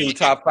we only do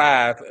top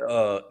 5.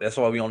 That's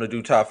why we only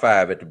do top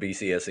 5 at the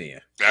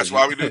BCSN. That's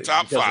why we do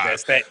top 5. That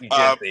stat you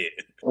just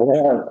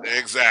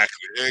said.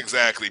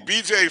 Exactly.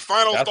 BJ,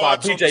 final that's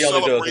thoughts why BJ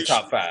on the only does the celebration.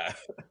 top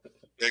 5.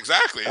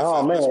 Exactly.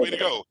 Oh, man. That's the way to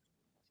go.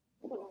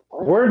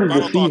 Where did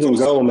the season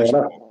go, man?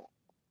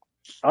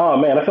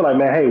 I feel like,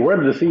 man, hey, where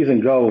did the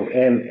season go?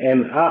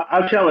 And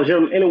I challenge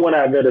anyone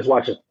out there that's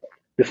watching.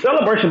 The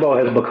Celebration Bowl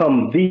has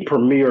become the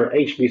premier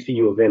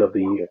HBCU event of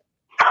the year.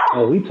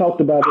 We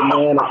talked about it,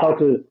 man. I talked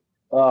to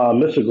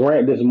Mr.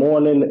 Grant this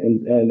morning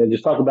and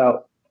just talked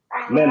about,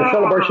 man, the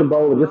Celebration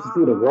Bowl, just to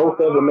see the growth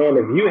of it, man.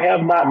 If you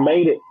have not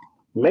made it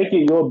make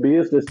it your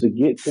business to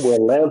get to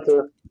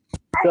Atlanta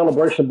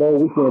Celebration Bowl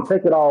weekend.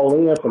 Take it all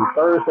in from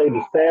Thursday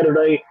to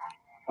Saturday.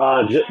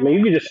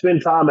 You can just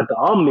spend time at the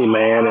Omni,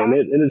 man, and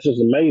it's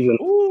just amazing.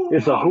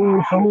 It's a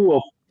who's who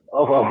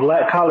of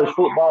Black college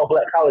football,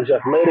 Black college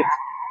athletics.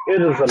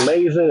 It is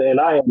amazing, and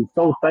I am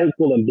so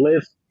thankful and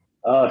blessed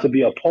to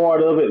be a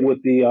part of it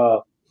with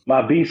the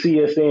my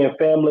BCSN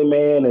family,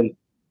 man, and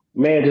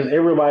man, just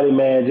everybody,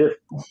 man. Just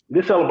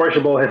this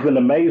Celebration Bowl has been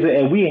amazing,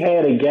 and we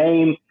had a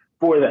game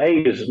for the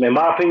ages. Man,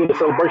 my opinion, the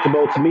Celebration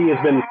Bowl to me has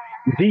been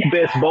the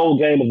best bowl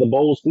game of the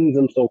bowl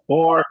season so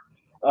far.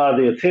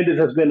 The attendance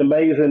has been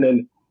amazing,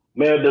 and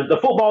man, the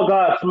football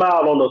god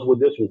smiled on us with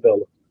this one,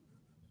 fella.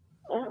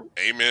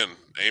 Amen.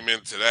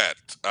 Amen to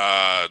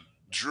that.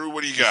 Drew,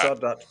 what do you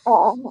got?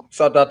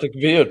 Saw Dr.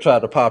 Cavill try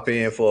to pop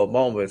in for a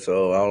moment,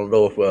 so I don't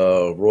know if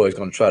Roy's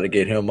going to try to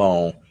get him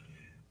on.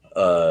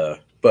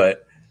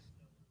 But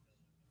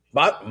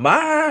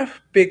my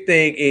big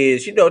thing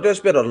is, there's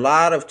been a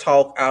lot of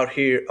talk out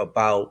here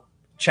about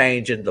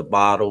changing the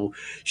model.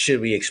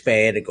 Should we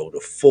expand and go to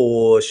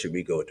 4? Should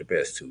we go with the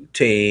best 2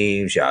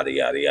 teams? Yada,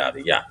 yada,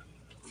 yada, yada.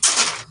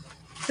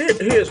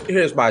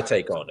 Here's my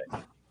take on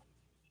it.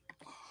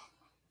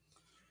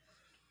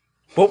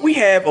 What we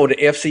have on the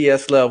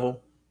FCS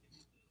level,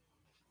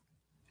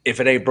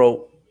 if it ain't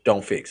broke,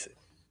 don't fix it.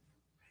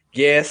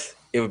 Yes,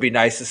 it would be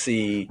nice to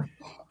see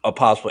a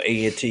possible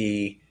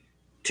A&T,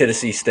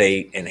 Tennessee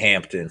State, and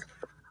Hampton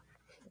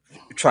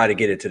try to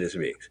get into this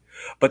mix.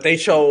 But they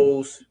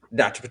chose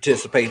not to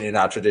participate in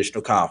our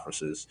traditional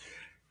conferences.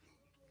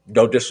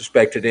 No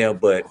disrespect to them,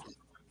 but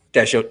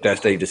that's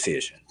their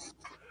decision.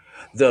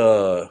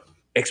 The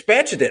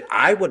expansion that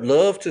I would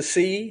love to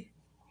see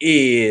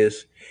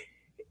is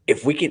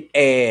if we can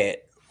add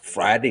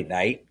Friday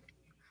night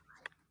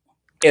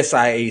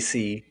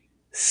SIAC,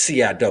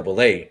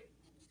 CIAA,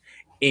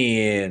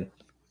 and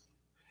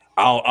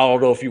I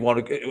don't know if you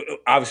want to.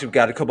 Obviously, we've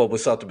got to come up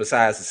with something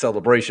besides the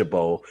Celebration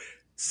Bowl.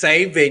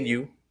 Same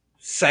venue,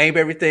 same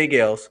everything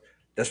else.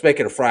 Let's make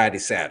it a Friday,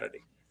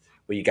 Saturday,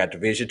 where you got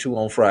Division II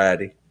on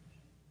Friday,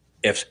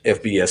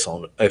 FCS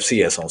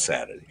on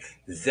Saturday.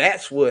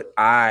 That's what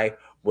I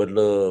would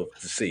love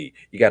to see.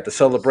 You got the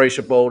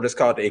Celebration Bowl. That's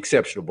called the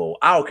Exceptional Bowl.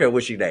 I don't care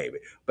what you name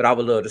it, but I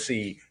would love to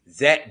see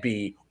that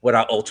be what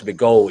our ultimate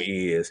goal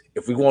is.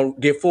 If we want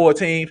to get 4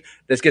 teams,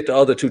 let's get the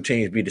other 2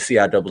 teams be the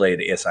CIAA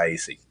and the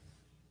SIAC.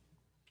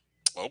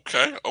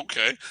 Okay.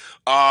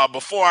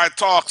 Before I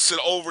sit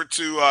over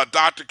to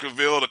Dr.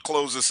 Cavill to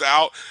close this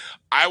out,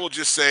 I will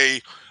just say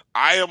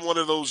I am one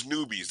of those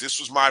newbies. This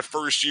was my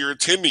first year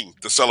attending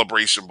the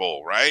Celebration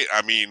Bowl, right?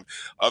 I mean,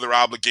 other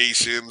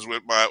obligations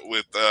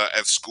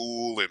at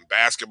school and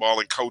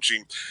basketball and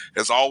coaching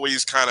has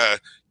always kind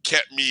of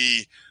kept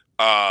me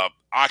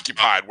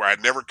occupied where I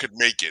never could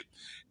make it.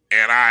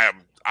 And I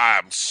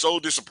am so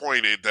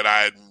disappointed that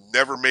I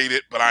never made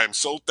it, but I am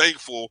so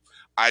thankful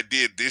I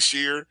did this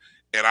year.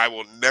 And I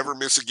will never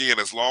miss again.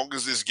 As long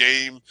as this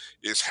game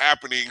is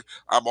happening,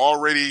 I'm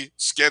already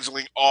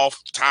scheduling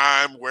off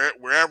time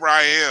wherever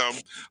I am.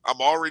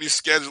 I'm already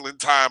scheduling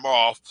time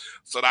off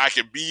so that I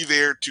can be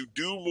there to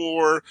do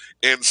more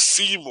and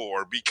see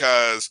more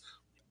because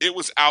it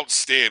was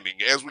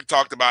outstanding. As we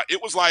talked about,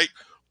 it was like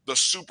the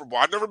Super Bowl.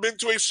 I've never been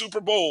to a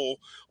Super Bowl,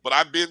 but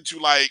I've been to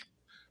like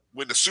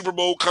when the Super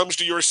Bowl comes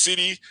to your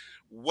city,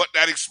 what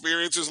that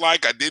experience is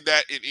like. I did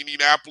that in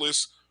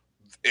Indianapolis.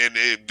 And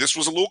this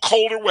was a little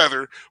colder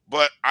weather,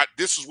 but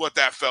this is what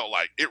that felt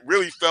like. It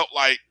really felt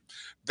like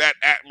that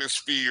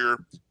atmosphere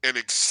and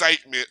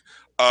excitement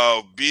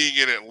of being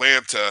in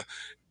Atlanta.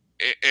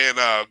 And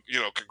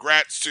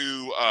congrats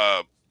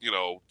to,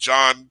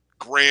 John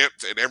Grant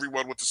and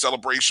everyone with the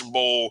Celebration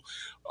Bowl,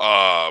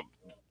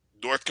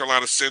 North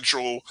Carolina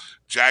Central,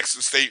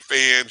 Jackson State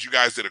fans. You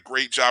guys did a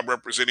great job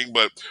representing,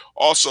 but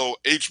also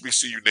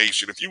HBCU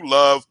Nation. If you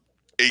love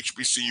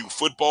HBCU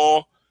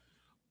football,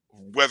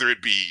 whether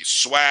it be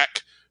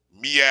SWAC,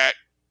 MEAC,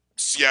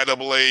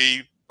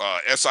 CIAA,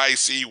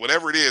 SIC,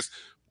 whatever it is,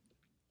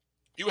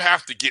 you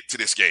have to get to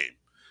this game.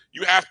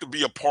 You have to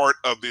be a part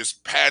of this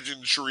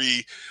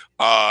pageantry,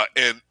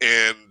 and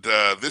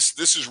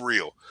this is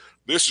real.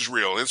 This is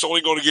real. It's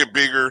only going to get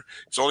bigger.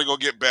 It's only going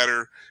to get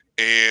better,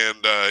 and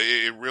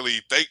it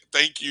really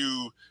thank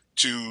you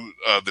to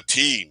the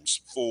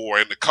teams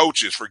and the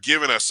coaches for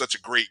giving us such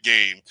a great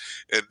game.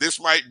 And this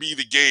might be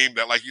the game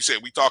that, like you said,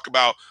 we talk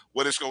about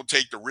what it's going to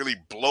take to really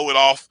blow it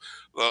off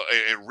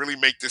and really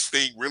make this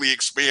thing really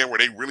expand where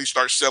they really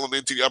start selling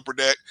into the upper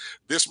deck.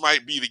 This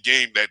might be the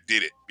game that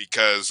did it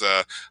because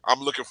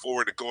I'm looking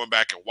forward to going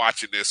back and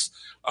watching this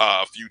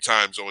a few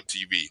times on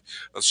TV.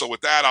 And so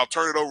with that, I'll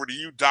turn it over to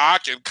you,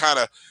 Doc, and kind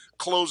of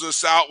close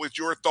us out with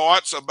your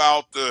thoughts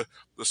about the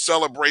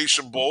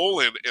Celebration Bowl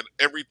and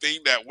everything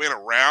that went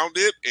around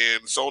it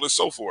and so on and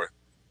so forth.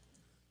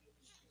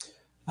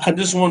 I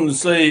just wanted to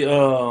say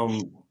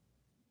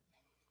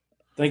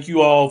thank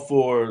you all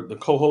for the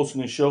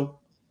co-hosting the show.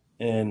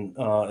 And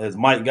as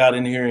Mike got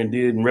in here and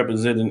did and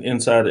represented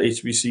inside the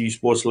HBCU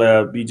Sports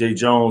Lab, BJ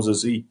Jones,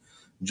 as he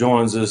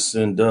joins us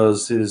and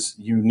does his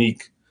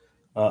unique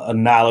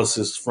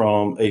analysis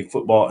from a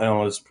football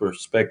analyst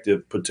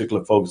perspective,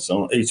 particular focus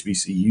on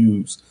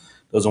HBCUs.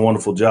 Does a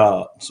wonderful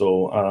job.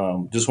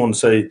 So just want to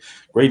say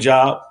great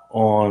job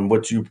on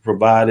what you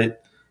provided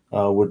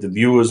with the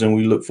viewers, and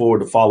we look forward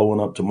to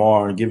following up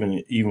tomorrow and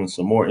giving even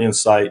some more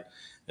insight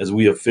as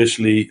we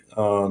officially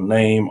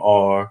name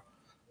our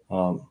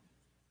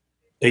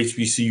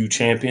HBCU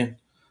champion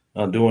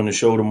doing the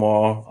show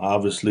tomorrow.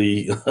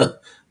 Obviously,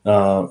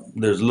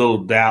 there's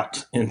little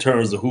doubt in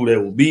terms of who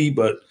that will be,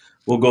 but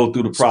we'll go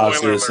through the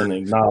process and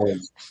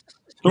acknowledge.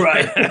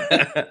 Right.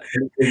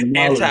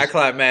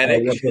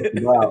 Anticlimactic.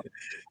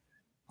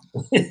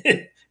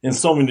 In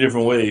so many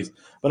different ways.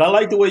 But I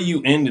like the way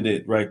you ended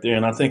it right there.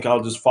 And I think I'll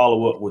just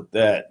follow up with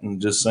that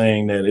and just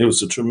saying that it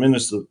was a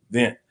tremendous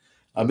event.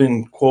 I've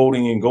been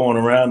quoting and going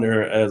around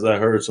there as I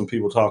heard some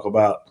people talk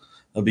about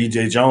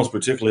B.J. Jones,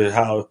 particularly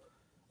how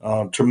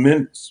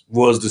tremendous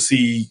was to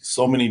see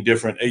so many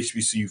different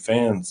HBCU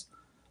fans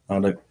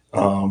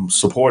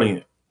supporting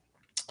it.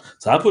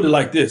 So I put it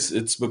like this.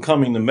 It's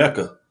becoming the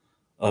mecca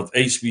of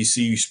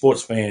HBCU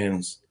sports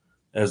fans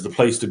as the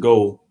place to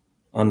go,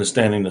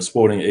 understanding the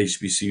sporting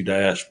HBCU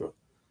diaspora.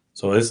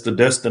 So it's the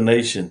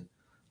destination.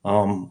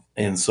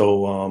 And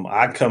so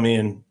I come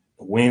in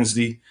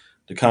Wednesday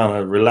to kind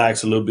of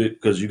relax a little bit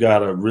because you got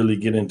to really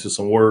get into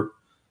some work.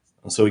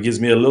 And so it gives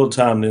me a little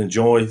time to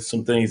enjoy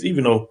some things,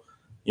 even though,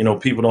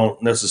 people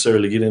don't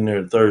necessarily get in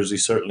there Thursday,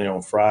 certainly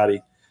on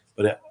Friday.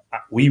 But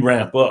we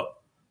ramp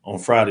up on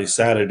Friday,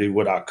 Saturday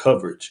with our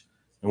coverage.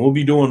 And we'll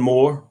be doing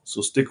more. So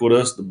stick with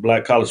us, the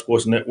Black College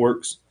Sports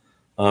Networks.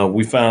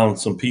 We found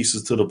some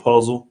pieces to the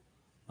puzzle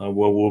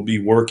where we'll be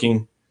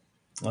working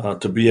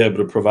to be able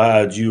to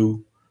provide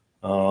you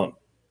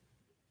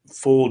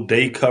full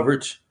day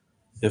coverage,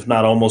 if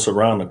not almost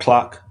around the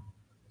clock.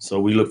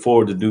 So we look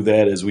forward to do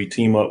that as we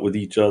team up with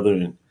each other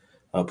and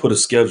put a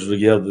schedule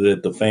together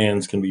that the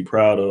fans can be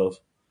proud of.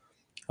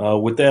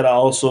 With that, I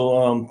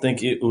also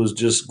think it was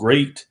just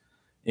great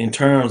in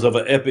terms of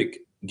an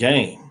epic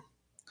game.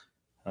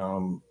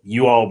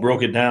 You all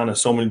broke it down in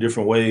so many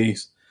different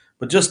ways,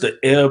 but just the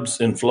ebbs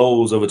and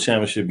flows of a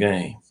championship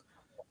game.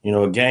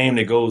 A game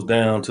that goes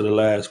down to the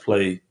last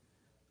play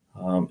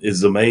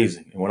is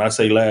amazing. And when I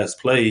say last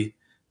play,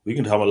 we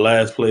can talk about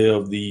last play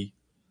of the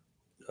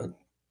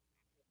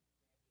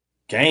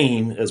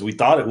game as we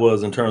thought it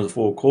was in terms of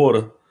fourth quarter.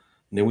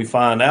 And then we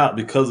find out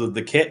because of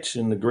the catch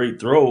and the great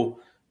throw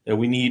that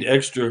we need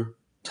extra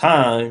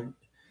time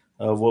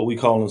of what we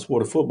call in the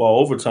sport of football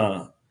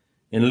overtime.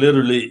 And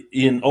literally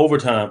in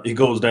overtime, it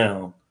goes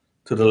down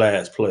to the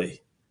last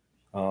play.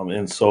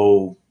 And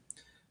so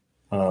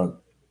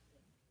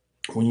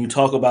when you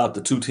talk about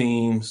the two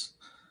teams,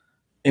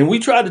 and we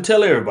tried to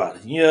tell everybody,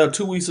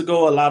 2 weeks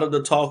ago, a lot of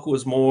the talk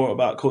was more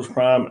about Coach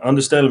Prime,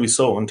 understandably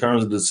so, in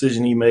terms of the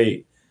decision he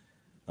made.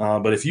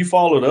 But if you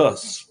followed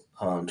us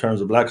in terms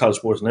of Black College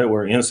Sports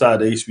Network inside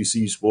the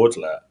HBCU Sports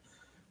Lab,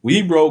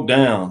 we broke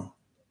down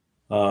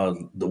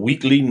the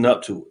week leading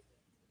up to it,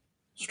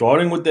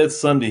 starting with that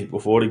Sunday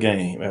before the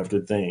game after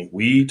the thing.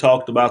 We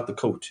talked about the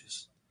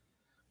coaches.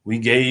 We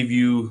gave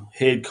you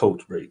head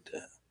coach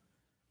breakdown.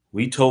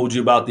 We told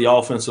you about the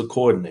offensive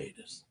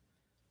coordinators.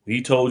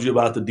 We told you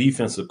about the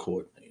defensive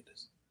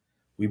coordinators.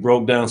 We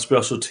broke down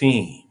special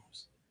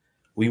teams.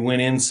 We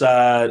went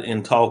inside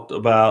and talked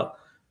about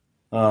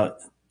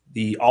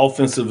the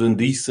offensive and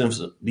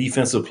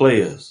defensive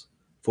players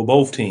for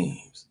both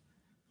teams.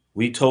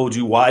 We told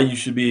you why you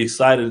should be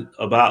excited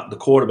about the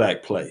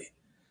quarterback play,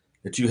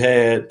 that you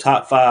had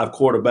top 5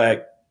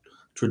 quarterback,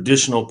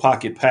 traditional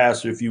pocket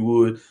passer, if you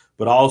would,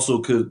 but also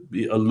could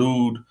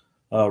elude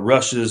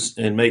rushes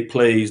and make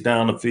plays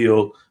down the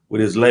field with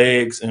his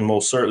legs and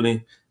most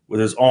certainly with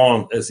his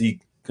arm as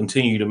he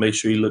continued to make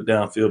sure he looked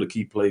downfield to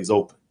keep plays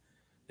open.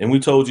 And we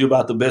told you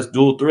about the best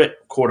dual threat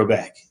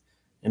quarterback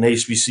in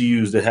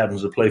HBCUs that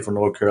happens to play for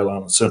North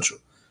Carolina Central.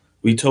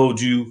 We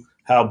told you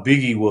how big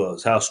he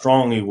was, how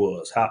strong he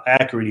was, how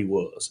accurate he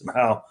was, and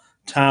how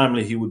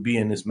timely he would be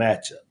in this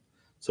matchup.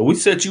 So we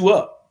set you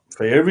up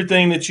for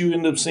everything that you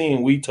end up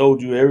seeing. We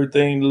told you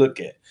everything to look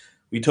at.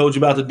 We told you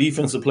about the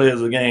defensive players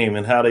of the game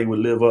and how they would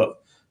live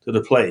up to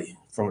the play,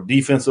 from a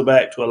defensive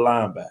back to a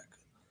linebacker.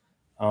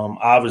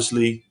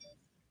 Obviously,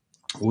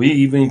 we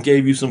even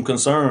gave you some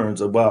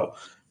concerns about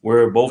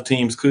where both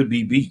teams could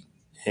be beat,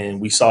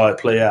 and we saw it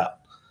play out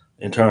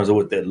in terms of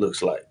what that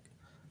looks like.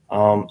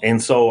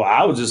 And so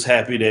I was just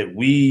happy that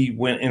we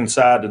went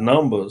inside the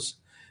numbers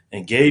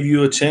and gave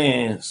you a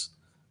chance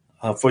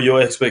for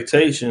your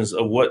expectations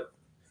of what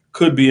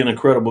could be an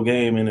incredible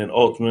game, and it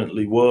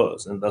ultimately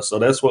was. And so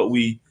that's what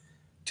we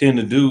tend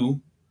to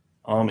do.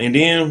 And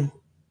then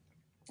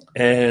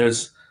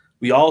as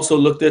we also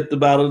looked at the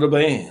Battle of the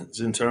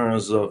Bands in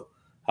terms of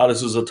how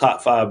this was a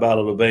top 5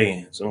 Battle of the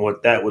Bands and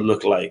what that would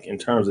look like in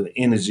terms of the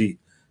energy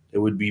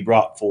that would be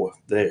brought forth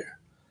there.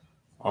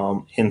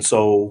 And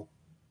so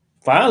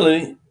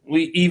finally,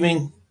 we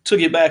even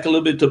took it back a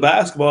little bit to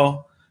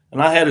basketball,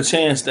 and I had a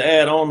chance to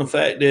add on the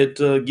fact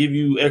that give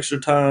you extra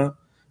time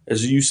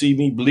as you see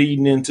me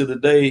bleeding into the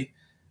day,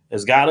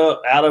 has got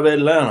up out of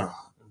Atlanta,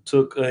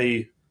 took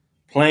a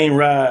plane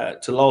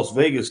ride to Las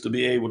Vegas to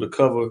be able to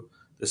cover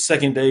the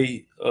second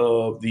day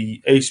of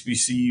the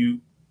HBCU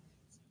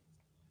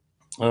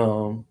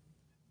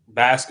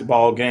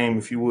basketball game,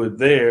 if you would,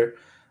 there,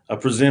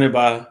 presented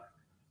by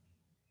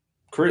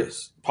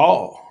Chris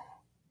Paul.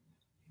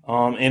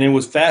 And it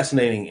was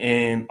fascinating.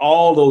 And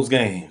all those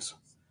games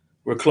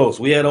were close.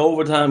 We had an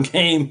overtime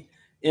game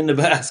in the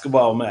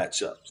basketball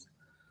matchups.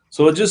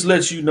 So it just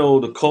lets you know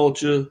the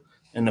culture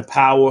and the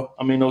power.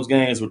 I mean, those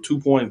games were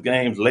 2-point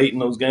games late in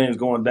those games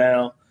going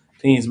down.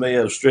 Teams may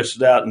have stretched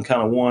it out and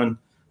kind of won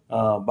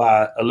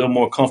by a little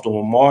more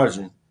comfortable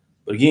margin.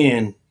 But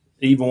again,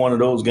 even one of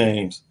those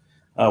games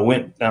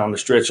went down the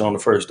stretch on the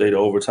first day to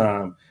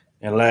overtime,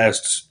 and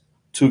last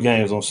 2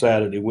 games on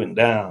Saturday went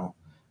down.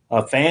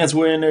 Fans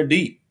were in there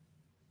deep.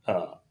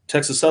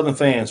 Texas Southern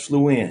fans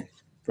flew in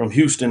from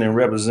Houston and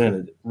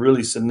represented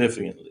really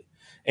significantly.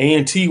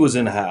 A&T was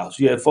in the house.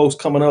 You had folks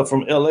coming up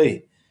from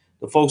L.A.,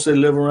 the folks that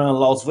live around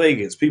Las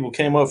Vegas. People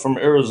came up from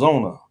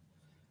Arizona.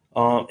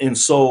 And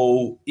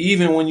so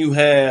even when you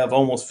have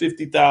almost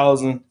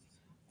 50,000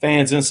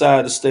 fans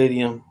inside the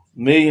stadium,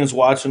 millions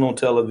watching on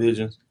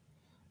television,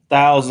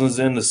 thousands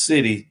in the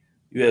city,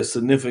 you have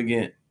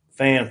significant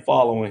fan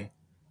following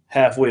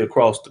halfway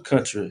across the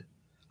country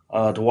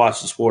to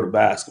watch the sport of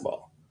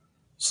basketball.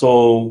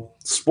 So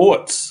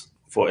sports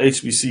for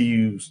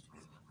HBCUs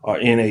are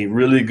in a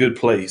really good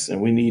place, and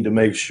we need to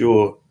make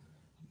sure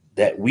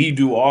that we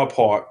do our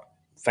part,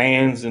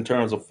 fans in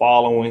terms of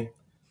following,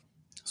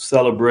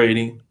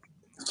 celebrating,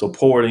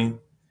 supporting,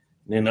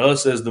 and then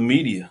us as the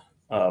media,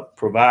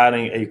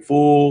 providing a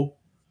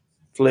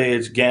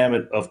full-fledged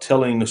gamut of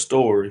telling the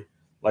story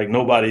like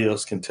nobody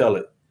else can tell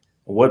it.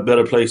 And what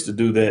better place to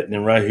do that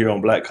than right here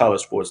on Black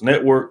College Sports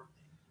Network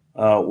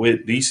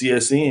with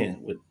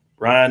BCSN, with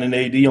Brian and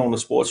AD on the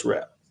Sports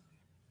Wrap,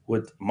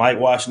 with Mike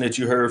Washington that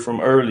you heard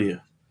from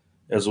earlier,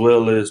 as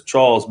well as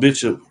Charles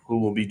Bishop, who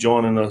will be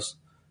joining us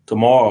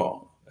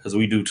tomorrow as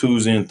we do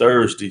Tuesday and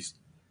Thursdays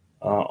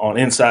on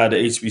Inside the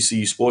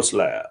HBCU Sports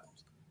Lab.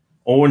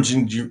 Orange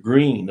and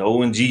Green, the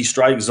O&G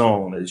Strike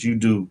Zone, as you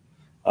do,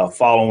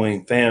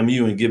 following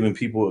FAMU and giving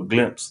people a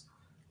glimpse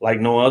like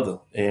no other,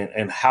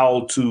 and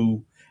how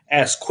to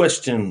ask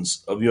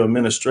questions of your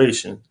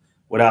administration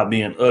without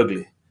being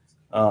ugly,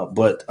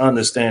 but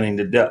understanding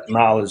the depth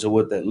knowledge of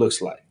what that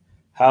looks like.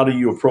 How do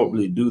you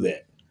appropriately do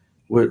that?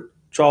 With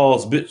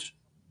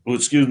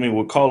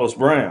with Carlos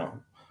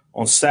Brown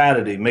on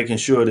Saturday, making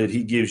sure that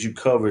he gives you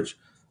coverage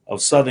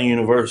of Southern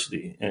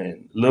University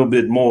and a little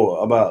bit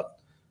more about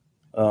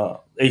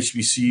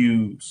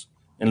HBCUs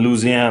in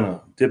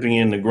Louisiana, dipping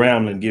in the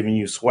Grambling, giving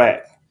you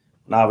SWAC,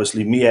 and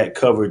obviously MEAC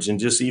coverage, and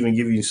just even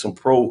giving you some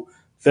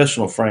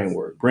professional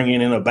framework,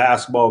 bringing in a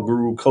basketball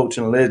guru, coach,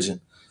 and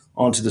legend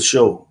onto the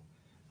show.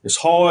 It's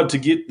hard to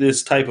get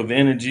this type of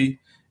energy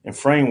and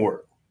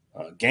framework.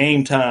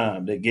 Game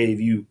Time that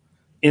gave you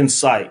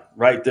insight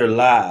right there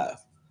live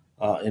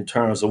in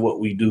terms of what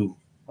we do,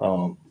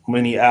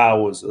 many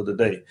hours of the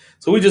day.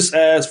 So we just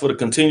ask for the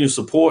continued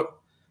support.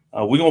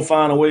 We're going to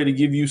find a way to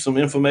give you some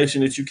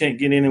information that you can't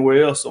get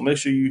anywhere else. So make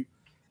sure you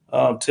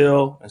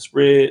tell and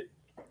spread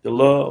the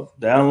love.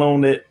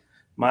 Download that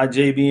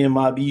MyJBN,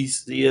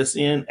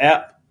 MyBCSN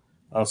app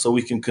so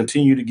we can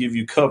continue to give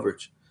you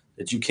coverage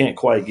that you can't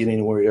quite get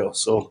anywhere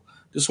else. So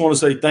just want to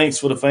say thanks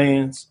for the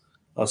fans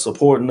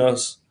supporting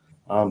us,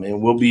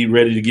 and we'll be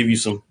ready to give you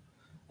some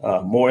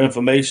more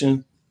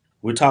information.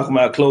 We're talking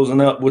about closing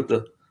up with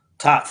the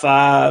top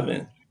 5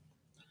 and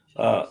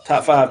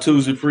top 5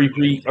 Tuesday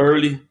pre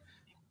early.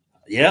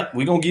 Yeah,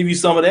 we're going to give you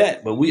some of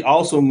that, but we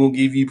also going to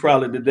give you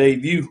probably the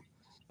debut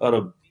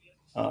of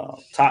the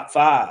top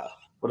 5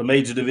 for the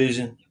major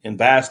division in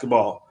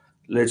basketball.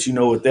 Let you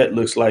know what that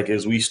looks like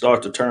as we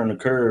start to turn the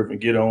curve and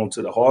get on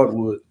to the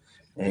hardwood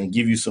and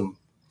give you some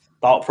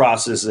thought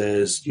process,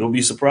 as you'll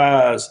be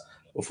surprised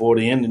before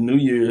the end of New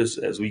Year's.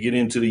 As we get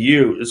into the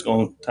year, it's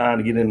going time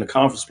to get into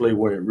conference play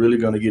where it's really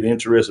going to get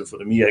interesting for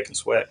the MEAC and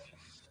SWAC,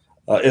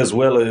 as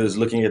well as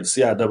looking at the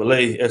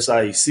CIAA,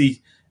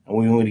 SIAC. And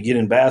when we get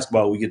in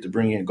basketball, we get to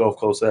bring in Gulf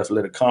Coast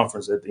Athletic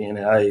Conference at the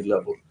NAIA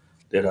level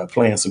that are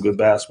playing some good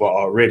basketball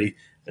already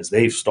as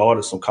they've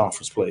started some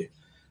conference play.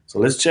 So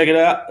let's check it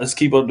out. Let's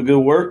keep up the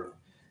good work.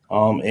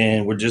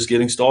 And we're just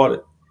getting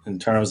started in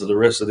terms of the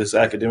rest of this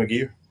academic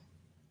year.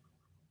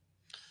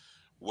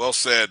 Well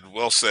said,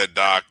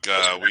 Doc.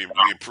 We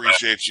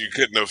appreciate you.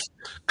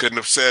 Couldn't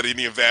have said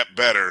any of that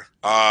better.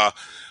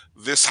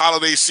 This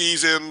holiday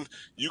season,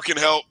 you can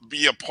help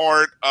be a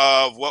part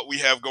of what we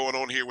have going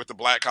on here with the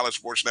Black College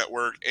Sports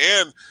Network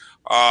and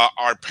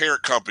our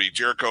parent company,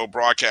 Jericho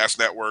Broadcast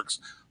Networks,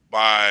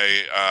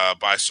 by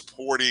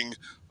supporting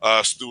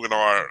us doing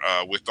our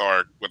with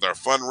our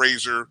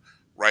fundraiser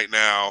right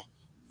now.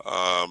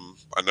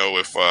 I know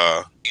if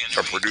our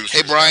producer,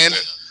 hey Brian,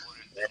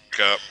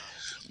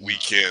 we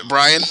can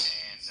Brian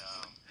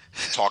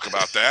talk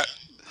about that.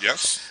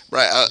 Yes,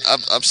 right.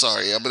 I'm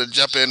sorry. I'm going to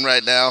jump in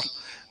right now.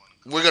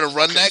 We're going to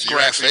run that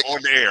graphic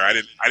on the air. I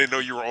didn't know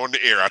you were on the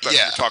air. I thought you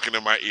were talking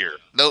in my ear.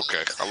 Nope.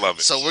 Okay, I love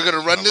it. So we're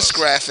going to run this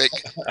graphic.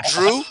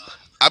 Drew,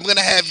 I'm going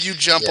to have you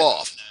jump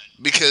off.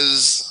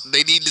 because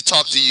they need to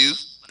talk to you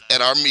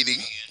at our meeting.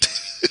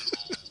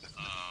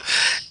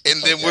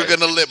 And then we're going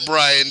to let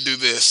Brian do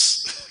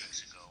this.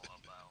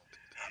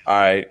 All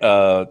right.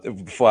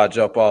 Before I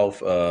jump off,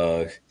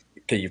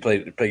 can you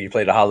play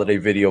the holiday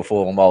video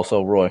for him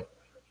also, Roy?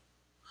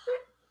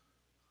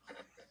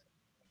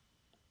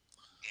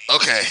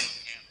 Okay.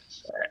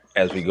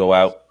 As we go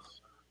out.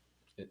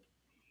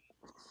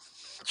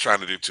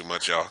 Trying to do too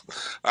much, y'all.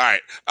 All right.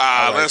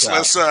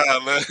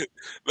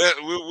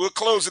 We'll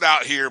close it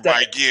out here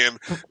by again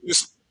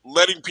just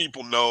letting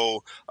people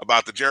know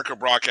about the Jericho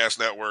Broadcast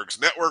Network's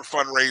network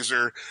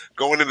fundraiser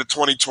going into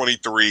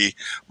 2023.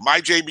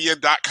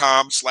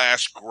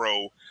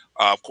 myjbn.com/grow.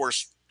 Of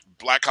course,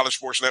 Black College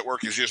Sports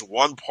Network is just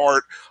one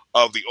part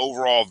of the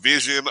overall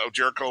vision of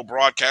Jericho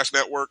Broadcast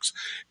Networks.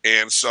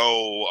 And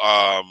so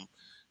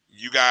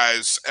you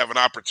guys have an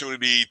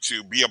opportunity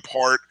to be a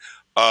part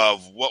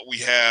of what we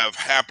have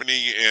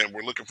happening, and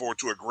we're looking forward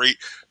to a great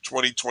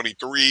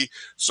 2023.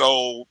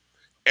 So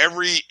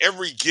every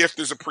gift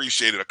is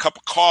appreciated. A cup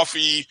of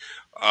coffee,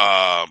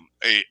 a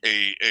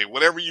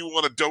whatever you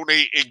want to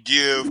donate and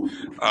give.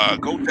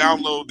 Go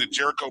download the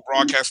Jericho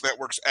Broadcast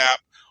Networks app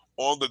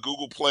on the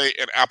Google Play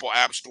and Apple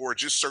App Store.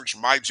 Just search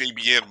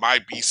MyJBN,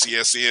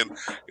 MyBCSN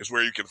is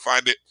where you can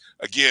find it.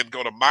 Again,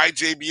 go to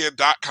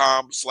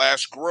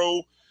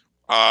myjbn.com/grow.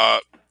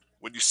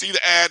 When you see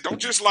the ad, don't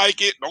just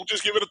like it. Don't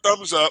just give it a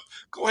thumbs up.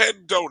 Go ahead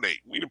and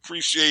donate. We'd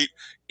appreciate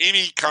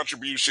any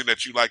contribution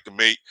that you'd like to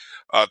make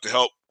to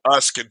help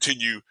us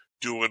continue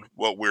doing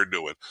what we're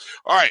doing.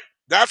 All right,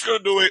 that's going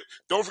to do it.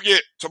 Don't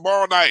forget,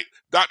 tomorrow night,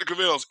 Dr.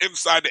 Cavill's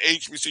Inside the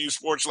HBCU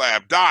Sports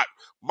Lab. Dot,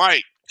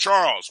 Mike,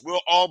 Charles, we'll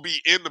all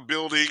be in the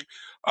building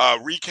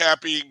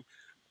recapping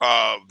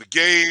the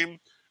game,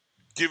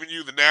 giving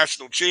you the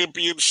national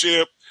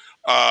championship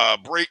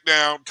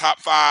breakdown,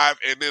 top 5,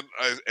 and then,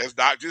 as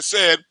Doc just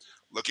said,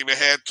 looking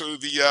ahead to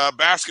the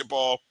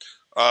basketball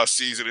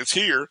season. It's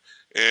here,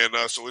 and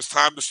so it's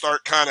time to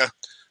start kind of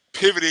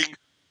pivoting,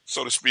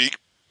 so to speak,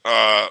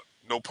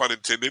 no pun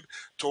intended,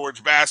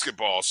 towards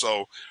basketball.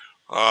 So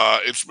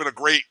it's been a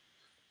great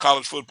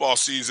college football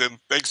season.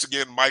 Thanks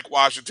again, Mike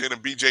Washington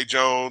and BJ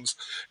Jones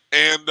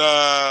and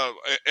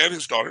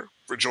his daughter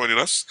for joining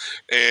us.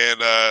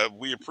 And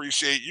we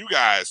appreciate you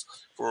guys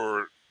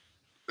for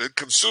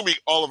consuming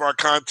all of our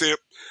content.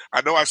 I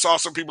know I saw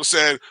some people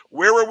said,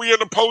 where were we in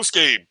the post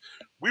game?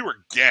 We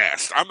were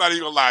gassed. I'm not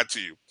even gonna lie to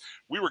you.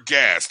 We were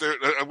gassed.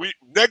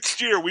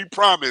 Next year, we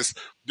promise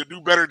to do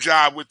better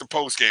job with the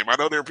post game. I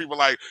know there are people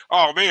like,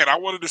 oh man, I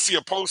wanted to see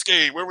a post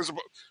game. Where was the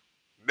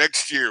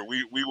next year?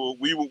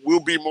 We'll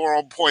be more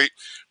on point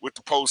with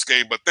the post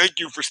game. But thank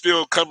you for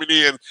still coming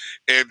in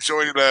and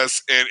joining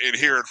us and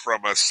hearing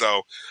from us.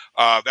 So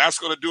that's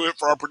going to do it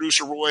for our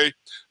producer Roy.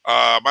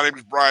 My name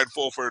is Brian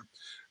Fulford.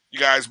 You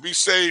guys be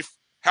safe.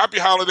 Happy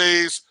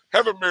holidays.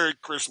 Have a Merry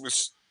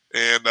Christmas.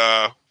 And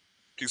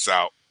peace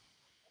out.